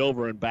called for the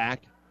over and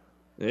back.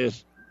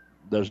 There's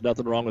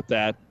nothing wrong with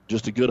that.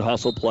 Just a good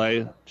hustle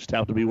play. Just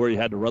happened to be where you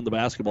had to run the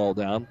basketball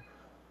down.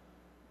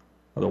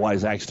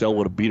 Otherwise, Axtell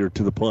would have beat her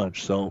to the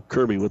punch. So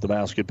Kirby with the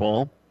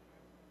basketball.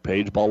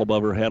 Page ball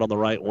above her head on the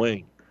right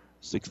wing.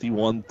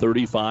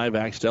 61-35,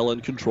 Axtell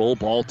in control.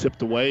 Ball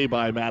tipped away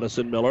by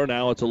Madison Miller.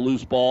 Now it's a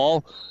loose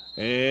ball,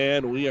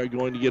 and we are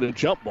going to get a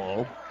jump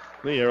ball.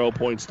 The arrow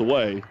points the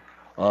way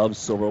of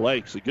Silver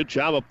Lake. So good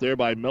job up there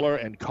by Miller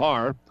and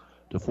Carr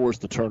to force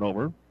the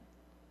turnover.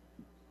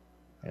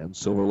 And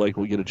Silver Lake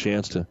will get a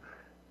chance to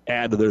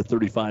add to their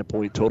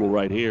 35-point total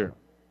right here.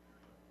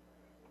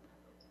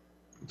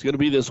 It's going to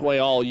be this way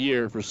all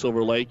year for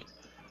Silver Lake.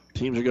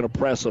 Teams are going to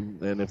press them,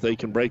 and if they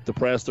can break the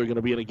press, they're going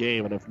to be in a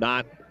game. And if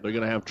not, they're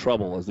going to have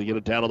trouble as they get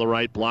it down on the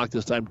right block.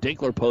 This time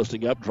Dinkler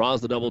posting up,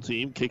 draws the double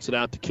team, kicks it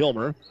out to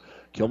Kilmer.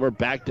 Kilmer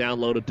back down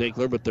low to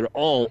Dinkler, but they're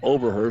all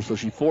over her, so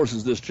she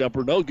forces this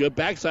jumper. No good.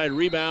 Backside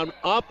rebound,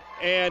 up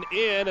and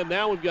in, and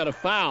now we've got a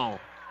foul.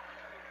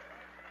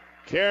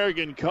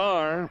 Kerrigan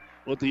Carr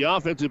with the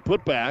offensive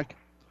putback,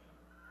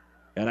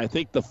 and I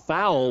think the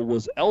foul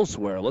was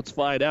elsewhere. Let's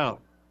find out.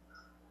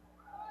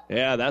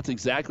 Yeah, that's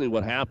exactly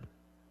what happened.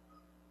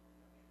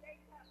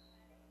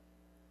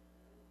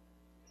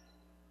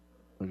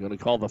 We're going to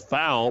call the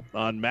foul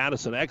on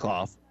Madison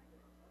Eckhoff.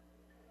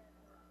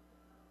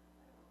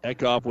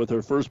 Eckhoff with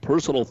her first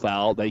personal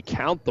foul. They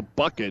count the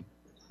bucket,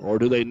 or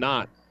do they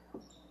not?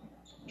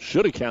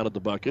 Should have counted the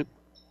bucket.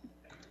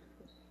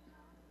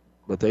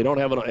 But they don't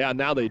have it. Yeah,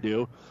 now they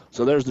do.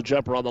 So there's the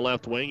jumper on the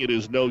left wing. It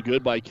is no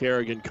good by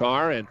Kerrigan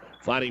Carr, and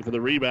fighting for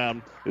the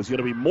rebound is going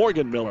to be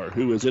Morgan Miller,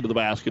 who is into the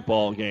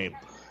basketball game.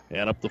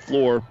 And up the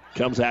floor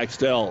comes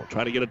Axtell,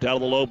 trying to get it down to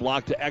the low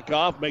block to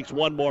Eckhoff. Makes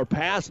one more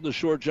pass, and the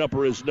short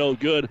jumper is no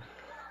good.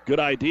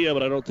 Good idea,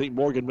 but I don't think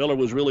Morgan Miller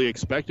was really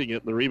expecting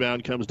it. The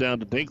rebound comes down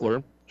to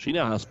Dinkler. She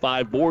now has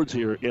 5 boards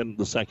here in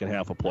the second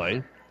half of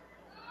play.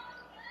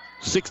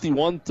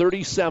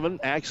 61-37,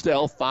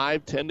 Axtell,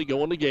 5:10 to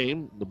go in the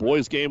game. The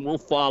boys' game will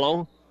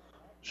follow.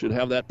 Should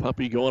have that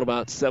puppy going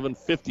about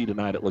 7:50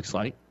 tonight, it looks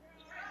like.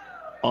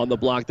 On the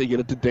block, they get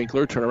it to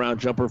Dinkler. Turnaround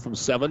jumper from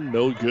 7,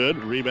 no good.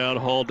 Rebound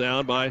hauled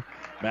down by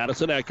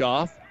Madison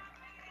Eckhoff.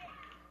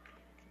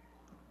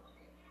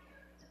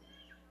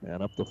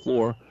 And up the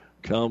floor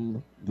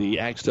come the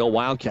Axtell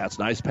Wildcats.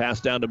 Nice pass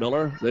down to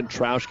Miller. Then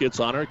Troush gets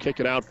on her. Kick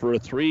it out for a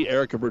 3.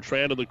 Erica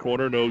Bertrand in the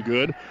corner, no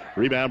good.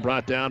 Rebound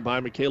brought down by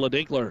Michaela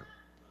Dinkler.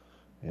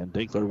 And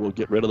Dinkler will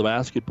get rid of the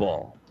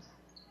basketball.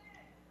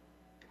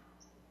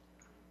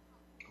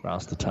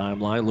 Across the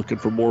timeline, looking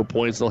for more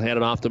points. They'll hand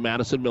it off to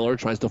Madison Miller.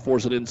 Tries to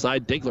force it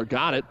inside. Dinkler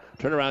got it.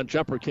 Turnaround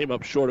jumper came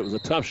up short. It was a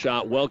tough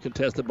shot. Well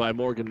contested by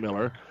Morgan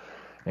Miller.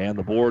 And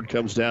the board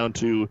comes down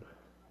to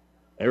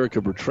Erica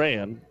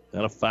Bertrand.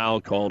 And a foul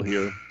called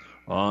here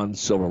on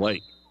Silver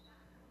Lake.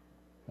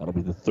 That'll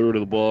be the third of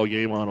the ball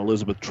game on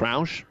Elizabeth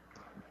Troush.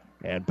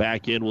 And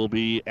back in will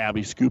be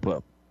Abby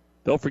Scupa.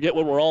 Don't forget,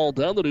 when we're all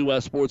done, the New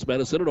West Sports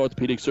Medicine and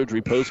Orthopedic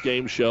Surgery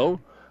post-game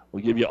show.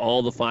 We'll give you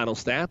all the final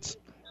stats.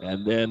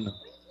 And then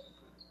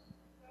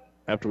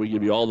after we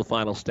give you all the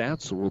final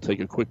stats, we'll take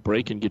a quick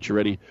break and get you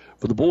ready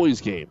for the boys'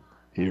 game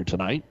here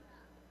tonight.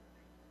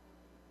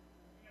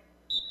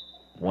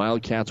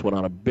 Wildcats went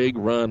on a big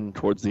run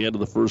towards the end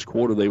of the first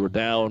quarter. They were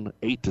down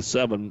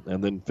 8-7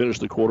 and then finished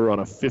the quarter on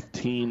a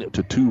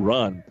 15-2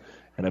 run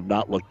and have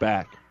not looked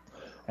back.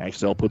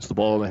 Axtell puts the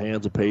ball in the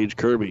hands of Paige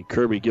Kirby.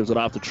 Kirby gives it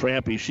off to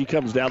Trampy. She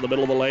comes down the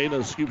middle of the lane,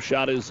 and the scoop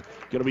shot is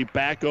going to be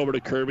back over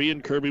to Kirby,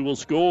 and Kirby will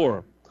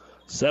score.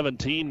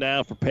 17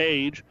 now for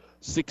Paige,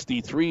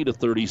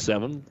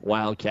 63-37,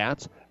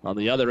 Wildcats. On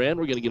the other end,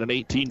 we're going to get an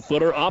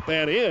 18-footer up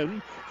and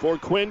in for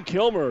Quinn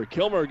Kilmer.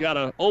 Kilmer got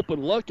an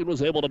open look and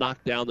was able to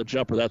knock down the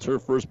jumper. That's her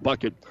first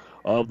bucket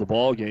of the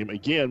ball game.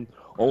 Again,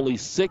 only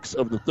 6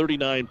 of the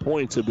 39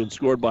 points have been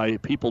scored by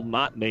people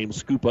not named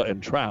Scupa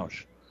and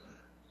Troush.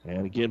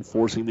 And again,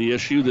 forcing the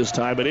issue. This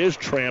time it is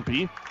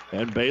Trampy,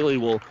 and Bailey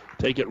will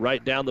take it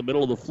right down the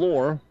middle of the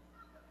floor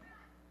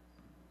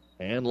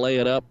and lay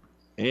it up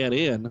and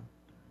in.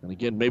 And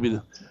again, maybe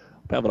I'm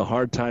having a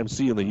hard time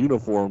seeing the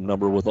uniform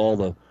number with all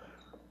the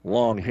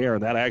long hair,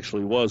 and that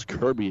actually was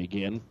Kirby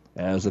again,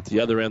 as at the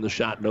other end, the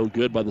shot no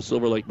good by the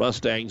Silver Lake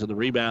Mustangs, and the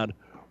rebound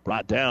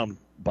brought down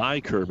by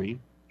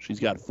Kirby. She's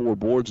got 4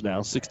 boards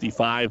now,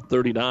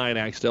 65-39.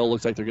 Axtell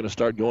looks like they're going to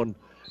start going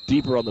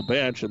deeper on the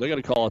bench, and they're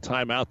going to call a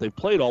timeout. They've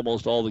played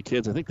almost all the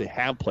kids. I think they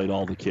have played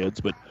all the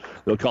kids, but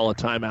they'll call a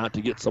timeout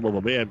to get some of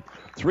them in.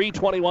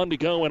 3:21 to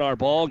go in our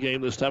ball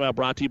game. This timeout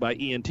brought to you by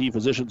ENT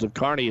Physicians of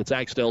Kearney. It's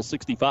Axtell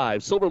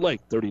 65, Silver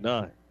Lake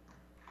 39.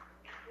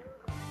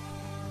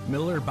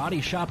 Miller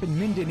Body Shop in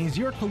Minden is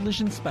your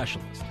collision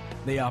specialist.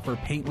 They offer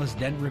paintless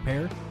dent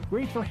repair,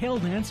 great for hail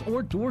dents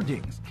or door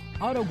dings,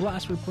 auto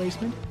glass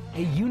replacement,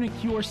 a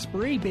Unicure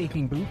spray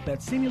baking booth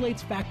that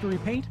simulates factory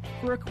paint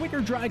for a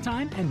quicker dry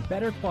time and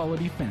better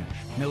quality finish.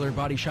 Miller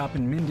Body Shop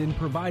in Minden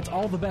provides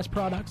all the best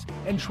products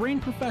and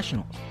trained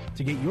professionals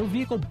to get your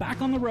vehicle back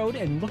on the road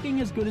and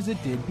looking as good as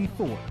it did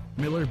before.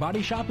 Miller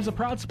Body Shop is a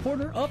proud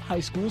supporter of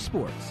high school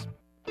sports.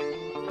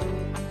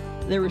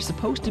 There is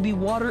supposed to be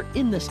water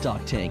in the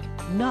stock tank,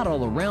 not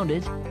all around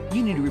it.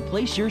 You need to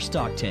replace your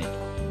stock tank.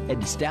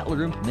 Head to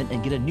Statler Implement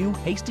and get a new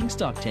Hastings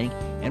stock tank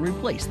and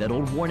replace that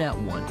old worn-out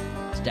one.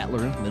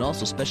 Statler Implement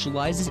also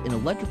specializes in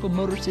electrical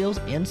motor sales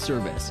and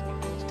service.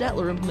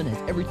 Statler Implement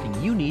has everything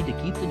you need to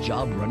keep the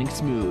job running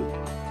smooth.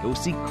 Go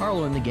see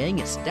Carlo and the gang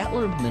at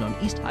Statler Implement on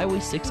East Highway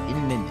 6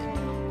 in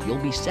Minden. You'll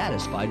be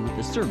satisfied with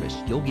the service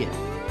you'll get.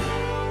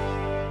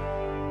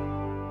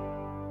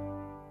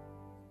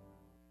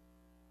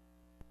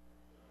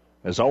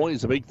 As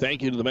always, a big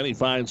thank you to the many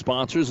fine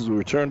sponsors as we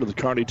return to the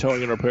Kearney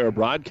Towing and Repair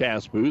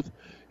broadcast booth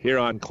here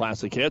on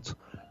Classic Hits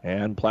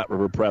and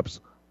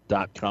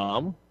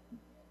PlatteRiverPreps.com.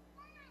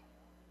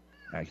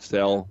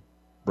 Axtell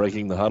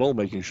breaking the huddle,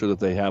 making sure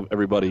that they have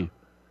everybody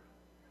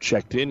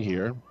checked in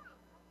here.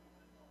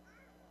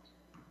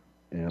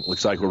 And it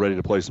looks like we're ready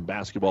to play some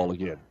basketball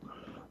again.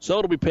 So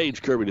it'll be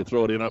Paige Kirby to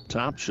throw it in up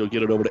top. She'll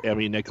get it over to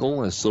Emmy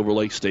Nickel as Silver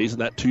Lake stays in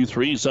that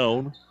 2-3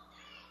 zone.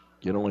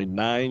 Get only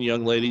 9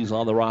 young ladies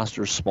on the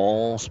roster.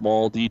 Small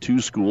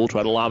D2 school.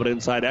 Try to lob it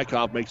inside.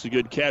 Eckhoff makes a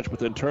good catch, but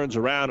then turns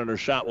around, and her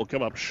shot will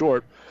come up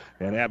short.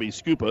 And Abby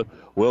Scupa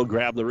will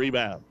grab the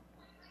rebound.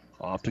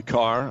 Off to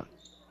Carr,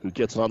 who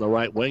gets it on the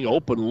right wing.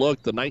 Open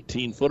look. The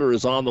 19-footer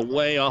is on the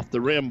way off the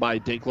rim by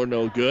Dinkler.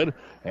 No good.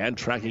 And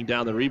tracking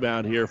down the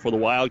rebound here for the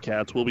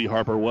Wildcats will be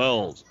Harper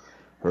Wells.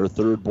 Her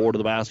 3rd board of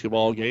the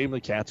basketball game.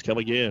 The Cats come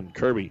again.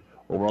 Kirby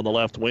over on the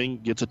left wing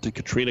gets it to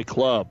Katrina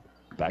Clubb.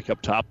 Back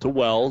up top to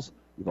Wells.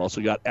 We've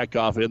also got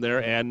Eckhoff in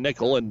there and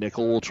Nickel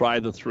will try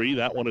the 3.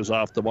 That one is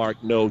off the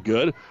mark, no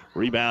good.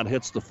 Rebound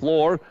hits the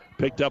floor,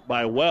 picked up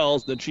by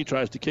Wells. Then she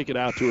tries to kick it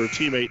out to her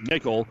teammate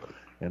Nickel,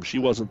 and she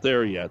wasn't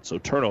there yet. So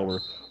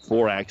turnover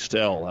for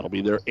Axtell. That'll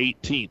be their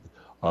 18th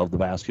of the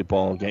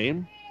basketball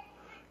game.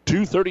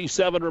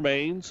 2:37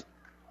 remains,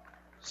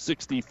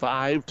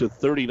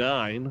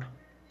 65-39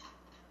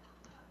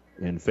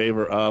 in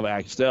favor of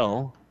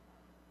Axtell.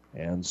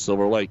 And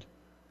Silver Lake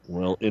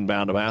will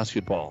inbound a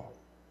basketball.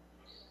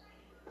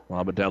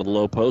 Lob it down to the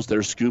low post.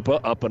 There's Scupa.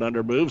 Up and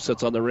under move.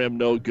 Sits on the rim.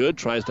 No good.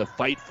 Tries to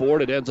fight for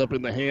it. It ends up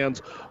in the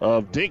hands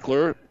of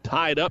Dinkler.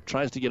 Tied up.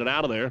 Tries to get it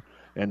out of there.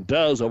 And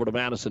does over to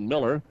Madison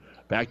Miller.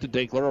 Back to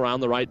Dinkler around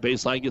the right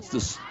baseline. Gets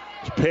this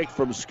pick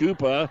from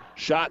Scupa.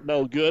 Shot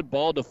no good.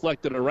 Ball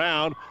deflected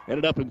around.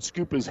 Ended up in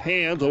Scupa's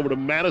hands over to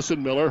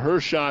Madison Miller.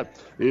 Her shot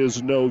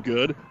is no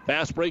good.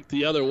 Fast break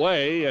the other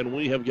way. And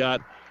we have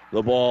got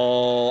the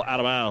ball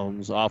out of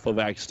bounds off of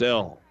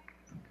Axtell.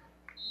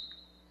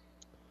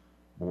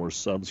 More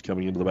subs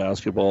coming into the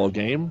basketball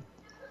game.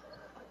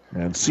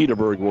 And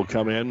Cedarburg will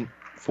come in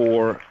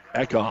for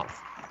Eckhoff.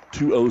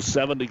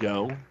 2:07 to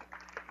go.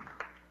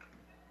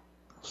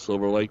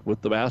 Silver Lake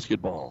with the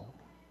basketball.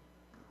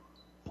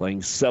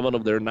 Playing 7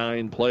 of their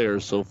 9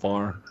 players so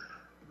far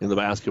in the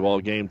basketball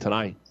game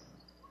tonight.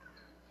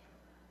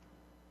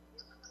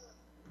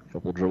 A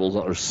couple dribbles,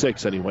 or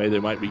 6 anyway. They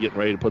might be getting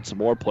ready to put some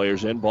more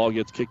players in. Ball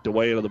gets kicked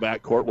away into the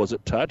backcourt. Was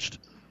it touched?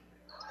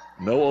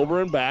 No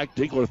over and back.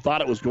 Dinkler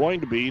thought it was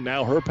going to be.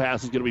 Now her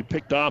pass is going to be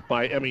picked off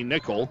by Emmy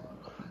Nickel.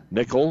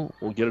 Nickel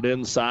will get it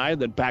inside,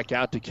 then back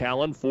out to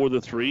Callan for the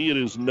 3. It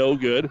is no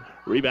good.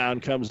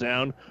 Rebound comes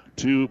down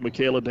to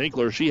Michaela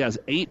Dinkler. She has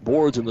 8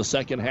 boards in the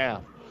second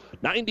half.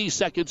 90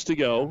 seconds to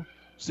go.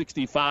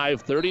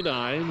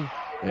 65-39.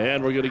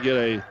 And we're going to get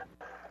a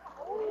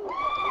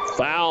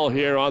foul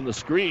here on the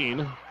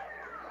screen.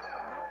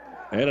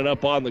 Ended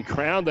up on the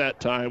ground that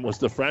time was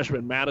the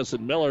freshman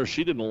Madison Miller.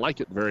 She didn't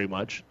like it very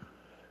much.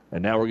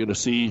 And now we're going to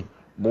see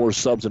more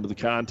subs into the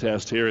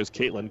contest here as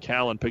Caitlin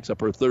Callan picks up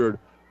her third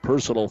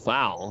personal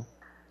foul.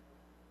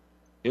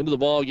 Into the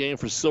ball game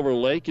for Silver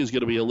Lake is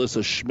going to be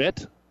Alyssa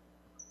Schmidt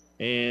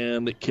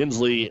and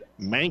Kinsley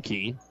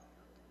Mankey.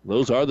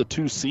 Those are the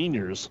two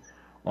seniors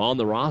on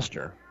the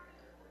roster.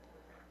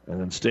 And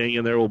then staying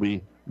in there will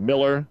be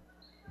Miller,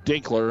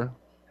 Dinkler,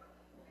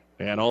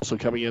 and also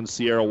coming in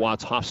Sierra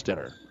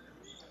Watts-Hofstetter.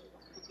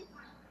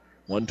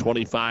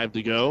 1:25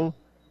 to go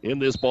in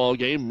this ball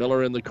game.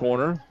 Miller in the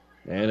corner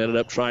and ended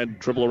up trying to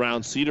dribble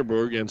around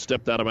Cedarburg and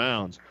stepped out of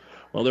bounds.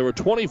 Well, there were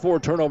 24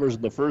 turnovers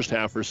in the first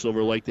half for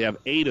Silver Lake. They have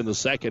 8 in the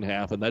second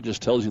half, and that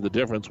just tells you the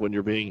difference when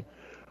you're being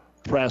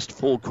pressed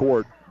full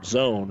court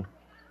zone.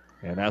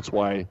 And that's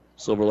why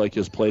Silver Lake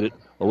has played it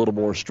a little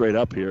more straight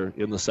up here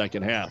in the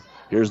second half.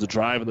 Here's the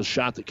drive and the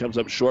shot that comes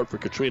up short for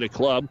Katrina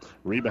Clubb.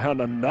 Rebound,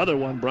 another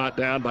one brought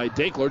down by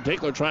Dinkler.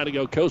 Dinkler trying to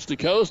go coast to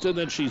coast, and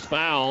then she's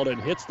fouled and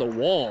hits the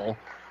wall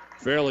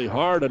fairly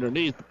hard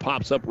underneath.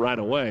 Pops up right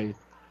away.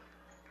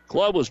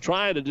 Clubb was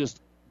trying to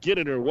just get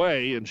in her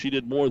way, and she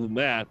did more than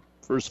that.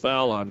 First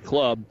foul on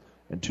Clubb,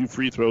 and 2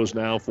 free throws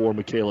now for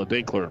Michaela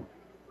Dinkler.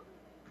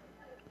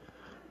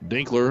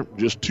 Dinkler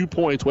just 2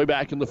 points way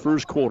back in the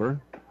first quarter.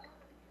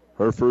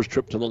 Her first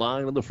trip to the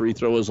line, and the free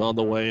throw is on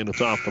the way, and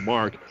it's off the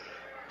mark.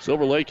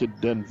 Silver Lake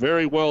had done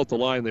very well at the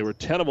line. They were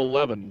 10 of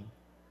 11.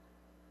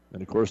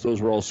 And, of course,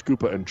 those were all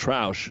Scupa and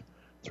Trausch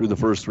through the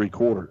first 3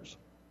 quarters.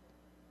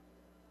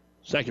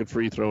 Second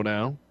free throw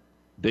now.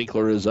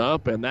 Dinkler is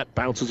up, and that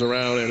bounces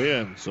around and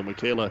in. So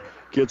Michaela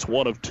gets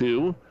 1 of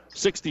 2,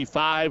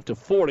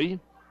 65-40.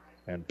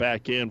 And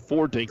back in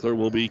for Dinkler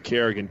will be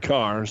Kerrigan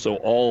Carr. So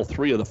all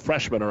 3 of the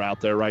freshmen are out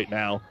there right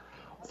now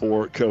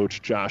for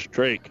Coach Josh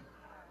Drake.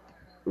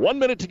 1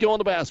 minute to go in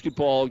the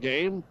basketball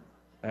game.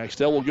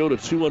 Axtell will go to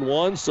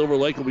 2-1. Silver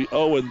Lake will be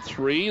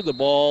 0-3. The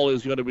ball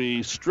is going to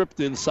be stripped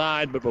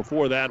inside, but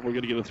before that, we're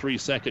going to get a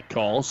 3-second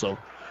call. So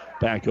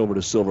back over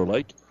to Silver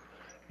Lake.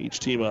 Each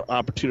team an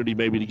opportunity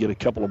maybe to get a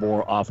couple of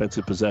more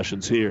offensive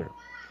possessions here.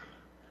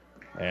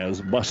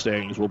 As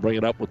Mustangs will bring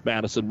it up with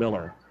Madison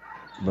Miller.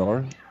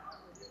 Miller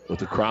with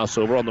the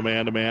crossover on the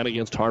man-to-man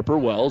against Harper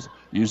Wells.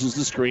 Uses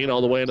the screen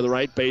all the way into the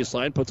right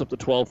baseline. Puts up the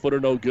 12-footer,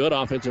 no good.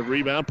 Offensive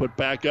rebound, put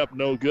back up,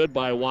 no good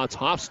by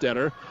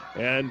Watts-Hofstetter.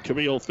 And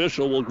Camille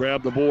Fischel will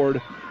grab the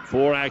board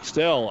for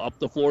Axtell. Up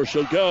the floor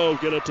she'll go.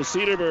 Get it to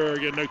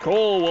Cedarburg, and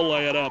Nicole will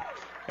lay it up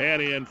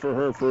and in for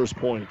her first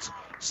points.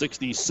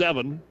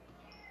 67-40,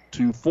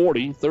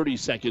 30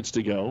 seconds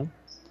to go.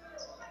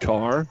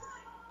 Carr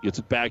gets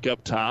it back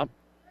up top.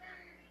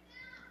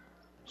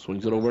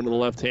 Swings it over into the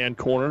left-hand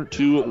corner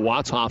to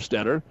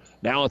Watts-Hofstetter.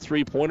 Now a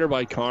three-pointer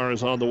by Carr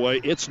is on the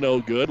way. It's no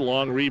good.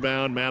 Long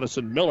rebound.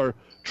 Madison Miller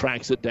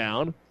tracks it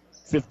down.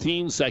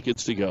 15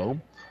 seconds to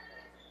go.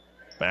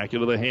 Back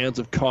into the hands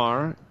of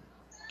Carr.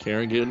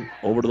 Kerrigan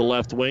over to the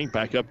left wing.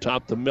 Back up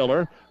top to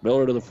Miller.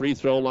 Miller to the free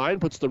throw line.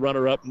 Puts the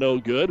runner up. No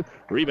good.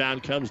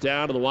 Rebound comes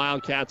down to the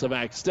Wildcats of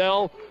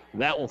Axtell.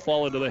 That will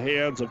fall into the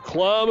hands of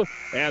Clubb.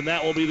 And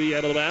that will be the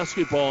end of the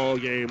basketball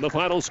game. The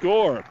final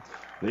score.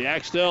 The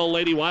Axtell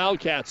Lady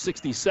Wildcats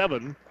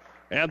 67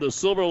 and the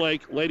Silver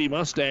Lake Lady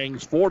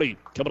Mustangs 40.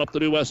 Coming up, the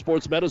New West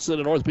Sports Medicine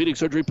and Orthopedic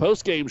Surgery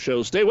postgame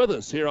show. Stay with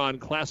us here on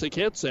Classic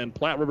Hits and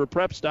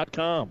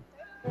PlatteRiverPreps.com.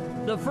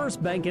 The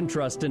First Bank and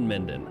Trust in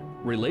Minden.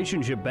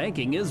 Relationship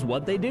banking is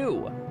what they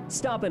do.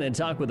 Stop in and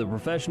talk with the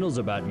professionals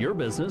about your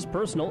business,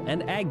 personal,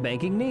 and ag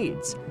banking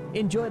needs.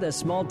 Enjoy the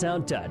small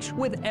town touch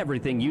with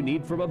everything you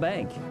need from a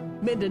bank.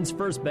 Minden's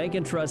First Bank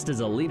and Trust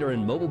is a leader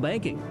in mobile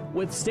banking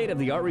with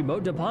state-of-the-art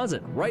remote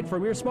deposit right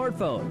from your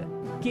smartphone.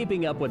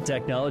 Keeping up with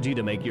technology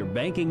to make your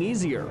banking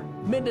easier.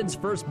 Minden's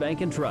First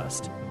Bank and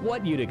Trust.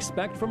 What you'd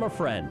expect from a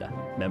friend.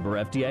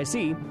 Member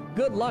FDIC.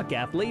 Good luck,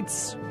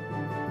 athletes.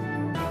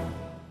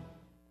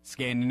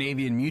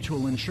 Scandinavian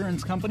Mutual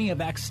Insurance Company of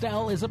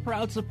Axtell is a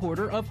proud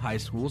supporter of high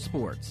school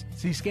sports.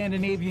 See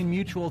Scandinavian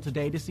Mutual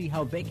today to see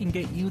how they can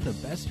get you the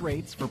best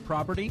rates for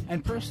property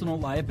and personal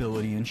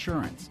liability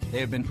insurance. They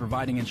have been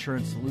providing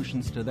insurance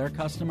solutions to their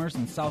customers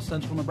in South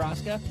Central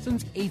Nebraska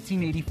since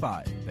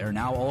 1885. They're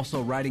now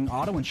also writing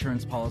auto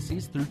insurance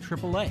policies through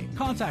AAA.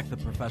 Contact the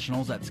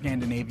professionals at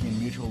Scandinavian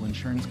Mutual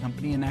Insurance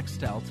Company in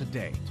Axtell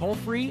today. Toll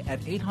free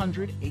at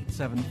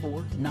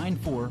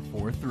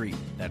 800-874-9443.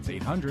 That's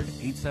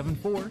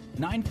 800-874-9443.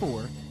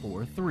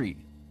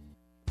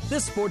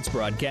 This sports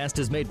broadcast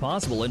is made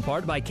possible in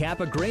part by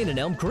Kappa Grain in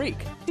Elm Creek.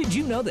 Did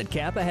you know that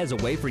Kappa has a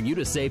way for you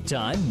to save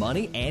time,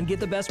 money, and get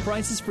the best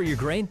prices for your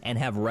grain and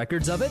have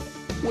records of it?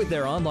 With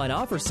their online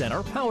offer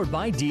center powered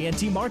by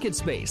DNT Market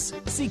Space.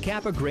 See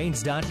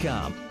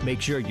kappagrains.com.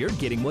 Make sure you're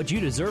getting what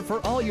you deserve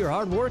for all your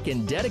hard work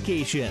and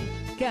dedication.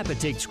 Kappa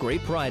takes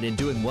great pride in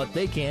doing what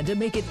they can to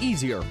make it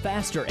easier,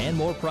 faster, and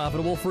more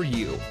profitable for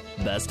you.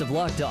 Best of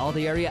luck to all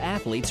the area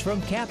athletes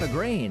from Kappa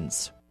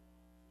Grains.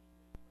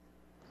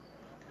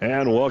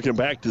 And welcome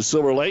back to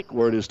Silver Lake,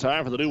 where it is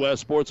time for the New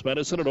West Sports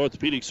Medicine and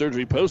Orthopedic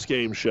Surgery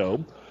postgame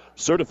show.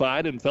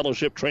 Certified and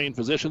fellowship-trained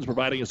physicians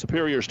providing a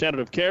superior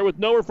standard of care with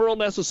no referral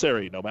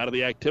necessary. No matter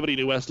the activity,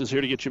 New West is here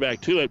to get you back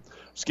to it.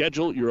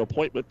 Schedule your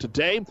appointment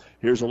today.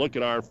 Here's a look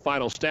at our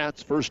final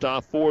stats. First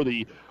off, for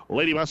the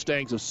Lady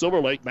Mustangs of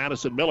Silver Lake,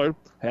 Madison Miller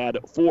had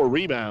 4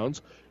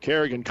 rebounds.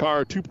 Kerrigan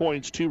Carr, 2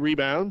 points, 2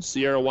 rebounds.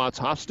 Sierra Watts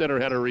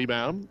Hofstetter had a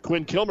rebound.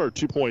 Quinn Kilmer,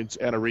 2 points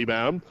and a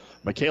rebound.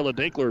 Michaela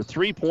Dinkler,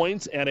 3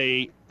 points and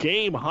a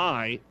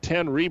game-high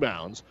 10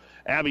 rebounds.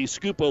 Abby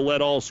Scupa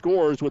led all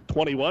scorers with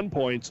 21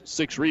 points,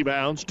 6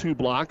 rebounds, 2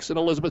 blocks, and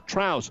Elizabeth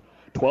Trouse,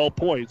 12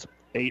 points,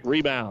 8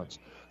 rebounds.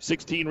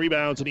 16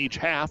 rebounds in each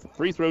half.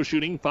 Free throw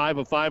shooting, 5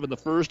 of 5 in the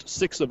first,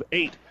 6 of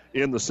 8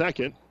 in the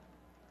second.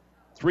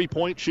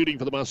 3-point shooting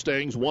for the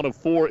Mustangs, 1 of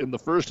 4 in the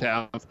first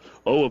half,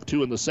 0 of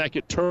 2 in the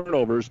second.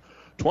 Turnovers,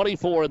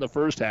 24 in the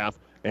first half,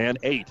 and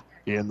 8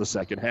 in the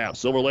second half.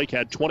 Silver Lake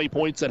had 20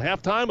 points at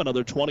halftime,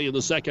 another 20 in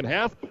the second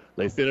half.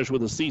 They finished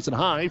with a season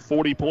high,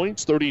 40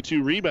 points,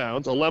 32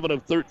 rebounds, 11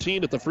 of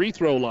 13 at the free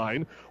throw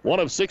line, 1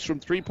 of 6 from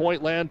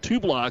three-point land, 2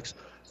 blocks,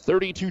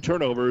 32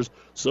 turnovers.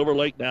 Silver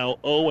Lake now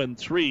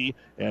 0-3,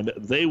 and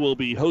they will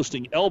be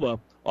hosting Elba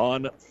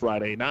on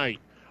Friday night.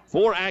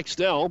 For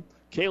Axtell,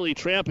 Kaylee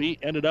Trampy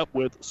ended up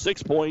with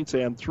 6 points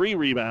and 3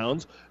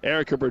 rebounds.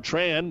 Erica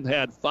Bertrand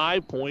had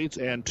 5 points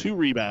and 2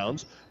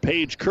 rebounds.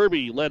 Paige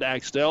Kirby led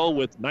Axtell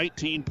with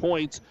 19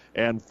 points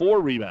and 4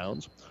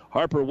 rebounds.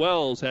 Harper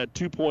Wells had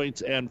 2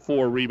 points and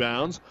 4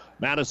 rebounds.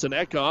 Madison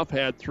Eckhoff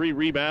had 3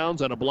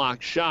 rebounds and a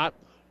blocked shot.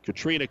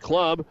 Katrina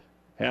Clubb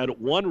had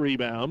 1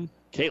 rebound.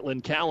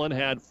 Caitlin Callan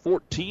had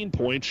 14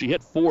 points. She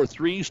hit 4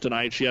 threes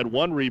tonight. She had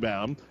 1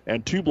 rebound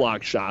and 2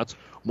 blocked shots.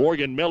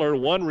 Morgan Miller,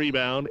 1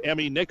 rebound.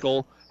 Emmy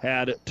Nickel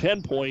had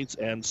 10 points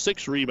and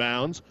 6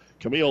 rebounds.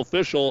 Camille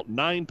Fischel,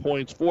 9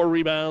 points, 4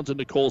 rebounds. And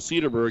Nicole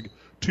Cederberg,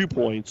 2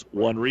 points,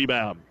 1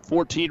 rebound.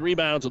 14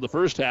 rebounds in the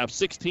first half,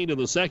 16 in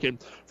the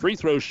second. Free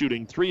throw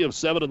shooting, 3 of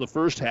 7 in the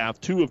first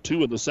half, 2 of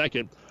 2 in the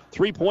second.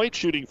 3-point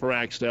shooting for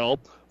Axtell,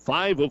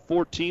 5 of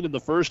 14 in the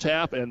first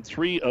half and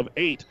 3 of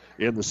 8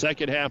 in the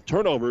second half.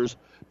 Turnovers,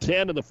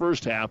 10 in the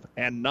first half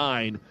and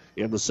 9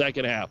 in the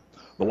second half.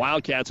 The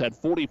Wildcats had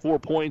 44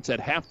 points at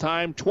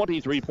halftime,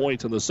 23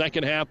 points in the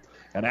second half,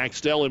 and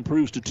Axtell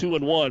improves to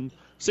 2-1,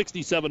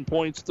 67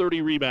 points,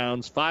 30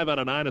 rebounds, 5 out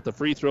of 9 at the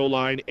free throw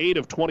line, 8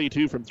 of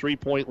 22 from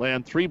three-point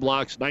land, 3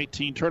 blocks,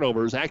 19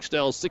 turnovers.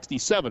 Axtell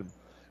 67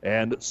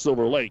 and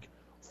Silver Lake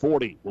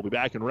 40. We'll be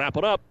back and wrap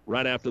it up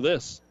right after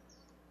this.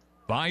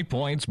 5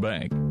 Points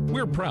Bank.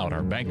 We're proud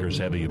our bankers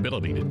have the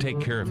ability to take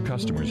care of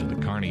customers in the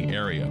Kearney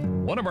area.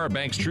 One of our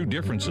bank's true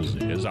differences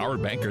is our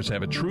bankers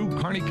have a true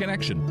Kearney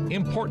connection,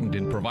 important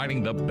in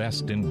providing the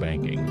best in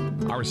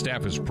banking. Our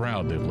staff is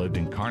proud they've lived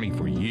in Kearney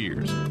for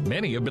years.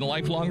 Many have been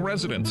lifelong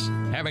residents.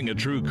 Having a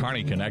true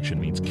Kearney connection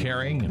means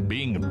caring and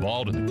being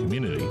involved in the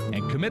community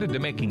and committed to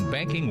making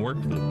banking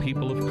work for the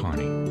people of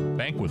Kearney.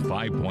 Bank with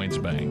 5 Points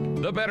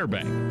Bank. The better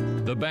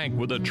bank. The bank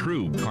with a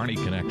true Kearney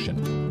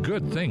connection.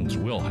 Good things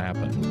will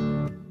happen.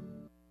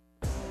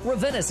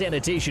 Ravenna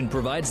Sanitation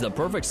provides the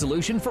perfect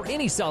solution for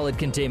any solid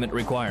containment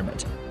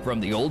requirement.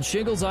 From the old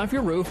shingles off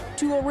your roof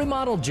to a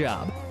remodel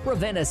job,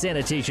 Ravenna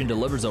Sanitation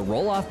delivers a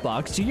roll-off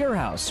box to your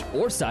house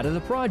or side of the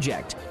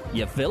project.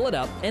 You fill it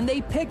up and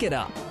they pick it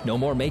up. No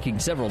more making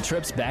several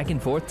trips back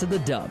and forth to the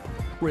dump.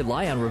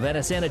 Rely on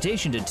Ravenna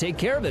Sanitation to take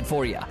care of it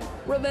for you.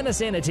 Ravenna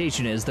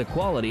Sanitation is the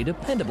quality,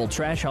 dependable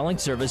trash hauling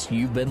service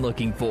you've been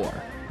looking for.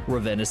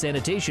 Ravenna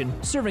Sanitation,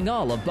 serving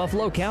all of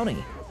Buffalo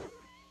County.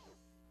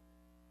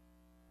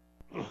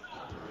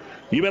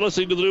 You've been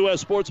listening to the New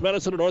West Sports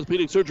Medicine and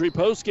Orthopedic Surgery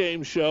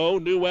postgame show.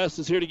 New West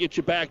is here to get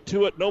you back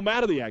to it no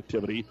matter the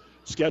activity.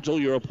 Schedule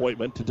your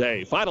appointment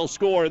today. Final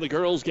score in the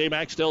girls' game,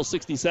 Axtell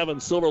 67,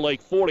 Silver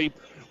Lake 40.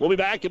 We'll be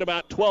back in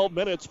about 12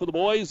 minutes for the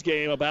boys'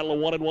 game, a battle of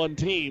 1-1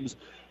 teams.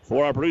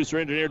 For our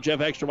producer-engineer, Jeff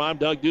Ekstrom, I'm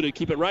Doug Duda.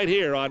 Keep it right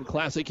here on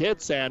Classic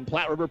Hits and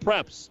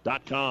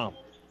PlatteRiverPreps.com.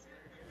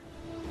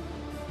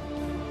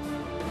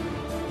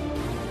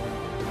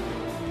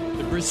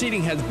 The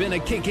proceeding has been a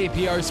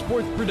KKPR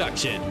Sports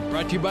production,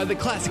 brought to you by the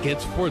Classic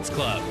Hits Sports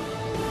Club.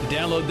 To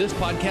download this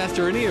podcast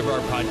or any of our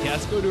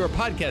podcasts, go to our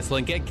podcast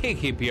link at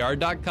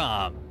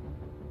kkpr.com.